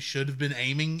Batman movies should have been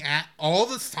aiming at all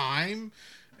this time.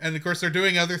 And of course, they're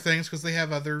doing other things because they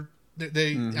have other.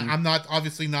 I'm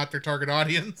obviously not their target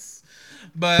audience,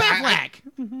 but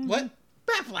Batfleck. What?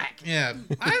 Batfleck. Yeah,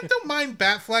 I don't mind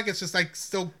Batfleck. It's just I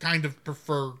still kind of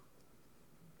prefer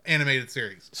animated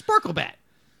series. Sparklebat.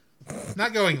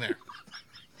 Not going there.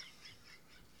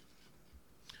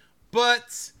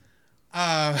 But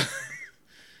I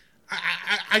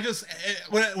just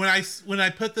when I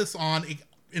put this on,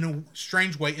 in a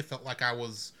strange way, it felt like I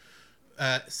was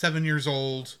 7 years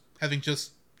old, having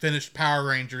just finished Power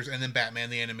Rangers, and then Batman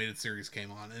the Animated Series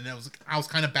came on, and I was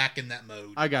kind of back in that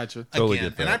mode. I gotcha. Totally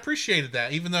get that. And I appreciated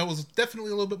that, even though it was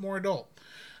definitely a little bit more adult.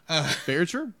 Very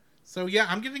true. So yeah,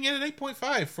 I'm giving it an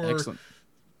 8.5 for excellent.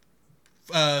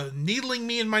 Needling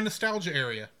me in my nostalgia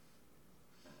area.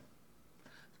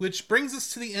 Which brings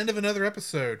us to the end of another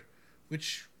episode,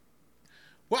 which,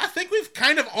 well, I think we've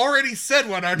kind of already said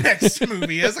what our next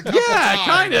movie is a couple times.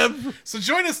 Kind of. So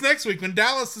join us next week when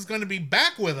Dallas is going to be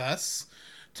back with us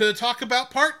to talk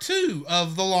about part 2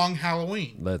 of The Long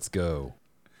Halloween. Let's go.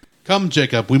 Come,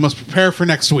 Jacob, we must prepare for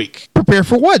next week. Prepare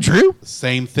for what, Drew? The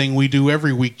same thing we do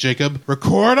every week, Jacob.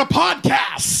 Record a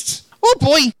podcast! Oh,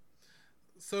 boy.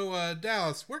 So,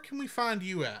 Dallas, where can we find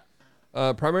you at?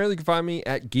 Primarily, you can find me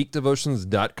at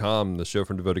geekdevotions.com. The show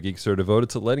from Devoted Geeks are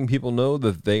devoted to letting people know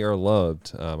that they are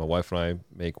loved. My wife and I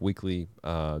make weekly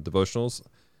devotionals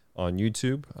on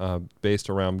YouTube based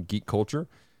around geek culture.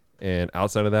 And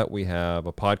outside of that, we have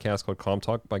a podcast called Calm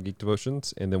Talk by Geek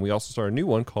Devotions. And then we also started a new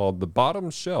one called The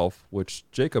Bottom Shelf, which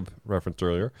Jacob referenced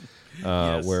earlier,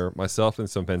 Yes. where myself and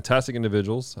some fantastic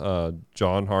individuals,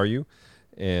 John Haryu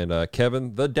and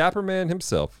Kevin, the Dapper Man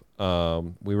himself,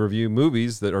 we review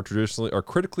movies that are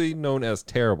critically known as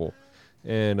terrible.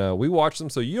 And we watch them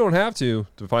so you don't have to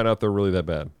find out they're really that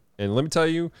bad. And let me tell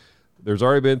you, there's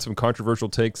already been some controversial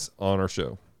takes on our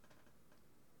show.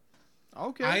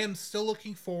 Okay. I am still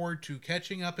looking forward to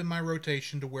catching up in my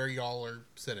rotation to where y'all are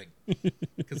sitting.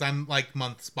 Because I'm like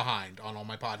months behind on all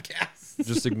my podcasts.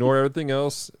 Just ignore everything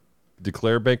else,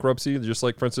 declare bankruptcy, just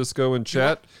like Francisco in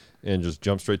chat, and just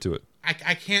jump straight to it.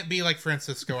 I can't be like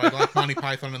Francisco. I like Monty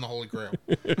Python and the Holy Grail.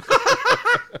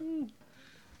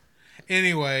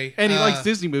 Anyway. And he likes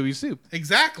Disney movies, too.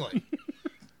 Exactly.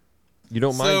 You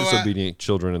don't mind disobedient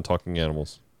children and talking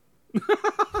animals.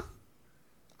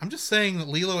 I'm just saying that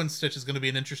Lilo and Stitch is going to be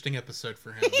an interesting episode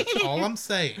for him. That's all I'm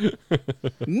saying.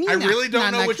 I really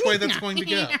don't know which way that's going to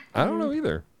go. I don't know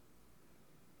either.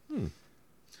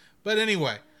 But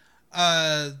anyway,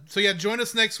 so yeah, join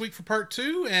us next week for part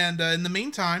 2. And in the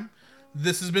meantime,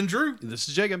 this has been Drew. This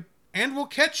is Jacob. And we'll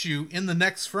catch you in the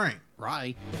next frame.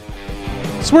 Right.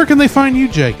 So where can they find you,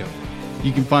 Jacob?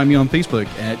 You can find me on Facebook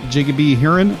at Jacob B.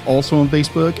 Heron, also on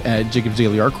Facebook at Jacob's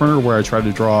Daily Art Corner, where I try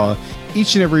to draw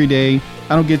each and every day.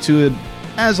 I don't get to it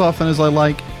as often as I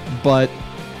like, but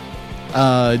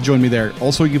join me there.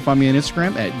 Also, you can find me on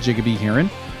Instagram at Jacob B. Heron,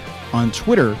 on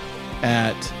Twitter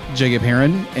at Jacob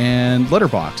Heron, and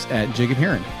Letterboxd at Jacob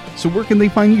Heron. So where can they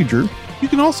find you, Drew? You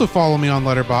can also follow me on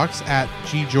Letterboxd at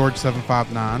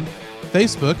ggeorge759,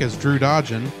 Facebook as Drew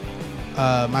Dodgen,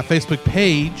 my Facebook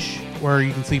page where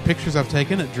you can see pictures I've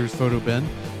taken at Drew's Photo Bin.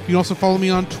 You can also follow me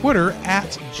on Twitter at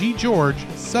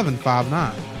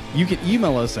ggeorge759. You can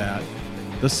email us at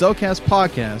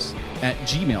thecellcastpodcast at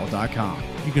gmail.com.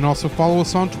 You can also follow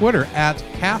us on Twitter at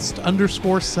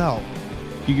cast_cell.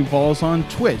 You can follow us on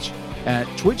Twitch at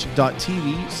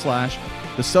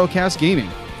twitch.tv/thecellcastgaming.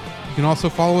 You can also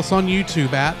follow us on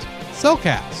YouTube at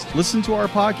Cellcast, Listen to our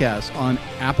podcast on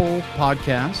Apple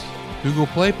Podcasts, Google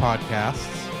Play Podcasts,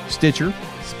 Stitcher,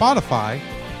 Spotify,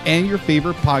 and your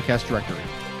favorite podcast directory.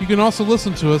 You can also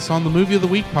listen to us on the Movie of the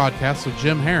Week podcast with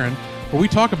Jim Heron, where we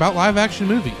talk about live-action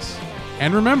movies.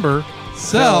 And remember,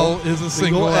 Cell is a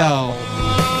single L.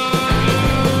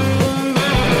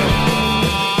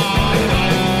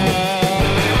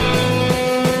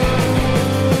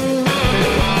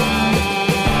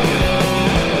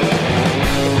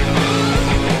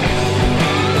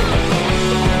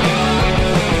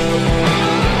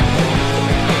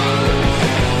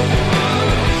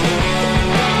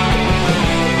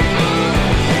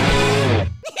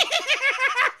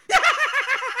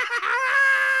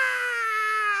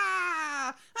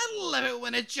 I love it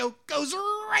when a joke goes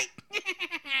right.